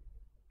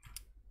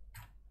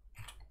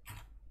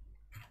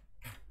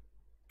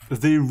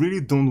 They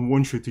really don't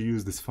want you to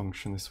use this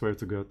function, I swear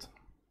to God.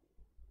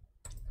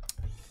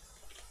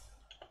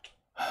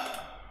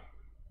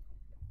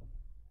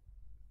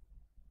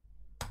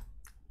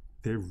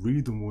 They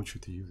really don't want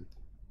you to use it.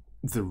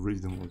 They really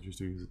don't want you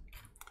to use it.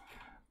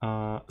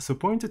 So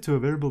pointer to a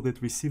variable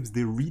that receives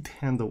the read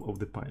handle of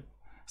the pipe.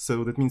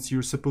 So that means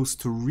you're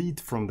supposed to read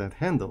from that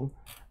handle,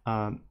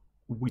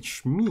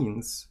 which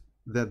means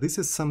that this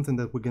is something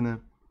that we're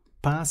gonna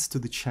pass to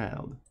the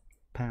child.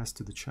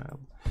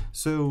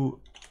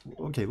 So,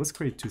 okay, let's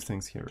create two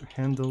things here.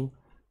 Handle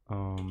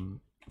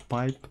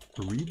pipe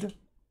read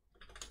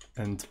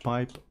and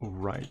pipe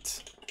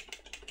write.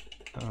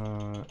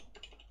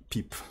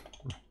 Peep,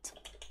 right.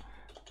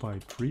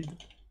 Pipe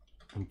read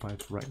and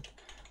pipe write.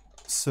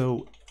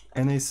 So,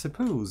 and I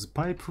suppose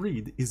pipe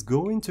read is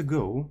going to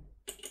go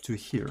to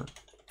here.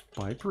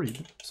 Pipe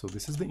read, so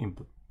this is the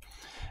input.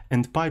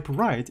 And pipe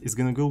write is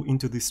going to go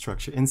into this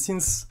structure. And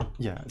since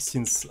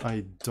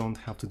I don't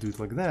have to do it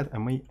like that, I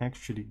may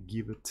actually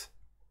give it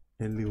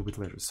a little bit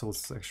later. So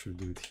let's actually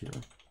do it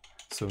here.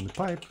 So in the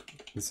pipe,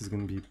 this is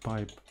going to be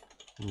pipe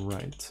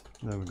write.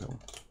 There we go.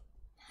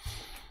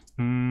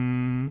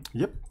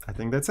 Yep, I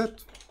think that's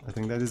it. I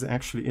think that is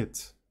actually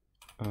it.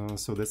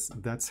 So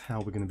that's how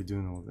we're going to be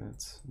doing all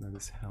that. That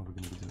is how we're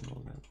going to be doing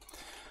all that.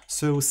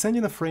 So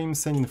sending a frame,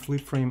 sending a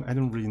flip frame, I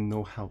don't really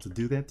know how to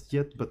do that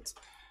yet, but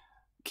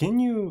can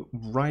you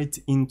write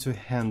into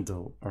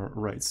handle?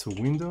 Right, so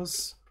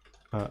Windows,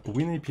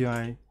 Win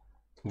API,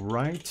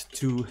 write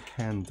to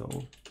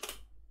handle.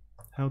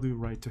 How do you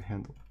write to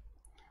handle?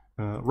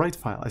 Write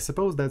file, I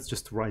suppose that's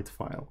just write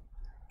file.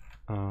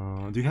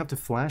 Do you have to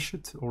flash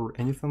it or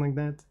anything like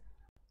that?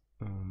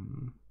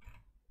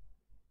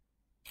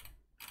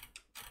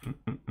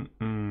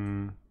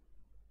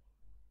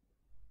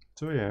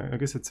 So yeah, I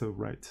guess it's a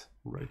write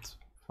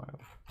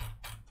file.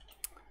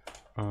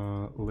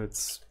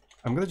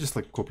 I'm gonna just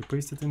like copy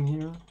paste it in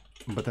here,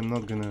 but I'm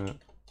not gonna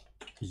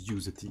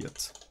use it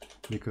yet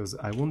because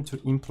I want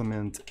to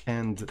implement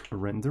end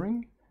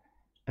rendering,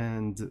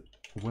 and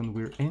when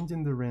we're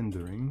ending the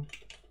rendering,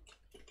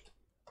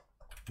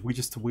 we're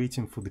just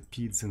waiting for the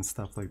PIDs and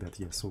stuff like that.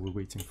 Yeah, so we're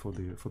waiting for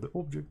the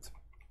object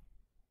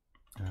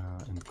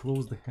and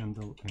close the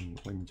handle, and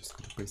let me just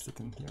copy paste it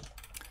in here.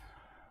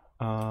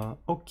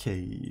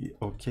 Okay.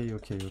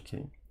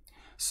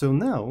 So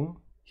now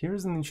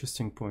here's an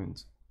interesting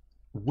point.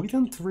 We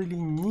don't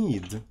really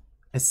need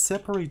a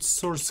separate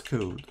source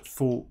code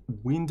for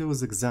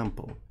Windows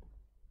example.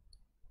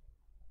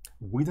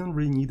 We don't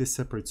really need a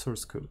separate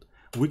source code.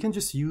 We can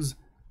just use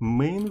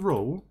main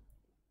row.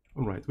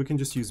 Right, we can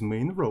just use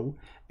main row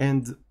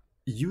and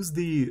use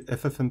the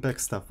FFmpeg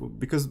stuff,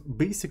 because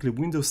basically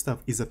Windows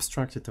stuff is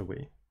abstracted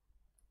away.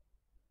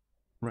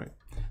 Right,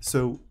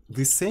 so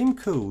this same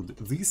code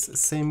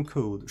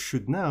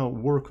should now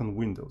work on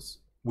Windows.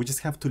 We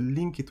just have to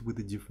link it with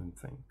a different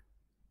thing.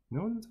 You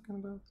know what I'm talking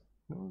about?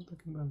 You know what I'm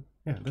talking about?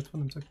 Yeah, that's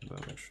what I'm talking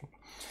about actually.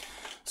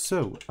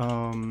 So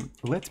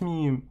let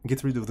me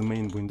get rid of the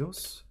main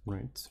Windows,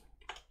 right?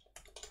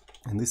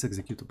 And this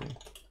executable.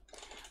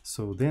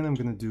 So then I'm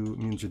gonna do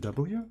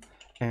min.gw,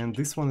 and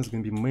this one is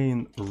gonna be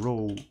main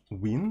row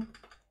win.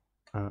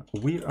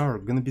 We are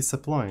gonna be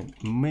supplying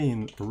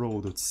main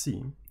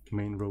row.c,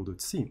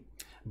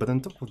 but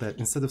on top of that,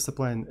 instead of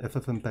supplying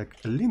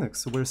FFmpeg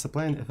Linux, we're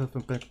supplying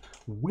FFmpeg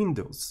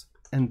Windows,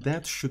 and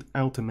that should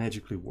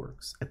automatically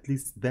work. At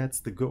least that's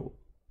the goal.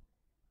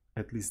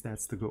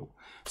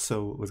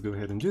 So let's go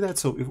ahead and do that.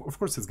 So of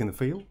course it's gonna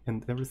fail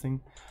and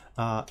everything.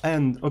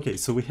 And okay,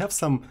 so we have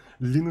some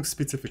Linux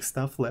specific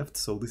stuff left.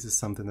 So this is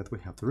something that we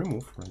have to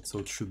remove, right? So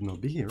it should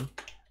not be here.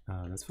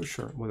 That's for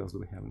sure. What else do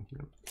we have in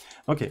here?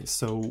 Okay,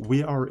 so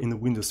we are in the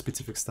Windows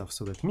specific stuff.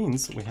 So that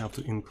means we have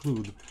to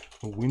include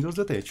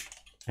windows.h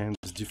and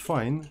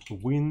define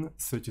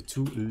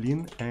win32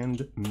 lin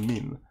and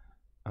min.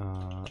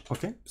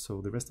 Okay,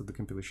 so the rest of the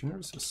compilation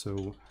errors.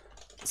 So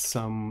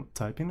some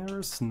typing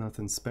errors,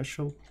 nothing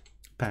special.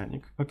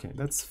 Panic. Okay,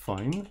 that's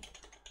fine.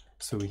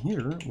 So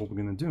here, what we're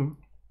gonna do,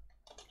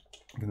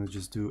 I'm gonna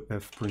just do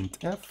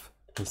fprintf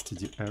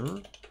std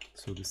error.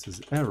 So this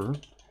is error.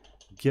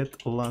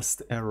 Get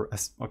last error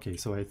as okay.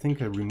 So I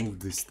think I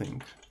removed this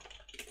thing.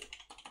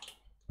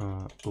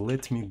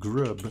 Let me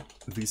grab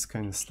this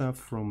kind of stuff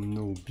from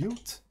no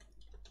build,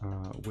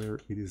 where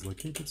it is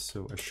located.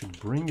 So I should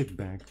bring it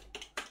back.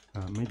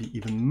 Maybe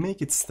even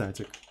make it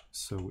static,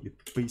 so it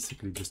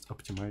basically just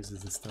optimizes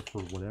the stuff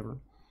or whatever.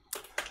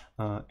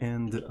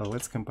 And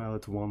let's compile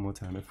it one more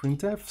time.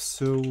 Printf,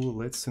 so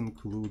let's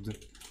include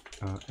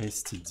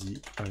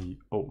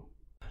stdio.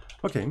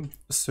 Okay,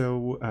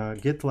 so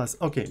get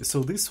last. Okay, so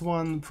this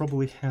one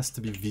probably has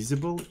to be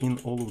visible in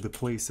all of the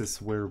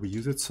places where we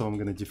use it, so I'm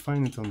going to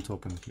define it on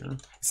top in here.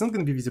 It's not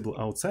going to be visible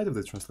outside of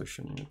the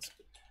translation unit.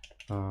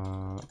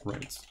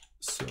 Right,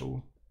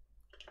 so,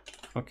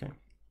 okay.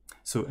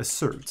 So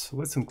assert,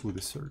 let's include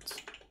assert.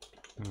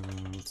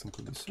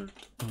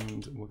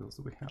 And what else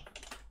do we have?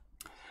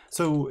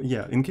 So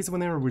yeah, in case of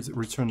an error, we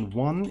return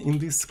 1 in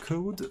this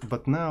code,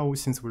 but now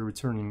since we're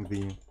returning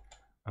the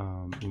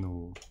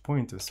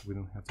pointers, we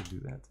don't have to do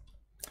that.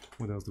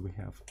 What else do we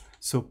have?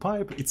 So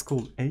pipe, it's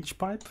called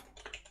hpipe.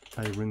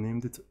 I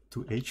renamed it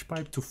to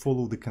hpipe to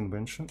follow the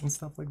convention and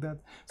stuff like that.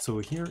 So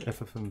here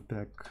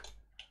ffmpeg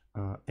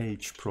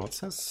h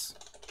process.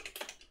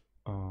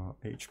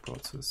 H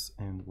process,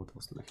 and what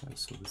else do I have?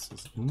 So this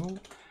is null.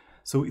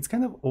 So it's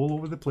kind of all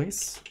over the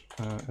place.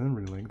 I don't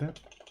really like that.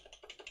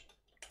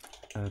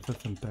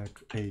 FFmpeg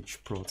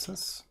H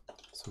process.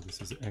 So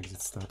this is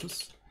exit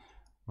status.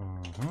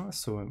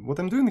 So what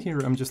I'm doing here,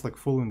 I'm just like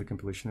following the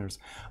compilation errors.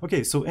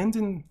 Okay, so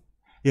ending,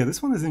 yeah,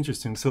 this one is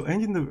interesting. So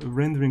ending the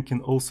rendering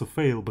can also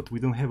fail, but we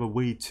don't have a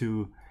way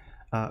to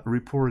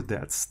report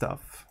that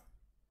stuff.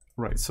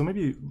 Right, so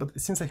maybe, but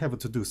since I have it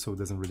to do, so it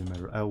doesn't really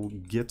matter. I'll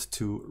get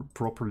to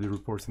properly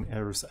reporting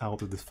errors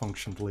out of this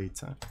function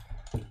later.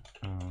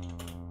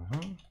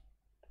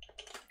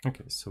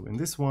 Okay, so in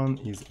this one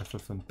is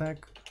FFmpeg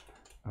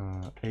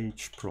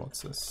H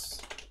process.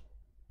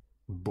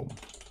 Boom.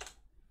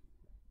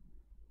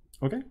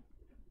 Okay,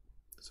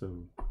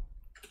 so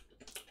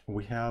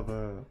we have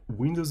a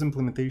Windows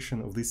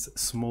implementation of this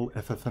small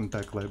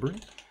FFmpeg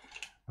library.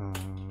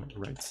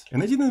 Right,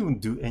 and I didn't even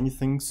do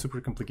anything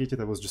super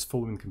complicated. I was just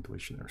following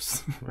compilation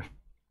errors. Right.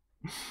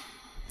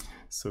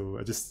 So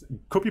I just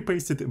copy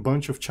pasted a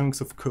bunch of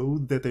chunks of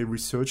code that I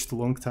researched a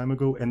long time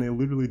ago, and I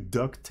literally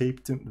duct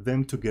taped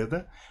them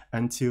together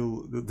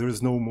until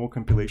there's no more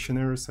compilation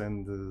errors,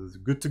 and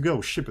good to go,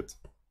 ship it.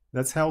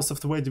 That's how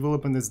software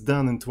development is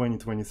done in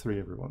 2023,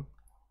 everyone.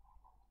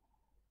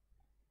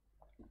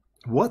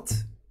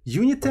 What?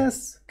 Unit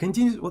tests?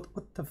 Continuous?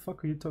 What the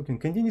fuck are you talking?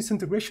 Continuous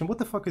integration? What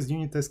the fuck is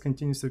unit test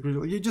continuous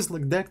integration? You just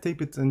like duct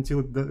tape it until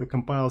it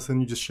compiles and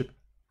you just ship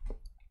it.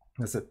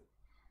 That's it.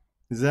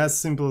 It's as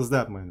simple as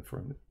that, my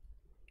friend.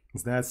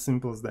 It's that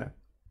simple as that.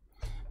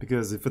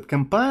 Because if it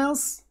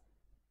compiles,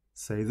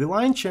 say the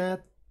line,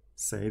 chat.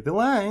 Say the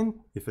line.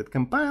 If it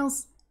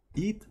compiles,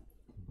 it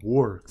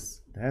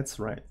works. That's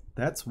right.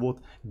 That's what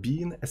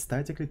being a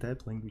statically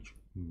typed language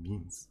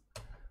means.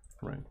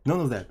 Right. None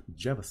of that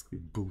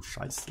JavaScript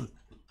bullshit.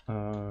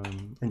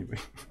 Anyway.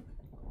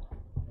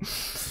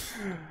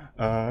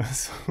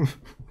 So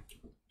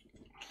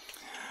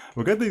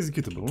we got the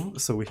executable.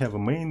 So we have a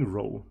main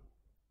row.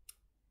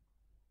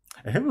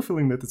 I have a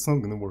feeling that it's not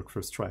going to work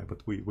first try,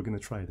 but we're going to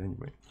try it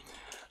anyway.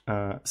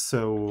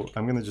 So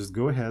I'm going to just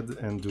go ahead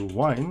and do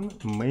whine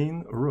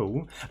main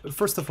row.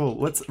 First of all,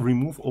 let's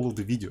remove all of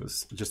the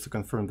videos just to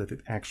confirm that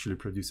it actually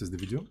produces the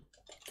video.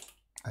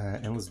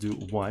 And let's do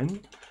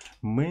whine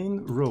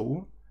main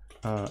row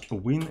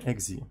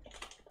win.exe.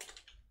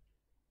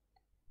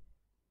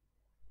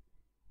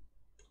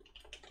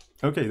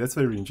 Okay, that's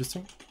very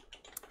interesting.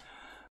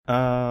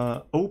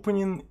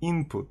 Opening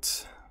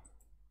input.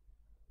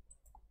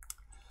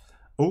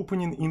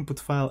 Opening input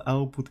file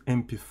output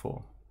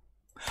MP4.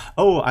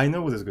 Oh, I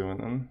know what is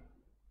going on.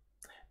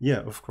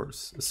 Yeah, of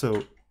course.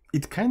 So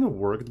it kind of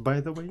worked,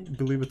 by the way,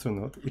 believe it or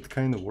not. It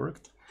kind of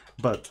worked,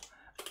 but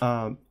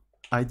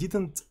I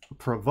didn't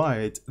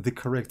provide the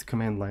correct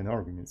command line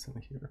arguments in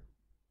here.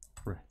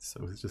 Right,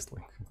 so it's just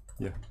like,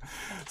 yeah.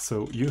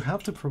 So you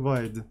have to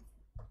provide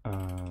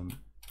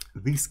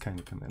these kind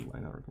of command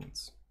line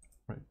arguments,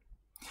 right?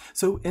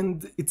 So,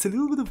 and it's a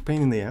little bit of a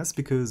pain in the ass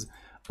because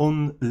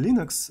on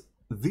Linux,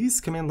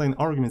 these command line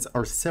arguments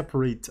are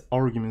separate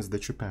arguments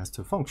that you pass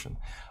to a function.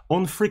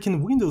 On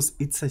freaking Windows,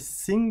 it's a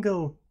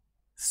single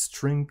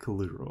string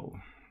literal.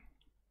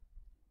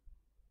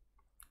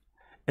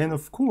 And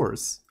of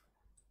course,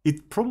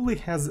 it probably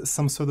has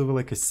some sort of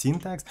like a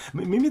syntax.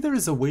 Maybe there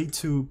is a way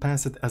to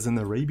pass it as an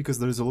array because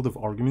there's a lot of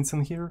arguments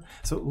in here.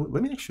 So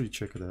let me actually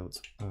check it out.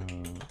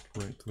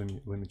 Right,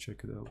 let me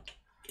check it out.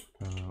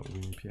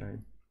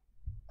 WinAPI.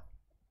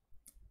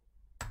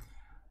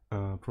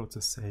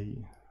 Process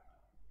A.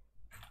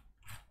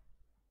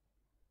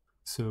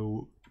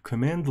 So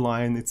command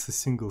line, it's a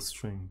single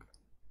string.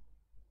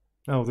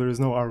 No, there is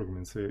no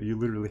arguments. You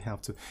literally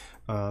have to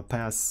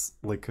pass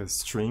like a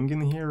string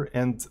in here,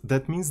 and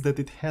that means that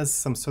it has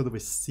some sort of a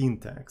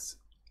syntax.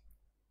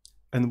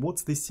 And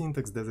what's the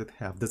syntax does it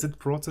have? Does it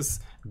process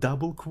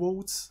double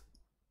quotes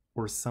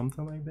or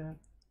something like that?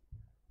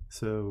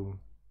 So,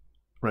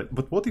 right,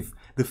 but what if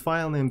the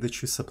file name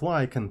that you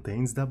supply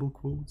contains double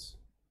quotes?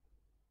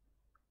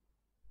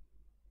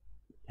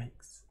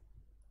 Yikes.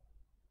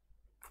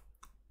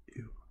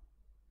 Ew.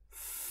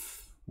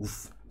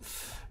 Oof.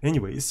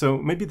 Anyway, so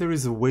maybe there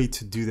is a way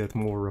to do that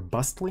more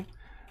robustly.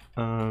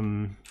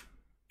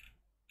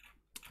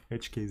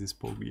 Edge case is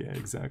probably, yeah,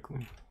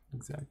 exactly.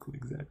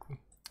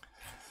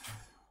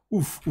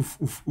 Oof.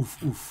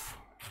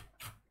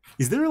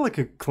 Is there like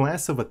a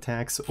class of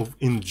attacks of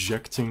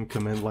injecting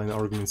command line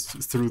arguments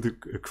through the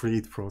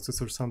create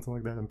process or something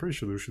like that? I'm pretty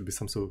sure there should be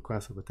some sort of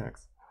class of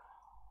attacks.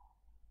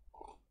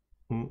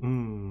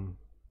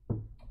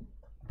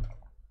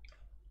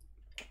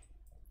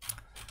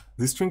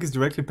 This string is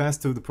directly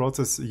passed to the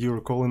process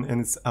you're calling, and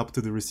it's up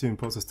to the receiving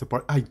process to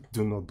part. I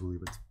do not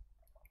believe it.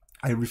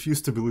 I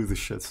refuse to believe this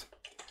shit.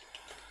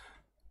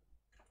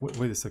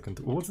 Wait a second.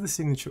 What's the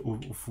signature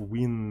of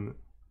win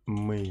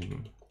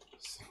main?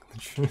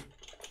 Signature?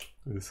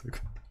 Wait a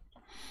second.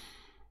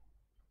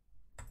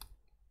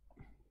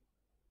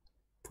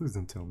 Please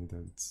don't tell me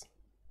that it's...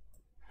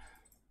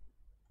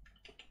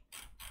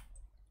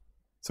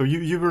 So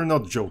you were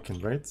not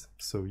joking, right?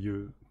 So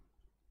you...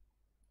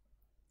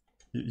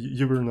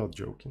 You were not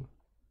joking.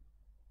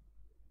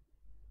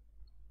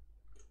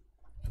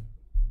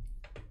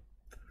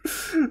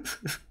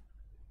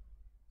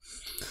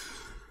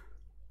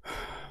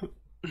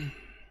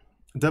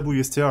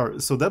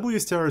 WSTR. So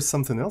WSTR is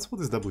something else?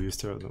 What is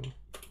WSTR though?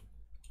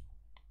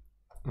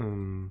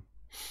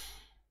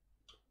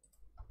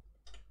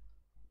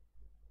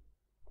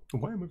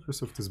 Why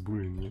Microsoft is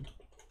bullying me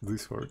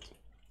this hard?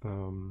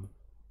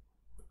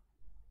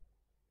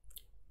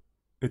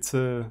 It's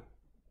a...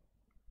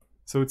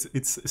 So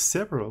it's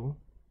several.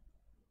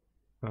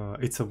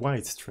 It's a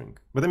wide string,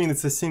 but I mean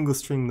it's a single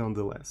string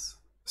nonetheless.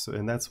 So,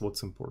 and that's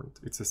what's important.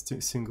 It's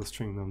a single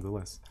string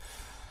nonetheless.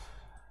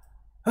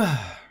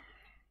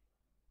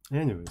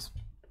 Anyways,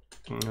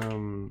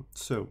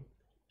 so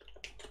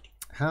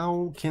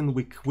how can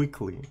we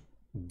quickly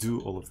do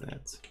all of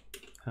that?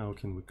 How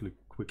can we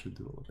quickly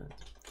do all of that?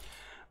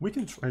 We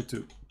can try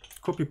to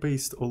copy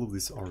paste all of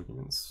these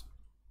arguments.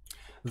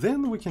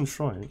 Then we can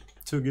try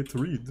to get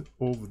rid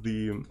of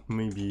the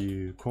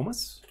maybe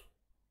commas.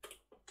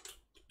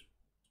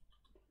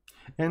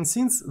 And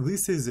since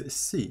this is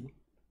C,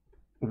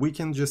 we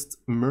can just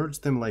merge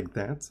them like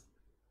that.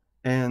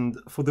 And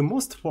for the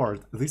most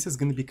part, this is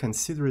going to be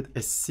considered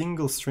a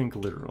single string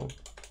literal,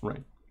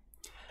 right?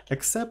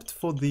 Except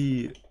for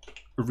the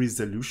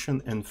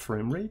resolution and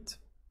frame rate,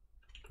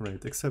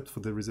 right? Except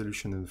for the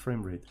resolution and the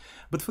frame rate.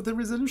 But for the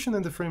resolution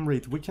and the frame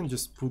rate, we can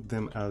just put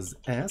them as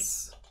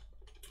S,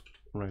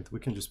 right?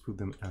 We can just put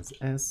them as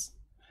S.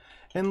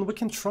 And we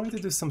can try to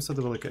do some sort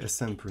of like a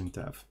SN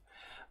printf.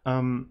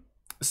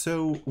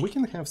 So we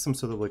can have some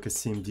sort of like a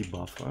CMD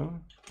buffer,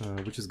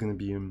 which is going to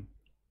be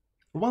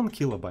 1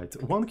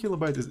 kilobyte. 1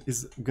 kilobyte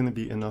is going to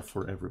be enough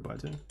for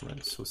everybody,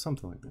 right? So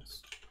something like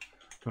this.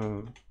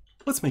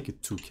 Let's make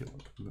it 2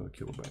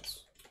 kilobytes.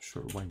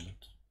 Sure, why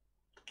not?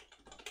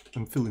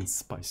 I'm feeling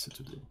spicy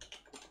today.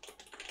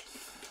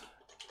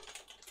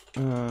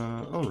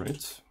 All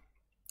right.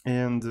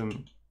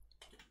 And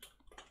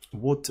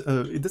what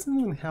it doesn't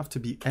even have to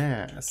be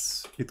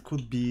as. It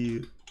could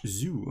be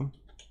zoo.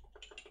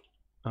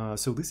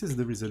 So this is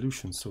the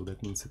resolution, so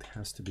that means it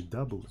has to be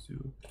double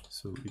zoo.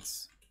 So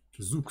it's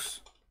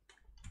Zooks.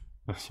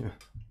 Oh, yeah.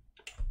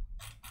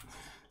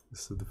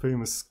 This is the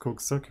famous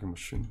cocksucker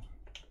machine.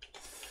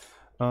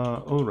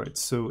 Alright,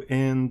 so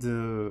and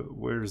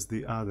where's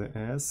the other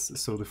S?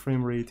 So the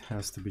frame rate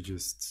has to be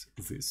just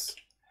this.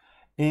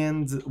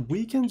 And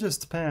we can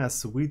just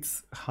pass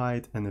width,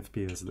 height, and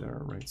FPS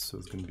there, right? So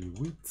it's going to be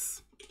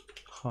width,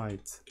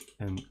 height,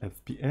 and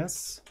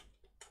FPS.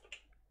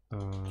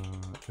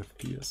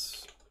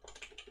 FPS.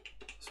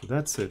 So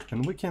that's it.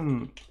 And we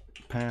can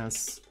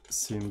pass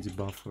CMD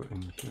buffer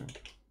in here.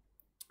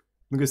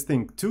 Because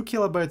think 2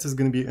 kilobytes is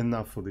going to be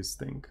enough for this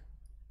thing.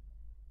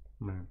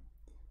 Right.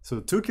 So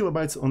 2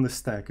 kilobytes on the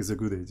stack is a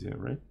good idea,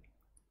 right?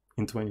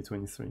 In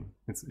 2023,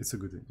 it's a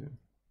good idea.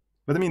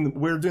 But I mean,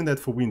 we're doing that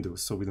for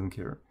Windows, so we don't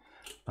care.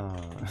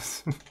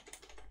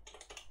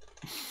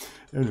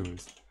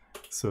 Anyways,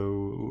 so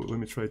let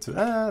me try to.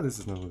 This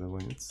is not what I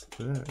wanted.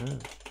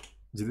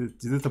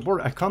 Did it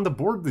abort? I can't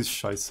abort this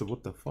shit. So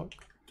what the fuck?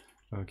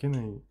 Can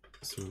I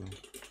so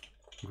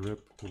grab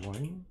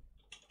line?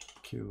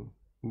 Kill.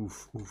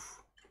 Oof.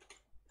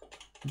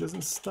 It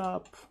doesn't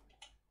stop.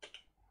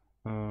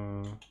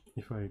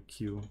 If I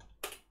kill,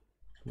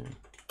 yeah.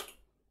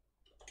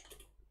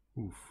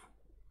 Oof.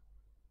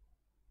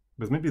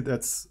 But maybe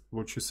that's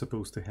what you're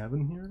supposed to have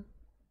in here.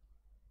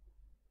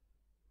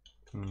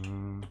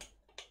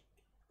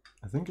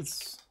 I think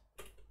it's.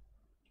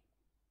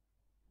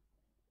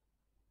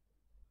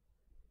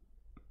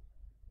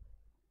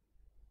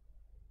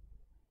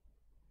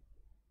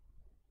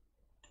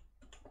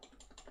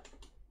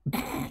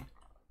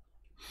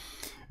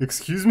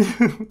 Excuse me?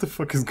 What the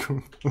fuck is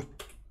going on?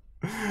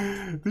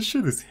 This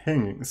shit is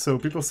hanging. So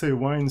people say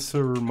wine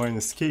server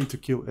 -K to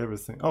kill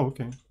everything. Oh,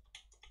 okay.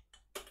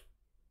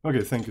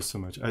 Okay, thank you so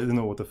much. I don't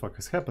know what the fuck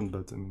has happened,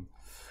 but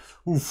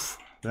oof,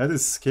 that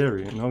is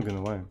scary, I'm not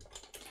gonna lie.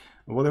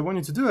 What I want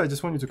you to do, I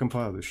just want you to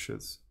compile this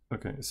shit.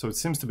 Okay, so it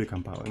seems to be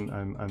compiling.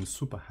 I'm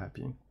super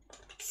happy.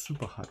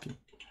 Super happy.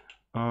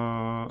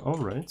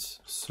 Alright,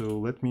 so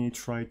let me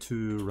try to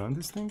run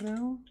this thing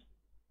now.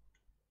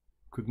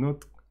 Could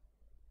not.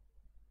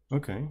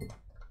 Okay.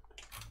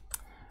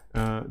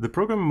 The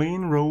program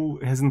main row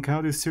has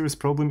encountered a serious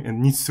problem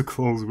and needs to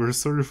close. We're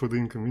sorry for the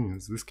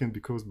inconvenience. This can be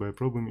caused by a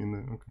problem in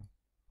the. Okay.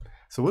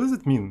 So what does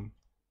it mean?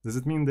 Does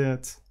it mean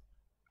that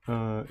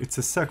it's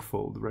a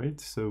segfault, right?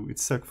 So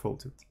it's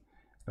segfaulted.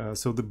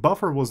 So the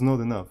buffer was not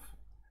enough.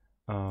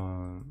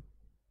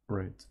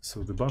 Right.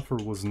 So the buffer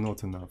was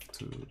not enough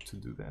to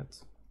do that.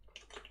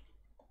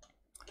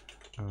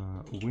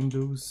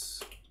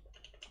 Windows.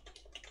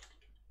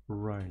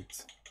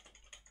 Right.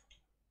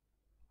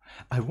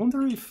 I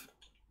wonder if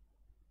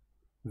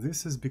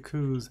this is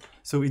because,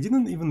 so it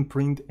didn't even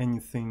print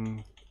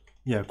anything.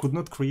 Yeah, could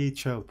not create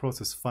child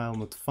process file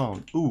not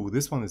found. Ooh,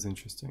 this one is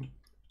interesting.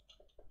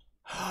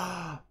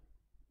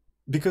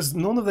 Because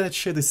none of that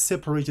shit is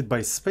separated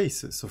by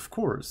spaces, of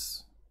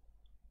course.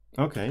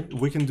 Okay,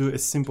 we can do a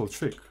simple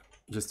trick.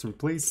 Just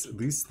replace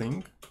this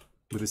thing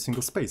with a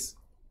single space.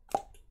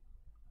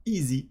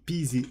 Easy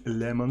peasy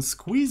lemon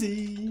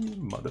squeezy,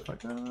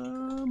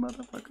 motherfucker,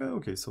 motherfucker.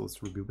 Okay, so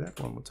let's rebuild that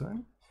one more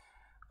time.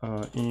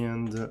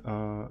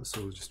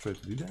 So let's just try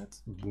to do that.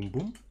 Boom,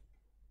 boom.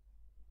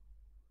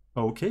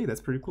 Okay,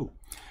 that's pretty cool.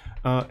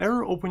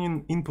 Error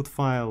opening input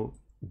file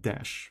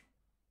dash.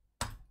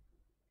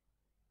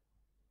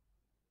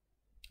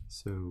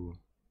 So,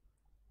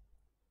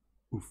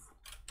 oof.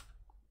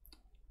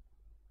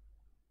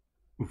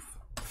 Oof.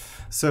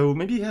 So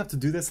maybe you have to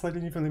do that slightly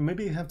differently.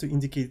 Maybe you have to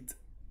indicate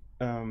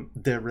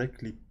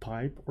directly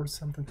pipe or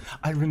something.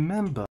 I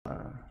remember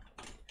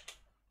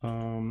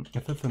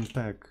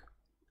FFmpeg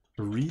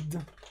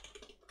read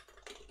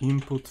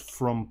input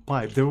from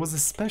pipe. There was a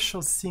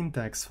special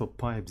syntax for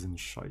pipes and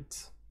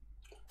shite.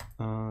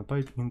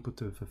 Pipe input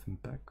to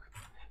FFmpeg.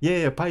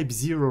 Yeah, pipe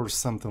 0 or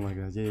something like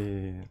that.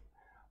 Yeah.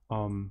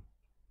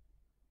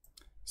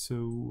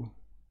 So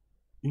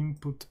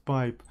input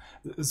pipe.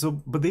 So,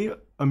 but they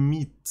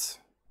omit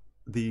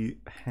the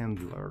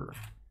handler.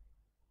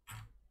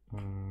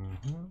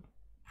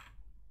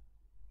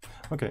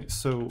 Okay,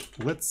 so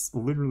let's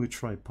literally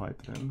try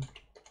pipe then.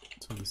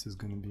 So this is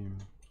gonna be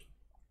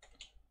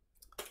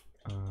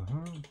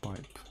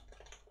pipe.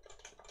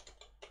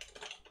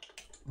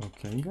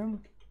 Okay,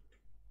 again,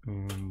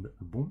 and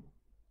boom.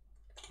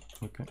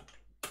 Okay.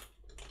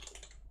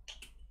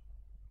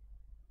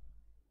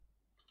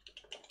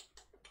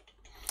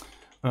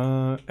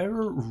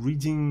 Error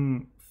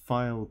reading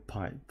file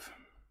pipe.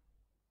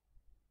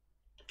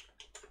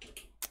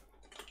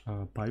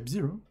 Pipe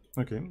 0.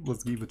 Okay,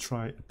 let's give a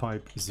try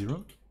pipe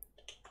 0.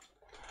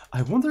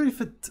 I wonder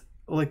if it,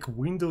 like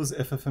Windows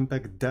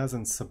FFmpeg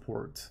doesn't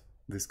support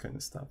this kind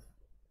of stuff.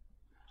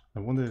 I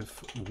wonder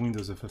if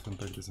Windows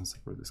FFmpeg doesn't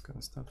support this kind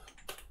of stuff.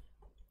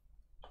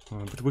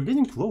 But we're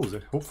getting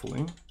closer,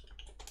 hopefully.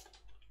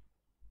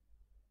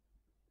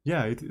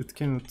 Yeah, it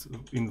cannot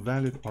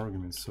invalid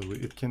arguments, so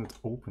it cannot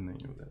open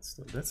any of that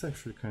stuff. That's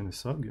actually kind of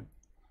soggy.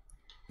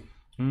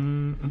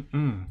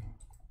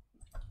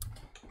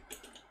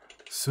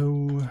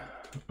 So,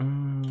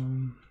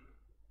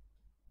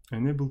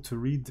 unable to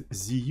read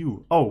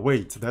ZU. Oh,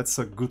 wait, that's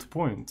a good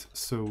point.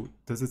 So,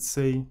 does it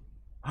say...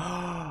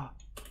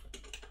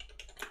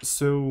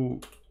 So,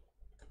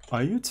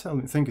 are you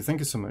telling... Thank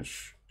you so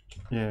much.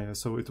 Yeah,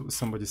 so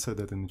somebody said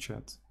that in the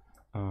chat.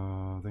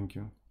 Thank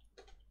you.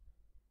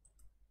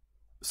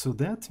 So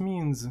that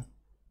means...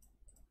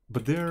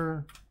 But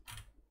they're...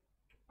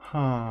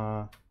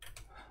 All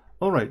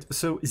right,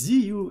 so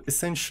ZU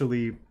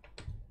essentially...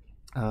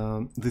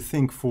 the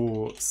thing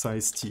for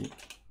size T,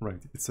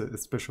 right? It's a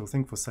special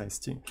thing for size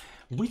T.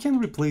 We can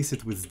replace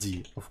it with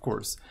D, of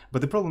course,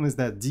 but the problem is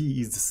that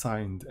D is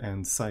signed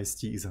and size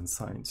T is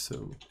unsigned,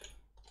 so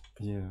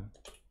yeah.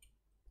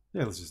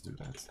 Yeah, let's just do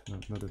that.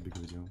 Not that big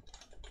of a deal.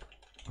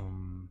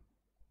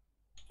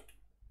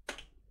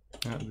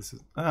 This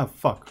is...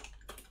 fuck.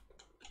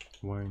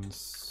 Wine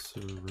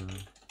server...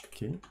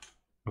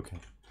 Okay.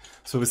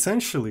 So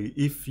essentially,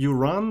 if you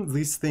run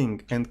this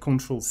thing and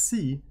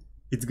Control-C,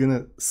 it's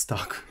gonna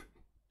stuck,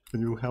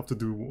 and you'll have to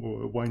do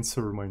wine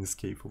server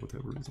 -K for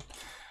whatever reason.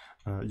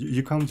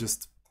 You can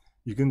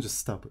just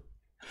stop it.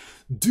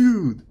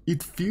 Dude,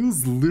 it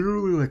feels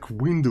literally like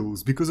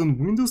Windows, because on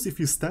Windows, if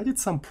you started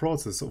some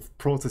process of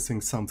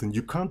processing something,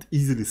 you can't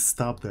easily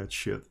stop that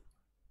shit.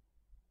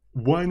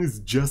 Wine is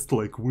just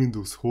like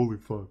Windows, holy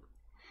fuck.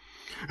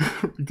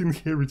 It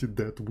inherited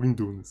that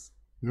Windows.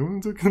 You know what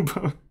I'm talking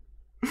about?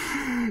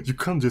 You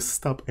can't just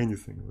stop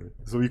anything, right?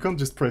 So you can't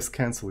just press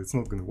cancel, it's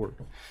not gonna work.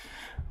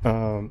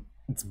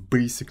 It's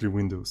basically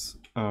Windows.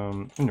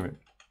 Anyway,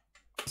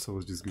 so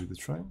let's just give it a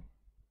try.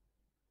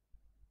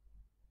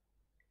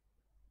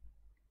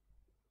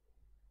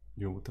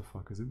 Yo, what the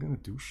fuck, is it gonna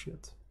do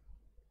shit?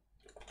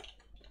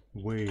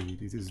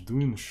 Wait, it is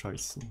doing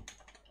scheisse.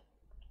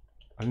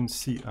 I don't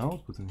see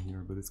output in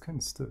here, but it's kind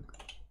of stuck.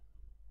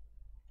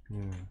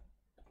 Yeah.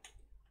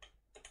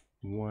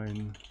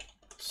 Wine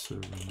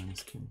server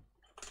 -K.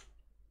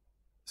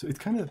 So it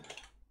kind of...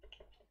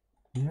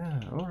 Yeah,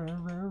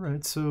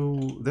 alright, so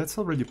that's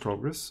already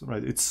progress,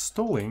 right? It's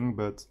stalling,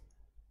 but...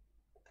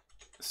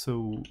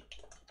 So,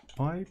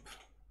 pipe...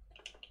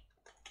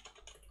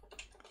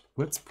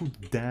 Let's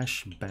put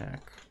dash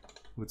back.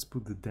 Let's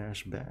put the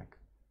dash back.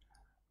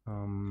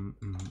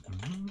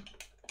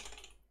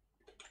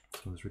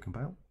 So let's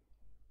recompile.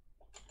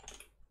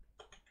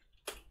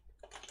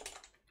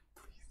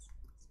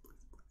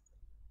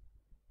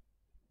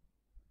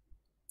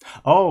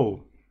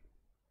 Oh!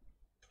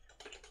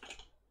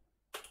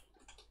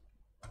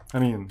 I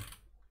mean,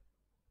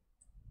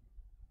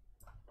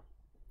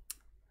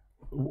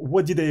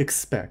 what did they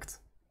expect?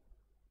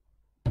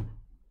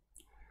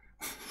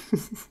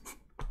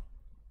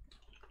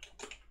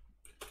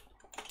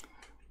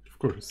 Of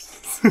course.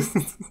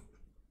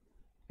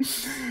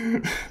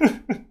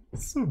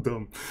 So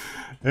dumb.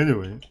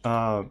 Anyway,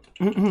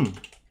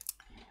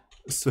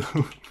 so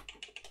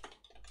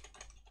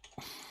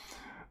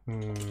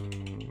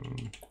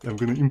I'm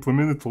gonna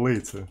implement it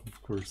later,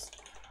 of course.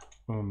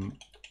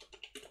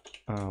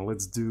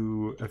 Let's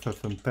do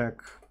FFmpeg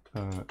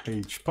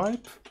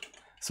hpipe.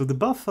 So the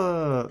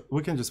buffer,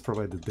 we can just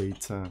provide the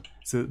data.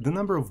 So the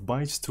number of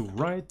bytes to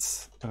write,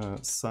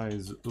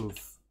 size of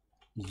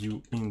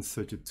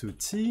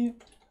uint32t,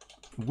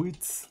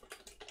 width,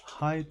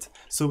 height.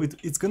 So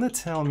it's gonna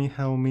tell me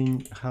how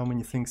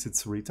many things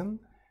it's written.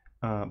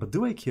 But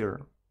do I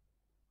care?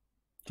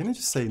 Can I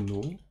just say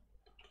null?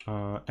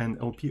 And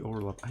LP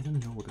overlap. I don't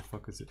know what the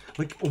fuck is it.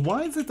 Like,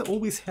 why does it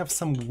always have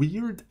some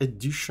weird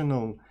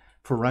additional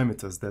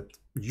parameters that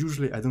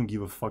usually I don't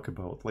give a fuck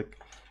about? Like,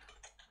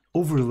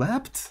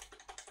 overlapped?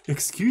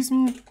 Excuse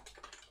me?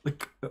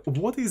 Like,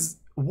 what is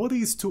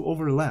to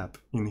overlap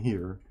in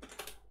here?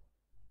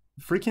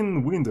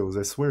 Freaking Windows,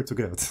 I swear to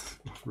God.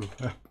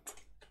 Overlapped.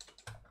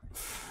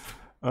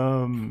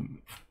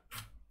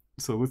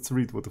 So let's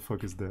read what the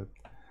fuck is that.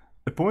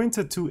 A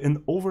pointer to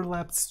an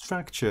overlapped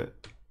structure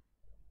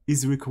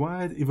is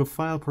required if a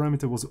file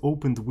parameter was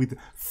opened with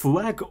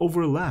flag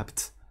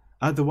overlapped.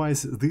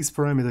 Otherwise, this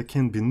parameter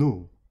can be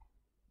null.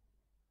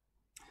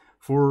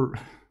 For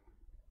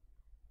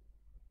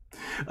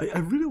I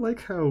really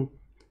like how,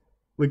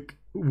 like,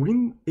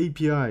 Win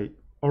API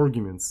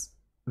arguments,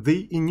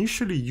 they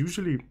initially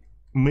usually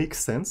make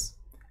sense,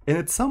 and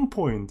at some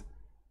point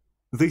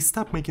they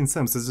stop making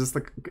sense. It's just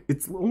like,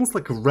 it's almost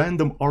like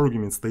random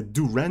arguments. They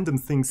do random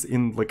things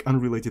in like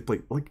unrelated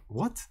place. Like,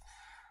 what?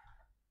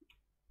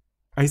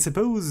 I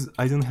suppose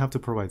I don't have to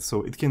provide,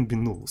 so it can be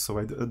null. So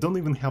I don't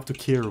even have to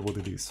care what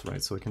it is,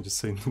 right? So I can just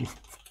say null.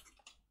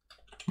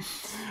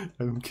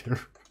 I don't care.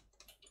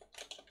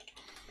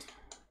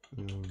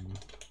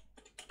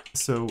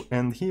 So,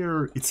 and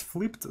here it's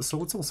flipped,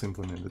 so it's also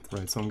implemented,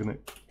 right? So I'm gonna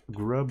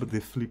grab the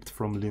flipped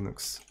from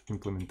Linux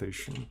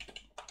implementation.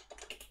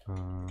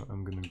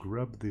 I'm gonna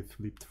grab the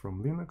flipped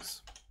from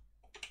Linux.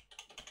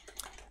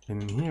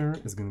 And in here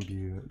is gonna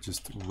be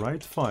just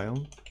write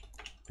file,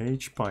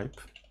 hpipe.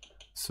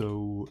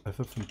 So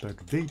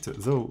FFmpeg data,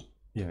 though,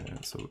 yeah,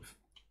 so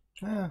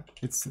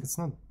it's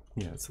not,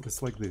 yeah,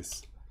 it's like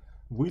this.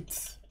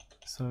 Width,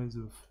 size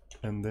of,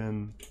 and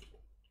then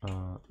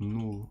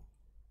null.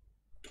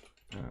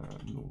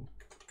 Null.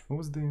 What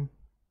was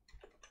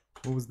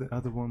the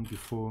other one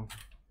before?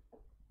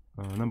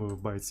 Number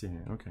of bytes.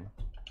 Yeah, okay.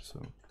 So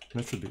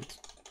that should be it.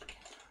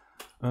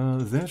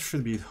 That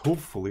should be it,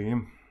 hopefully.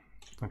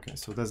 Okay,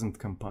 so it doesn't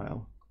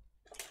compile.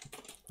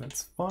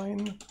 That's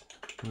fine.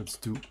 Let's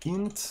do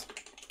int.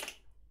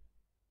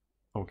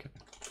 Okay.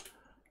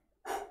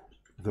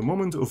 The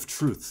moment of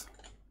truth.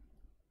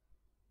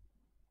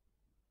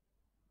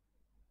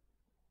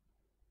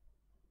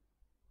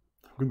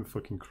 I'm gonna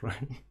fucking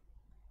cry.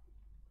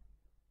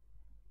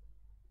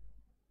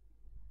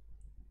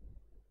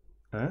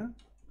 Huh?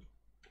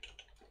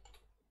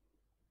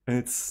 And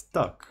it's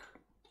stuck.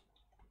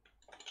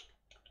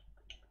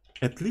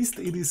 At least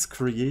it is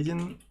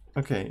creating...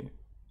 Okay.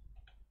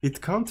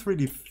 It can't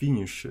really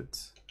finish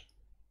it.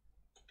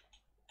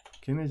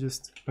 Can I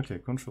just... Okay,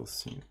 Control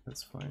C,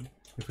 that's fine.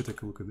 If we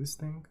take a look at this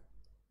thing...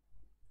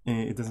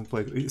 It doesn't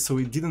play... So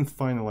it didn't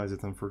finalize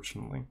it,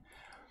 unfortunately.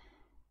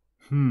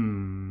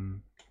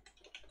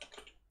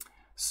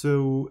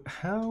 So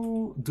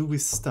how do we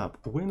stop?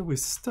 When we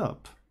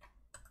stop...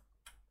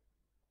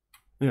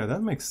 Yeah,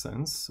 that makes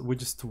sense. We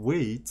just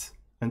wait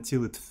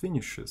until it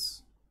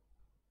finishes.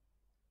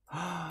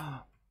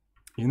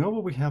 You know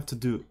what we have to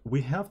do?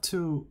 We have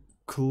to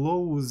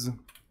close...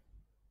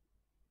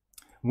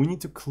 We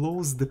need to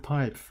close the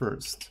pipe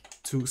first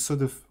to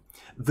sort of...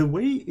 The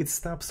way it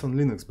stops on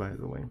Linux, by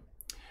the way,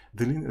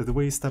 the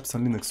way it stops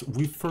on Linux,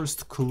 we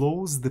first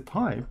close the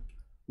pipe,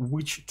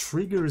 which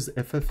triggers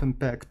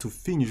FFmpeg to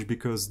finish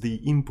because the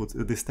input,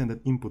 the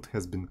standard input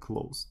has been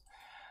closed.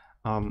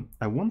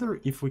 I wonder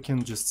if we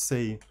can just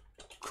say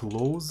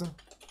close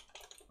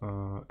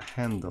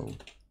handle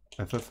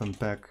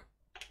FFmpeg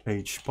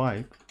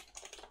hpipe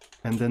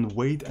and then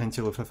wait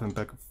until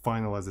FFmpeg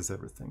finalizes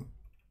everything.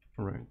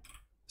 Right.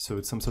 So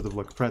it's some sort of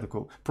like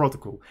protocol.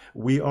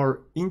 We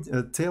are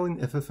telling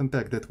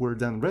FFmpeg that we're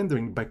done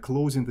rendering by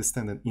closing the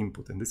standard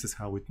input, and this is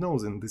how it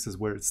knows, and this is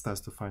where it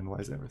starts to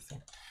finalize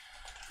everything.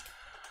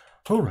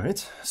 All right,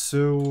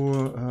 so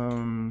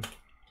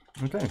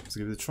okay, let's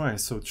give it a try.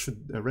 So it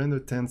should render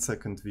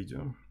 10-second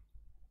video.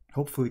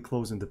 Hopefully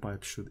closing the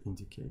pipe should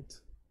indicate.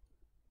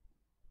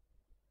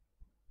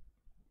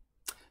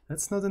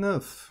 That's not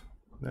enough.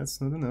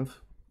 That's not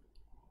enough.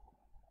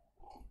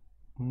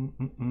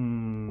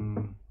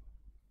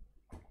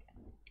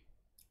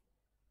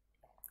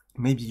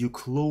 Maybe you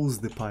close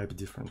the pipe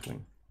differently.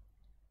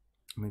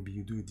 Maybe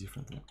you do it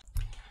differently.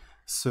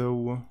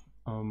 So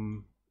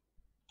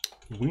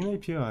Win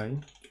API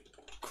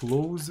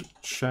close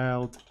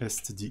child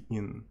std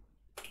in.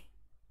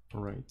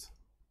 Right.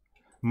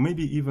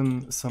 Maybe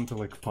even something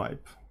like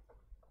pipe.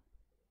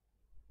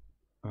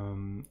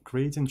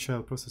 Creating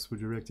child process with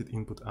directed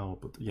input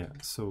output. Yeah,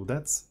 so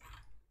that's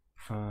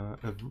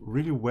a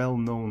really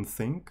well-known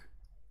thing.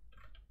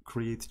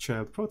 Create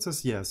child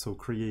process, yeah, so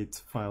create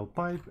file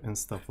pipe and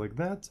stuff like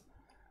that.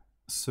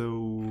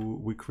 So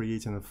we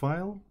create in a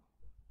file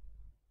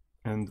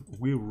and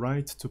we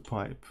write to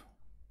pipe.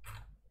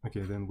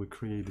 Okay, then we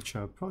create the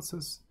child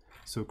process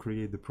So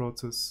create the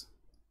process.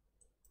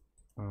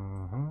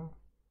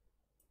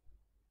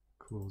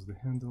 Close the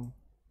handle.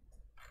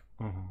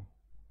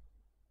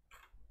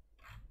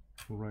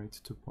 Write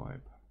to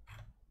pipe.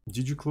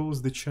 Did you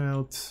close the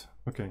child?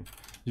 Okay.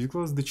 Did you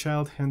close the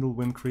child handle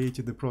when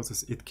created the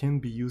process? It can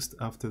be used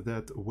after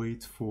that.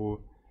 Wait for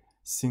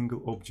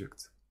single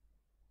object.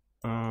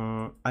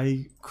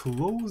 I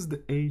closed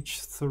H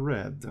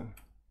thread.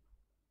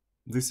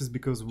 This is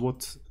because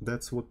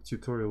that's what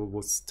tutorial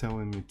was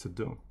telling me to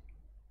do.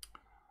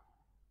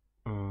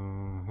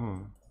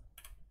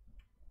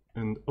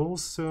 And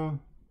also,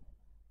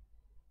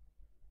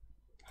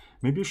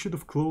 maybe I should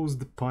have closed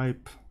the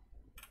pipe.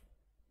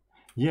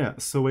 Yeah,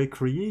 so I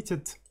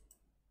created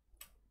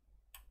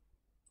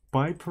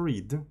pipe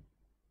read.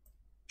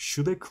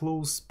 Should I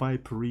close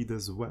pipe read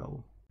as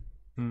well?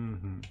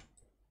 You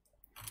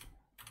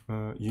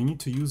need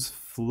to use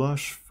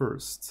flush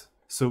first.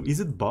 So is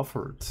it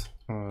buffered?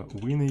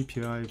 Win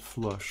API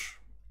flush.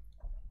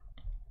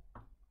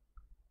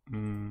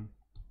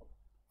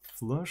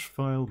 Flush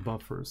file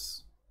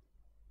buffers.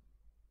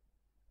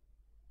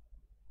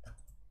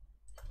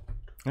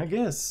 I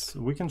guess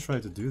we can try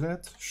to do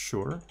that,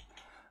 sure.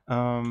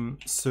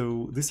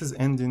 So this is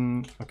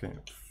ending, okay,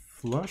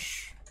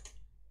 flush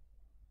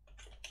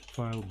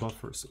file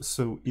buffers.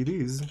 So it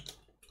is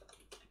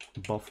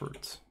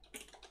buffered.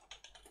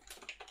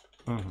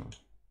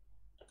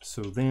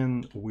 So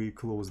then we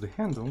close the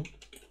handle.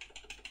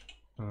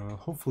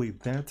 Hopefully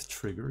that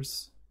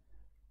triggers.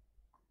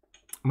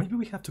 Maybe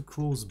we have to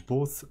close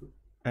both,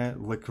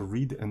 like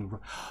read and.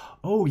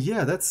 Oh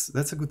yeah, that's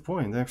a good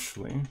point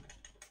actually.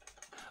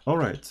 All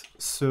right,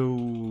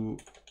 so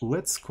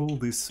let's call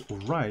this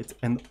write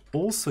and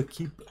also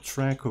keep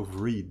track of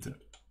read.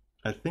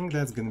 I think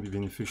that's going to be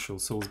beneficial.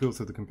 So let's go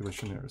to the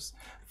compilation errors.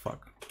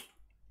 Fuck.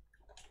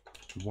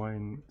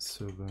 Wine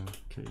server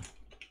K.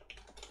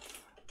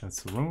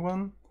 That's the wrong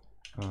one.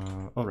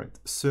 All right,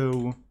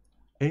 so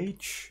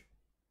H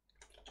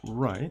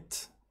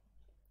write.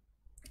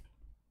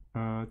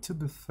 To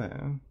be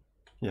fair,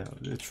 yeah,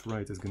 H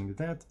write is going to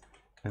be that,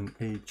 and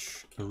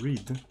H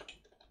read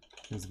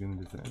is going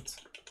to be that.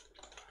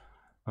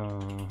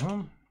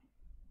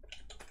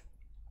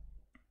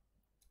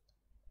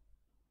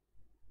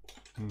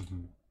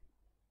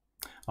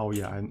 Oh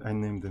yeah, I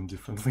named them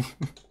differently.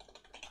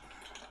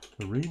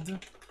 Read,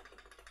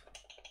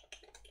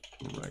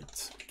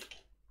 write.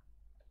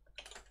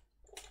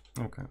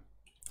 Okay.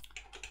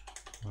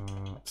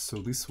 So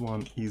this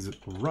one is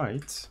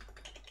write.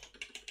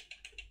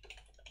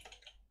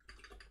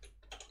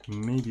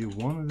 Maybe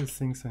one of the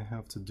things I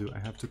have to do, I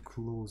have to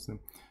close them.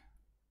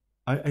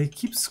 I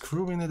keep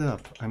screwing it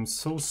up. I'm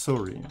so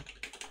sorry.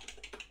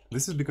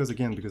 This is because,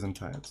 again, because I'm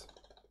tired.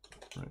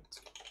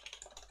 Right.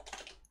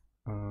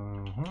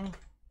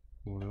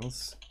 What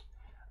else?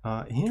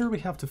 Here we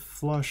have to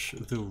flush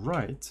the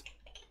write.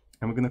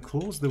 And we're going to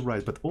close the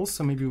write, but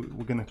also maybe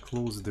we're going to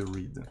close the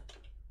read.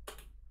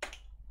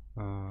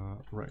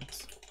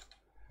 Right.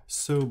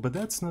 So, but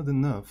that's not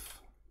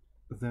enough.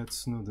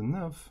 That's not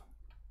enough.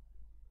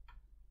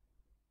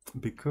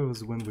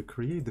 Because when we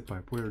create the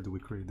pipe, where do we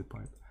create the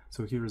pipe?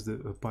 So here's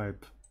the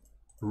pipe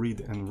read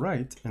and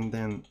write, and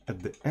then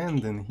at the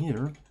end in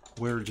here,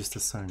 we're just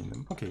assigning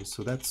them. Okay,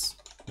 so that's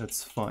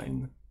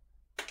fine.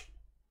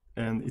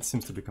 And it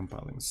seems to be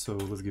compiling, so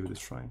let's give it a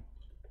try.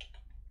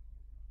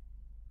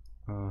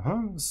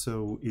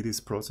 So it is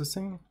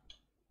processing.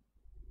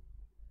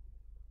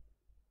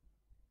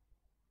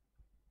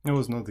 That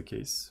was not the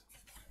case.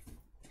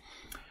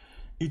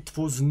 It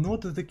was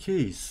not the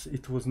case.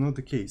 It was not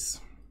the case.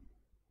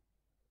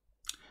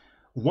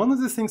 One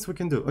of the things we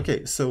can do,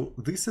 okay, so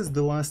this is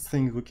the last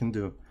thing we can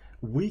do.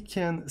 We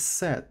can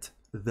set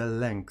the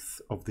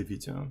length of the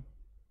video.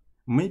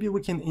 Maybe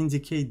we can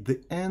indicate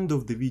the end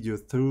of the video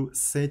through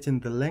setting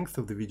the length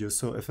of the video,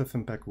 so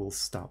FFmpeg will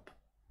stop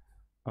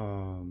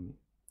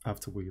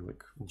after we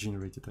like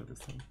generated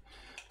everything.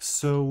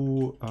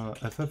 So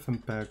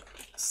FFmpeg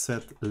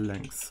set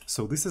length.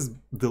 So this is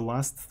the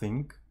last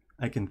thing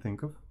I can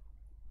think of.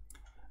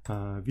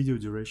 Video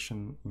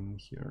duration in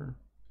here.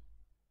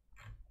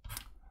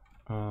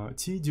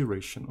 T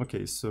duration.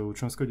 Okay, so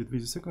transcoded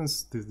video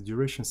sequence, the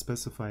duration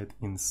specified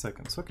in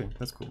seconds. Okay,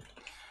 that's cool.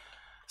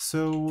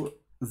 So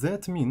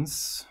that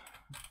means,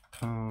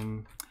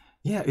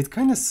 yeah, it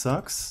kind of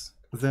sucks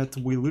that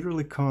we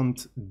literally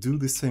can't do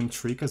the same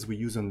trick as we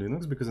use on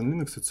Linux, because on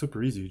Linux it's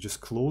super easy. You just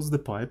close the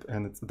pipe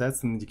and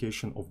that's an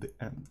indication of the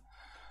end.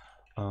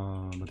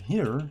 But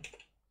here,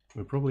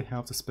 we probably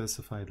have to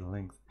specify the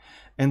length.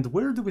 And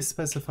where do we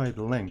specify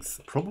the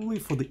length? Probably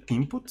for the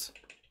input.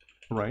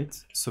 Right,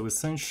 so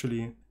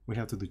essentially we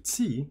have to do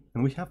T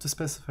and we have to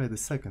specify the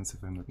seconds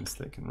if I'm not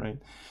mistaken, right?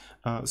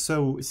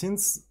 So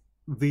since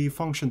the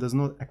function does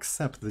not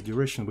accept the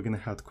duration, we're going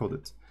to hard code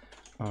it.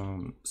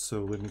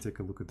 So let me take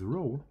a look at the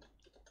row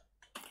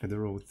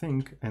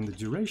thing, and the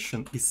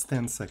duration is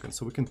 10 seconds,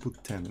 so we can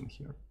put 10 in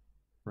here,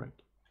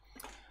 right?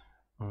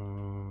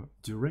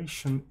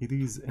 Duration, it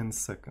is in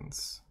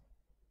seconds.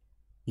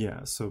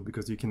 Yeah, so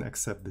because you can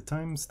accept the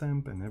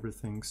timestamp and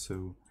everything,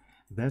 so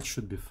that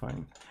should be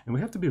fine. And we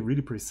have to be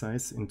really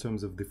precise in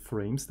terms of the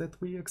frames that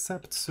we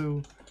accept.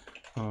 So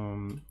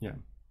yeah,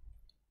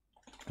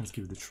 let's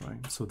give it a try.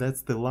 So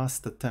that's the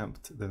last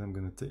attempt that I'm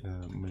gonna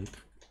make,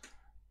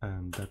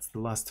 and that's the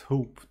last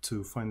hope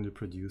to finally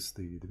produce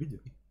the video.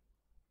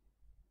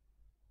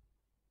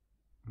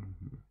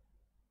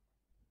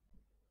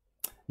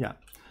 Yeah,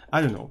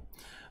 I don't know.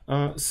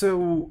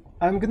 So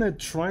I'm gonna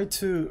try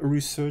to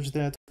research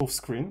that off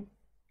screen,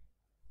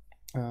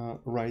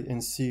 right,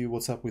 and see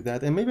what's up with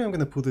that. And maybe I'm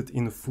gonna put it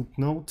in a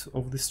footnote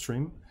of the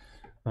stream.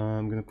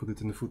 I'm gonna put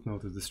it in the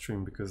footnote of the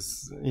stream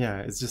because, yeah,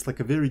 it's just like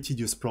a very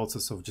tedious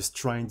process of just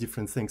trying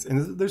different things.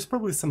 And there's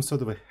probably some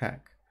sort of a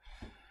hack.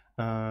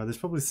 That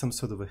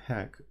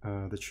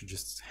you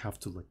just have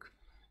to, like,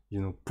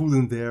 you know, put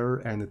in there,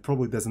 and it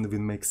probably doesn't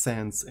even make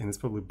sense, and it's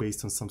probably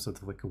based on some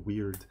sort of like a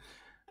weird,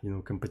 you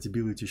know,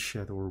 compatibility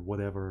shit or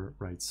whatever,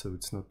 right? So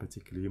it's not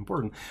particularly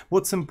important.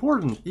 What's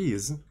important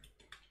is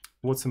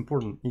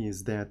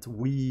that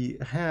we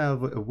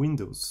have a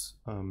Windows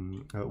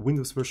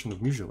version of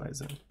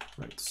Musializer,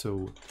 right?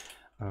 So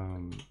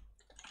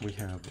we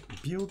have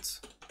build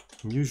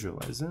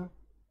Musializer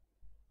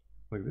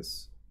like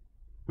this.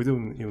 We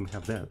don't even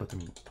have that, but I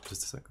mean,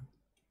 just a second.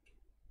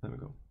 There we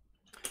go.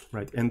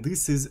 Right, and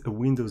this is a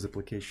Windows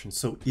application,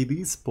 so it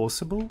is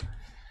possible.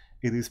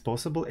 It is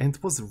possible, and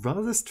it was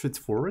rather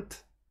straightforward,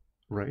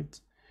 right?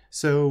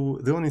 So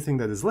the only thing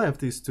that is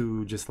left is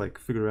to just like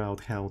figure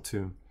out how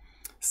to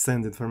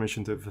send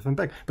information to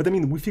FFmpeg. But I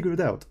mean, we figured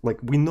it out. Like,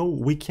 we know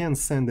we can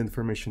send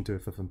information to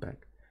FFmpeg.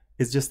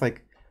 It's just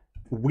like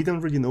we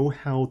don't really know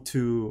how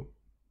to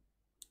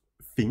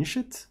finish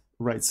it,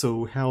 right?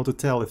 So how to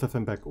tell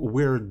FFmpeg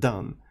we're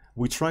done.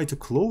 We try to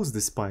close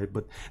this pipe,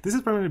 but this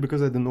is primarily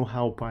because I don't know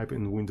how pipe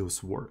in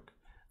Windows work,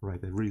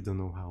 right? I really don't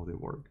know how they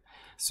work.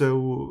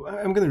 So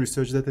I'm going to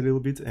research that a little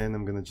bit, and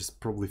I'm going to just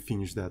probably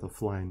finish that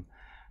offline,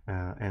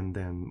 and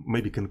then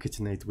maybe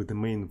concatenate with the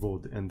main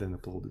VOD and then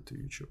upload it to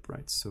YouTube,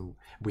 right? So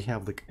we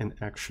have like an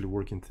actually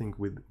working thing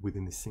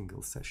within a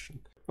single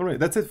session. All right,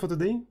 that's it for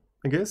today.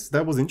 I guess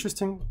that was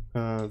interesting.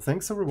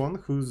 Thanks everyone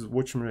who's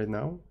watching right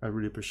now. I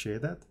really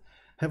appreciate that.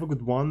 Have a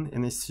good one,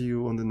 and I see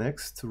you on the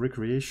next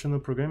recreational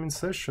programming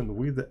session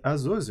with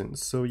Azozin.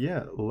 So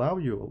yeah,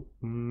 love you all.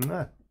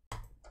 Mwah.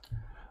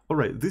 All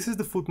right, this is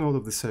the footnote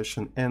of the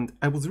session, and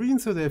I was reading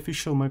through the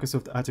official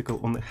Microsoft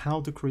article on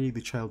how to create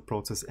the child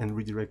process and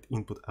redirect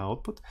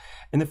input-output,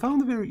 and I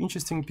found a very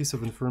interesting piece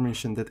of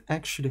information that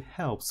actually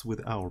helps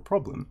with our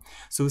problem.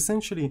 So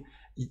essentially,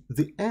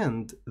 the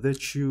end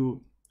that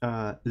you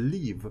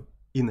leave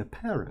in a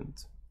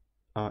parent,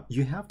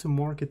 you have to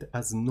mark it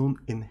as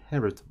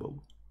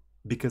non-inheritable.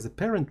 Because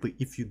apparently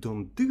if you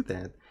don't do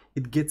that,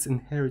 it gets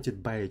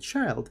inherited by a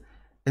child,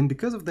 and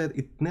because of that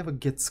it never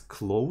gets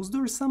closed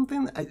or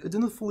something. I do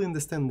not fully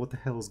understand what the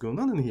hell is going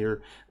on in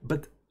here,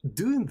 but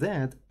doing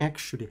that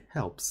actually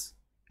helps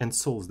and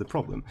solves the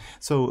problem.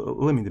 So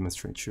let me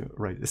demonstrate you,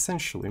 right?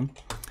 Essentially,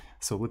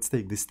 so let's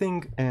take this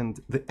thing, and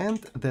the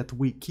end that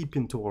we keep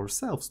into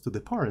ourselves to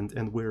the parent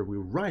and where we're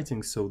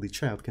writing so the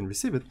child can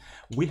receive it,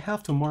 we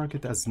have to mark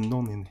it as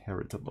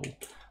non-inheritable.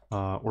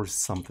 Or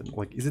something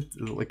like, is it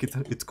like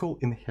it's called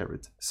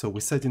inherit, so we're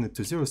setting it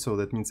to 0, so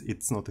that means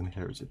it's not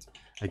inherited,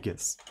 I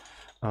guess.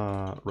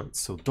 Right,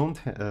 so don't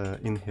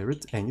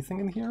inherit anything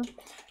in here,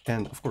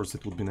 and of course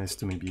it would be nice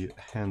to maybe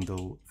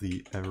handle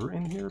the error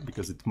in here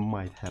because it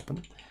might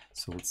happen.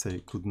 So let's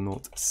say could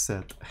not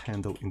set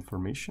handle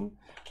information.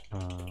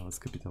 Let's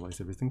capitalize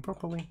everything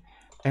properly,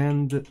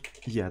 and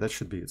yeah, that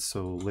should be it.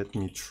 So let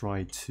me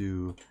try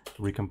to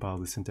recompile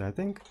this entire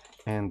thing.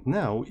 And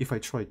now if I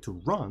try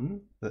to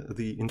run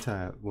the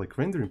entire like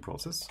rendering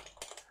process,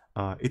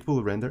 it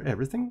will render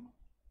everything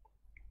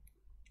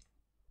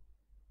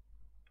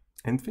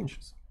and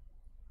finishes.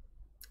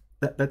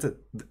 That's it.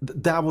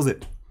 That was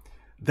it.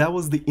 That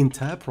was the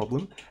entire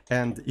problem.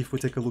 And if we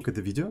take a look at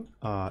the video,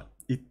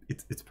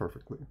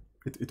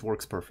 it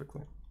works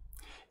perfectly.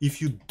 If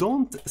you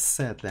don't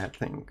set that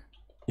thing,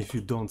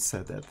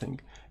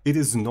 it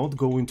is not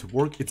going to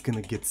work. It's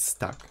gonna get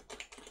stuck.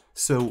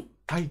 So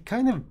I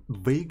kind of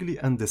vaguely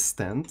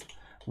understand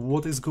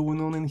what is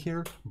going on in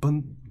here,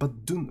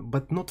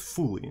 but not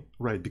fully,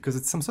 right? Because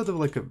it's some sort of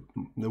like a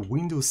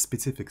Windows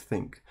specific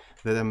thing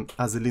that I'm,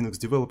 as a Linux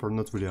developer,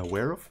 not really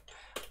aware of,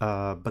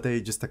 but I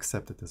just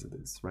accept it as it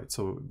is, right?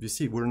 So you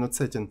see, we're not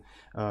setting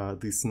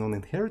this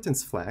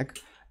non-inheritance flag,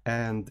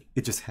 and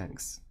it just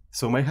hangs.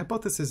 So my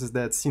hypothesis is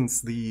that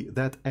since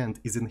that end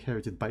is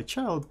inherited by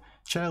child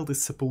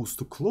is supposed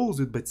to close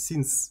it, but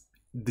since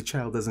the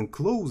child doesn't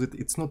close it,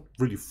 it's not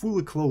really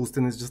fully closed,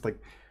 and it's just like,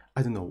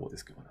 I don't know what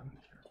is going on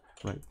here,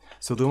 right?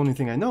 So the only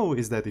thing I know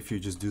is that if you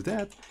just do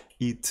that,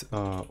 it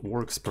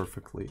works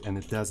perfectly, and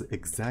it does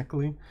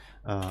exactly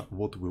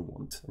what we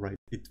want, right?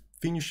 It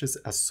finishes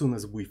as soon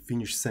as we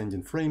finish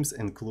sending frames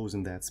and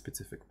closing that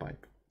specific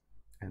pipe,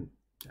 and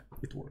yeah,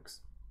 it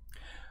works.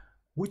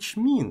 Which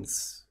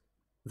means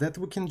that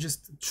we can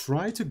just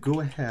try to go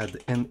ahead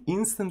and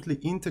instantly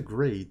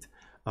integrate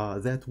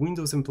that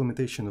Windows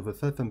implementation of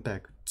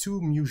FFmpeg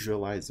to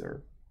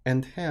Musializer,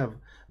 and have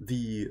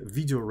the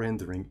video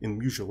rendering in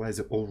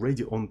Musializer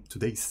already on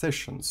today's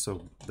session.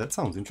 So that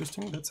sounds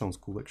interesting. That sounds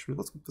cool, actually.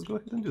 Let's go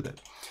ahead and do that.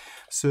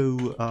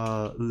 So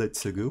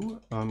let's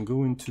go. I'm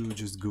going to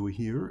just go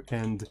here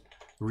and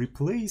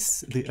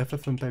replace the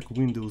FFmpeg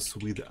windows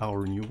with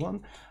our new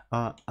one.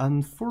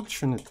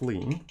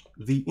 Unfortunately,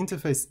 the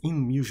interface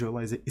in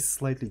Musializer is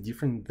slightly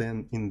different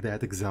than in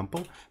that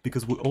example,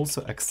 because we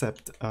also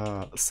accept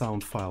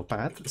sound file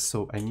path,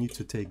 so I need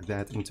to take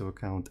that into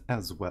account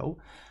as well.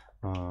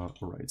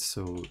 Right,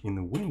 so in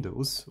the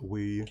Windows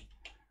we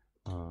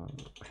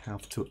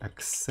have to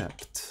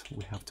accept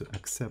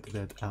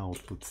that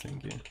output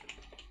thingy.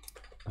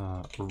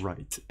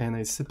 Right, and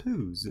I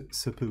suppose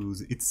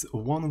it's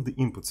one of the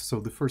inputs. So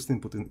the first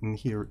input in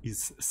here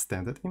is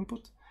standard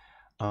input.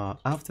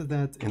 After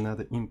that,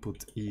 another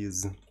input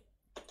is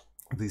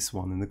this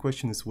one, and the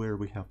question is where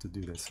we have to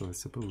do that. So I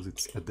suppose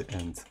it's at the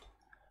end.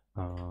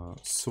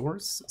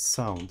 Source,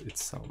 sound,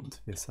 it's sound,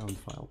 yeah, sound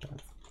file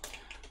path.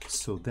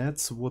 So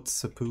that's what's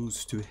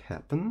supposed to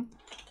happen.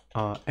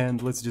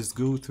 And let's just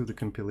go through the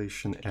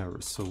compilation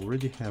errors. So we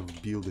already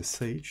have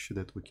build.sh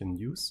that we can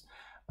use.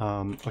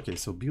 Okay,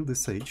 so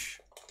build.sh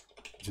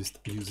just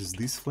uses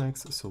these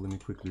flags, so let me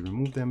quickly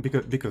remove them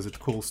because it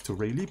calls to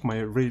Raylib. My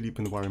Raylib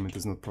environment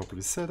is not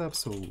properly set up,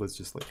 so let's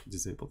just like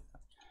disable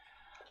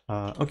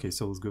that. Okay,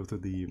 so let's go to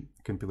the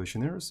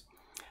compilation errors.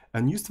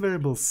 Unused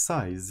variable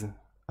size.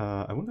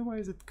 I wonder why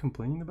is it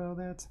complaining about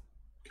that?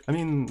 I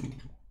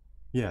mean,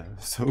 yeah,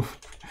 so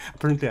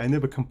apparently I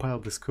never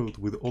compiled this code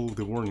with all of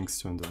the warnings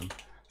turned on,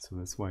 so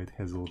that's why it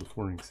has all the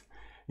warnings.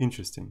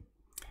 Interesting.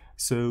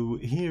 So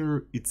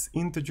here it's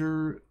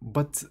integer,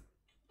 but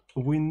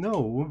we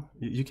know,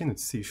 you cannot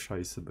see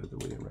Scheisse by the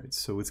way, right?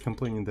 So it's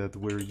complaining that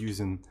we're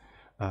using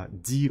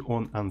D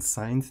on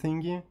unsigned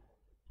thingy,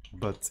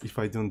 but if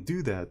I don't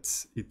do that,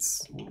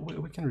 it's,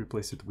 we can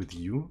replace it with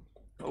U.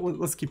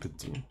 Let's keep it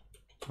D.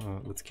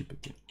 Let's keep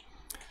it D.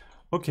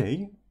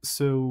 Okay,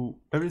 so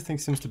everything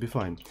seems to be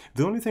fine.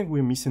 The only thing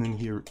we're missing in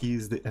here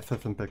is the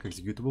FFmpeg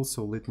executable,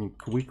 so let me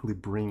quickly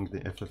bring the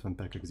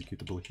FFmpeg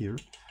executable here.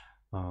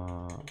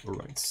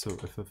 Alright, so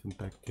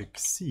FFmpeg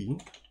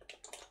xc.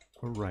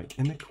 Alright,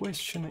 and the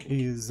question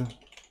is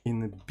in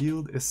the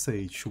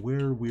build.sh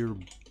where we're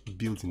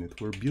building it.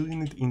 We're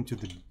building it into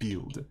the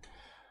build.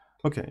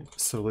 Okay,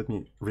 so let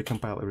me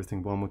recompile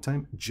everything one more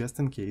time, just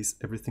in case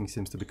everything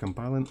seems to be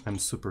compiling. I'm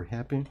super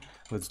happy.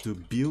 Let's do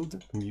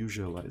build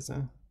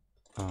Musializer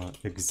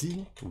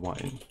xz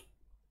wine.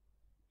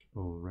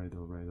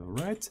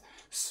 Alright.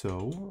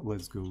 So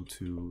let's go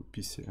to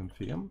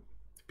PCManFM,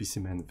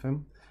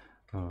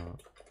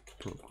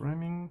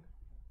 programming,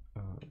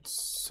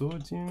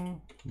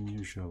 Sodium,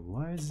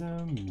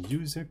 Musializer,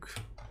 music.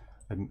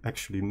 I'm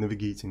actually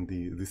navigating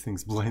the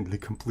things blindly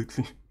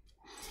completely.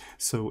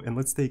 So, and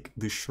let's take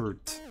the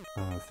short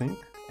thing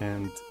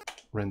and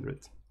render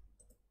it.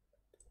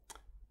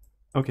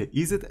 Okay,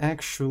 is it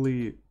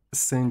actually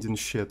sending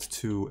shit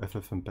to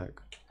FFmpeg?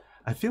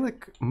 I feel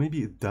like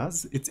maybe it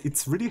does.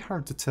 It's really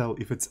hard to tell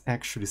if it's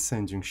actually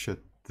sending shit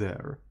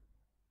there.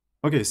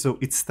 Okay, so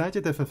it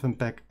started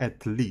FFmpeg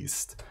at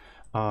least.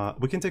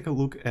 We can take a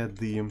look at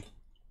the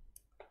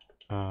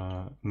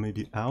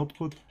maybe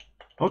output.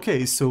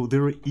 Okay, so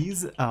there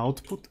is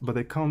output, but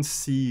I can't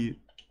see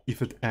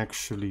if it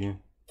actually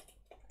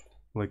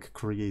like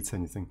creates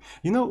anything.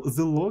 You know,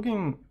 the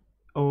logging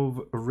of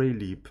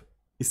Raylib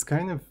is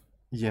kind of,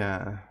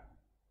 yeah.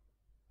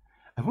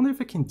 I wonder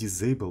if I can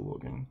disable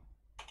logging.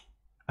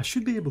 I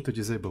should be able to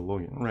disable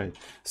logging, right?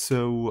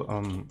 So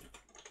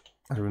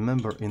I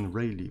remember in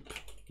Raylib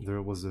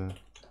there was a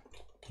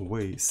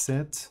way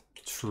set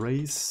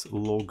trace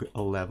log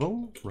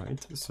level,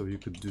 right? So you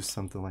could do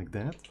something like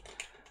that.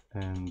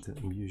 And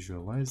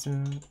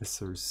Musializer,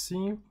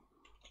 src,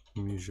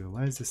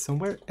 Musializer,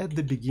 somewhere at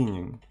the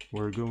beginning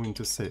we're going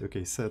to say,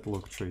 okay, set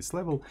log trace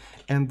level,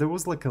 and there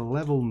was like a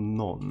level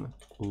none,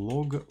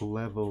 log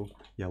level,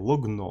 yeah,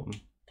 log none,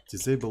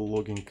 disable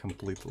logging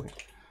completely.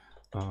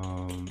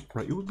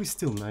 Right, it would be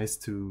still nice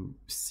to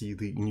see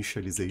the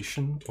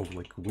initialization of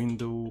like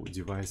window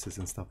devices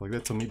and stuff like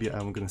that, so maybe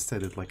I'm gonna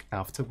set it like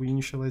after we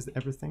initialize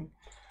everything.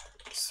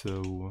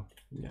 So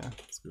yeah,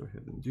 let's go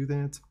ahead and do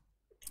that.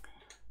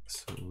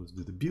 So let's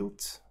do the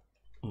build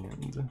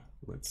and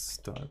let's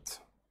start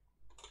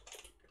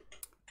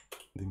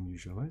the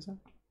Musializer.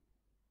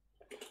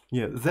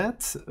 Yeah,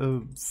 that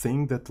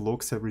thing that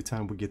logs every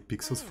time we get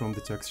pixels from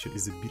the texture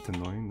is a bit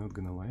annoying, not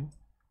gonna lie.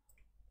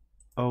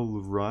 All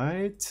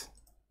right,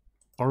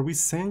 are we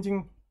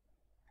sending?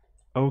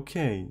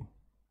 Okay,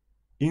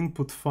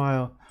 input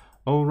file.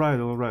 All right.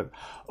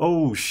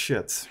 Oh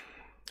shit,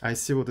 I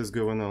see what is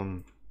going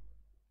on.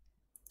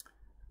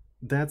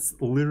 That's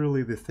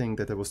literally the thing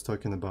that I was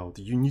talking about.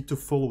 You need to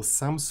follow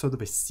some sort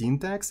of a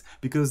syntax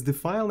because the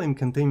file name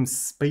contains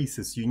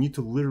spaces. You need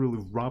to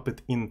literally wrap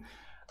it in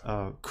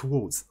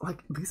quotes.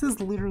 Like, this is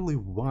literally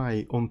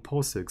why on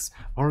POSIX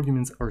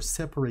arguments are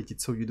separated,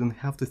 so you don't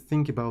have to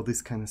think about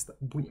this kind of stuff.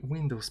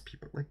 Windows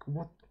people, like,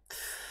 what?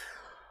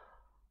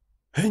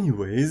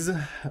 Anyways,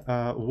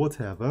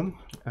 whatever,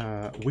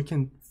 we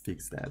can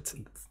fix that,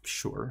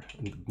 sure,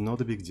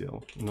 not a big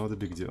deal, not a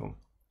big deal.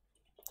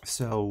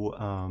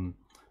 So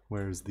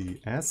where's the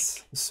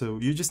S? So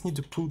you just need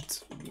to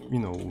put, you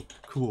know,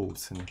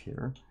 quotes in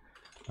here.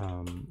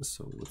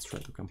 So let's try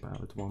to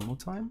compile it one more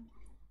time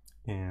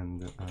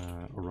and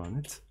run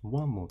it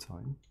one more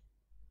time,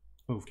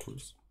 of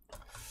course.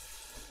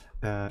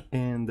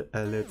 And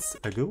let's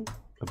go,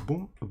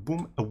 boom,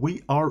 boom,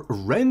 we are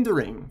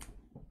rendering.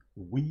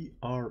 We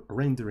are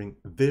rendering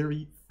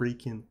very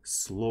freaking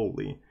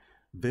slowly.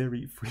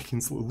 Very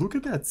freaking slow. Look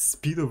at that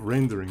speed of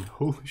rendering.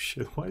 Holy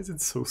shit, why is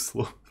it so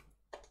slow?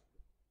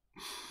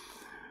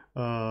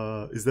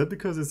 Is that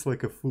because it's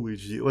like a full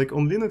HD? Like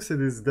on Linux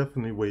it is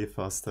definitely way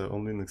faster.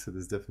 On Linux it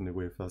is definitely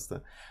way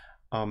faster.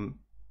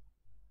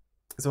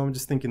 So I'm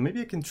just thinking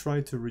maybe I can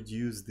try to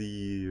reduce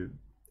the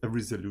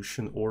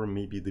resolution or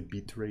maybe the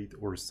bitrate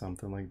or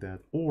something like that.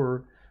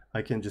 Or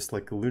I can just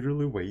like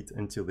literally wait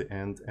until the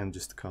end and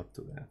just cut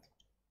to that.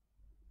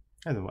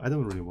 I don't know, I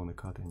don't really want to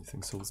cut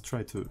anything, so let's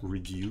try to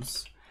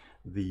reduce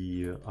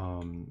the,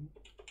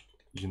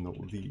 you know,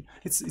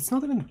 it's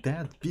not even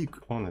that big,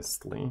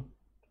 honestly.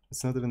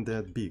 It's not even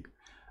that big.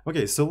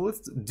 Okay, so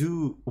let's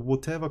do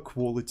whatever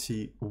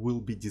quality will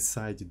be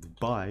decided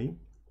by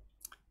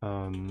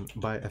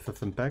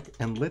FFmpeg,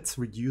 and let's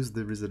reduce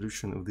the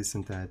resolution of this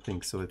entire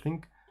thing. So I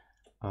think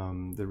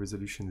the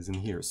resolution is in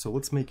here. So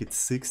let's make it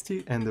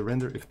 60, and the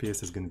render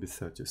FPS is going to be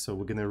 30. So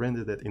we're going to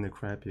render that in a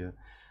crappier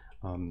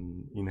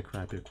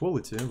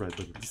quality, right?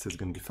 But this is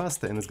going to be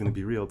faster and it's going to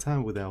be real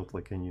time without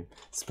like any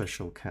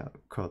special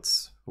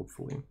cuts,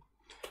 hopefully.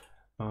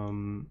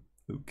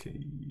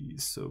 Okay,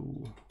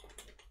 so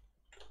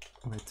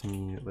let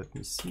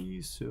me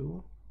see.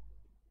 So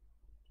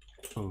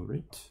all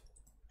right,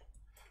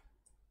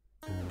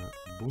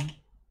 boom.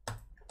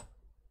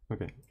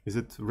 Okay, is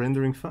it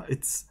rendering fast?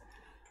 It's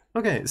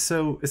okay.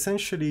 So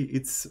essentially,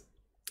 it's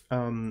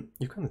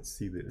you cannot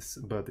see this,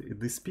 but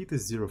the speed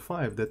is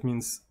 0.5. That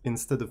means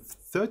instead of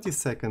 30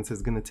 seconds,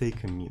 it's gonna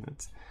take a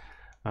minute.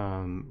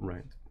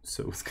 Right,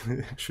 so it's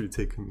gonna actually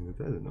take a minute.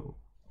 I don't know.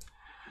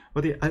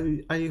 But yeah,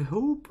 I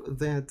hope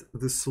that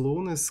the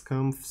slowness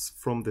comes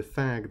from the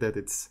fact that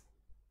it's...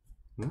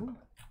 No?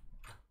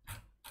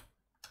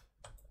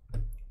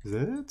 Is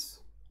that it?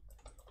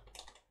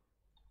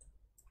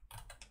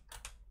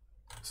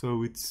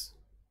 So it's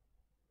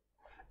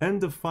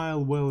end of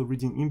file while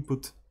reading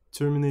input,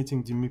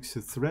 terminating the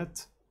mixer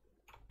thread,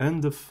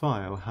 end of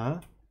file,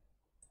 huh?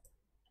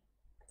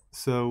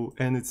 So,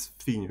 and it's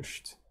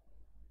finished.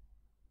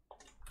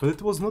 But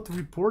it was not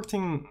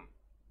reporting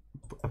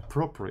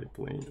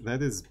appropriately.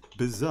 That is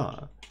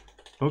bizarre.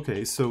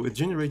 Okay, so it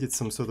generated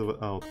some sort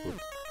of output.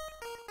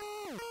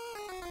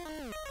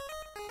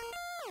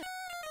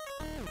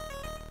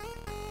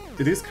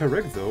 It is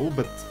correct though,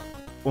 but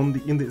on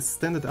in the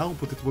standard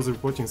output it was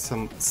reporting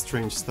some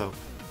strange stuff.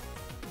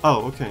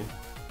 Oh, okay.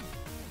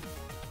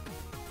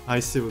 I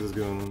see what is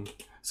going on.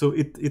 So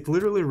it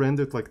literally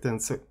rendered like 10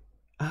 seconds.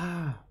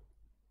 Ah.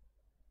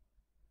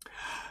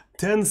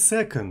 10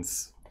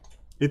 seconds!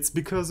 It's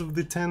because of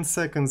the 10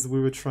 seconds we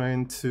were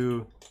trying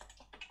to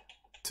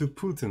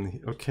put in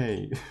here.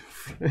 Okay.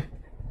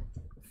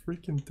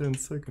 Freaking 10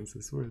 seconds,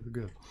 I swear to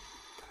God.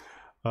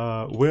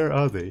 Where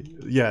are they?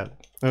 Yeah,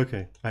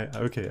 okay.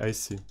 I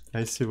see.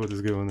 I see what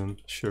is going on.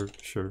 Sure.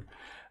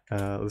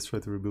 Let's try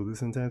to rebuild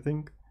this entire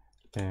thing.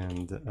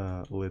 And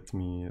let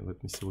me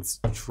see. Let's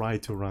try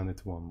to run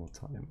it one more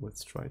time.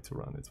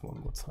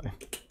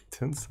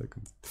 10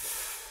 seconds.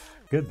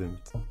 God damn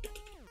it.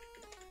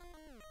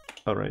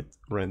 Alright,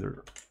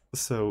 render.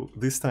 So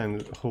this time,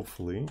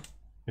 hopefully,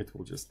 it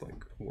will just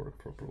like work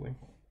properly.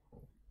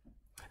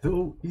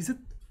 Oh, is it?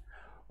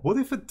 What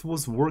if it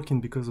was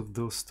working because of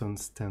those 10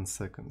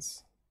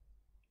 seconds?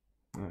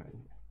 Alright,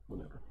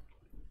 whatever.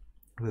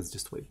 Let's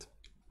just wait.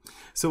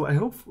 So I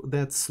hope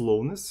that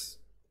slowness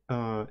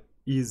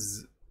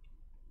is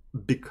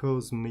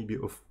because maybe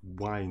of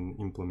Wine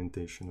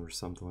implementation or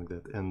something like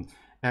that, and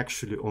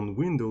actually on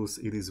Windows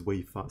it is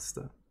way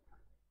faster.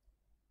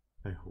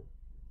 I hope,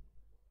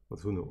 but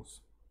who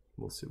knows?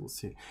 We'll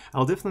see.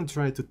 I'll definitely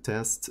try to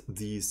test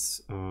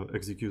this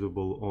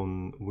executable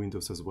on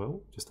Windows as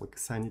well, just like a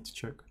sanity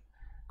check,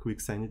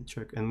 quick sanity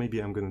check, and maybe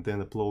I'm gonna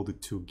then upload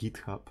it to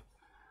GitHub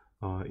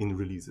in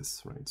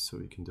releases, right? So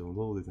you can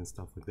download it and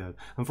stuff like that.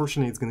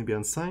 Unfortunately, it's gonna be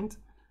unsigned,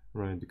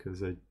 right?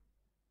 Because I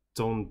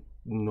don't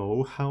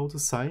know how to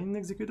sign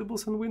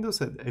executables on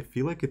Windows. I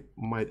feel like it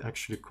might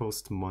actually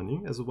cost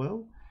money as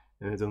well,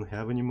 and I don't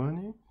have any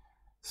money,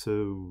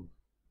 so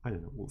I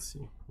don't know. We'll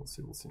see.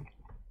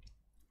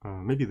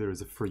 Maybe there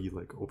is a free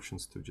like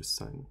options to just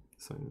sign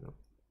it up.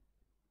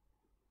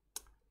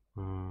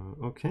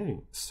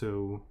 Okay,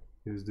 so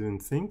he's doing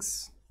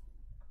things.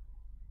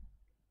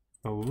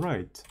 All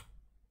right,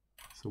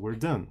 so we're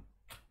done.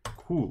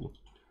 Cool.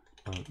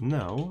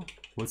 Now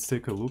let's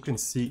take a look and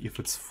see if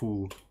it's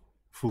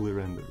fully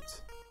rendered.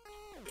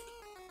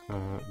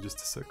 Just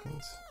a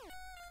second.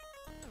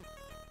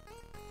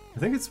 I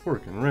think it's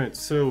working, right?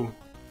 So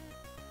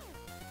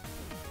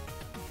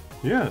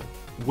Yeah,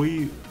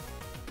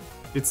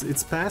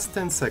 it's past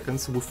 10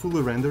 seconds, we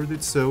fully rendered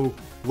it, so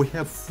we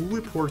have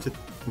fully ported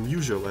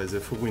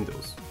Musializer for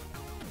Windows.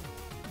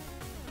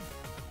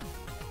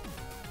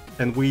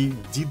 And we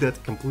did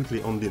that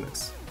completely on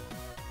Linux.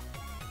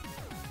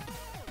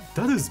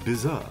 That is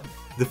bizarre.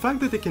 The fact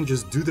that they can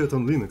just do that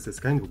on Linux is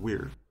kind of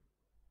weird.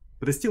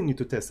 But I still need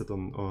to test it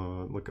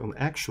on like on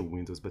actual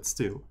Windows, but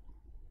still.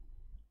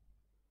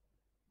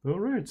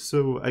 Alright,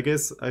 so I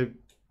guess I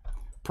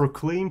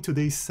proclaim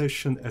today's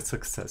session a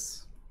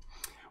success.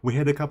 We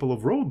had a couple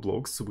of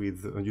roadblocks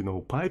with, you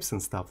know, pipes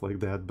and stuff like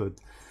that, but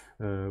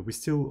we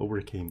still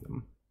overcame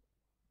them.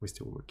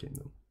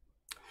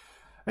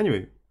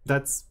 Anyway,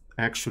 that's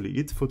actually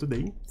it for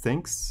today.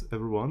 Thanks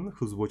everyone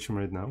who's watching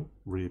right now.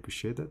 Really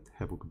appreciate it.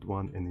 Have a good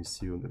one, and I'll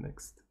see you in the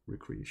next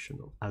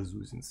recreational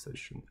Azuzin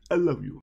session. I love you.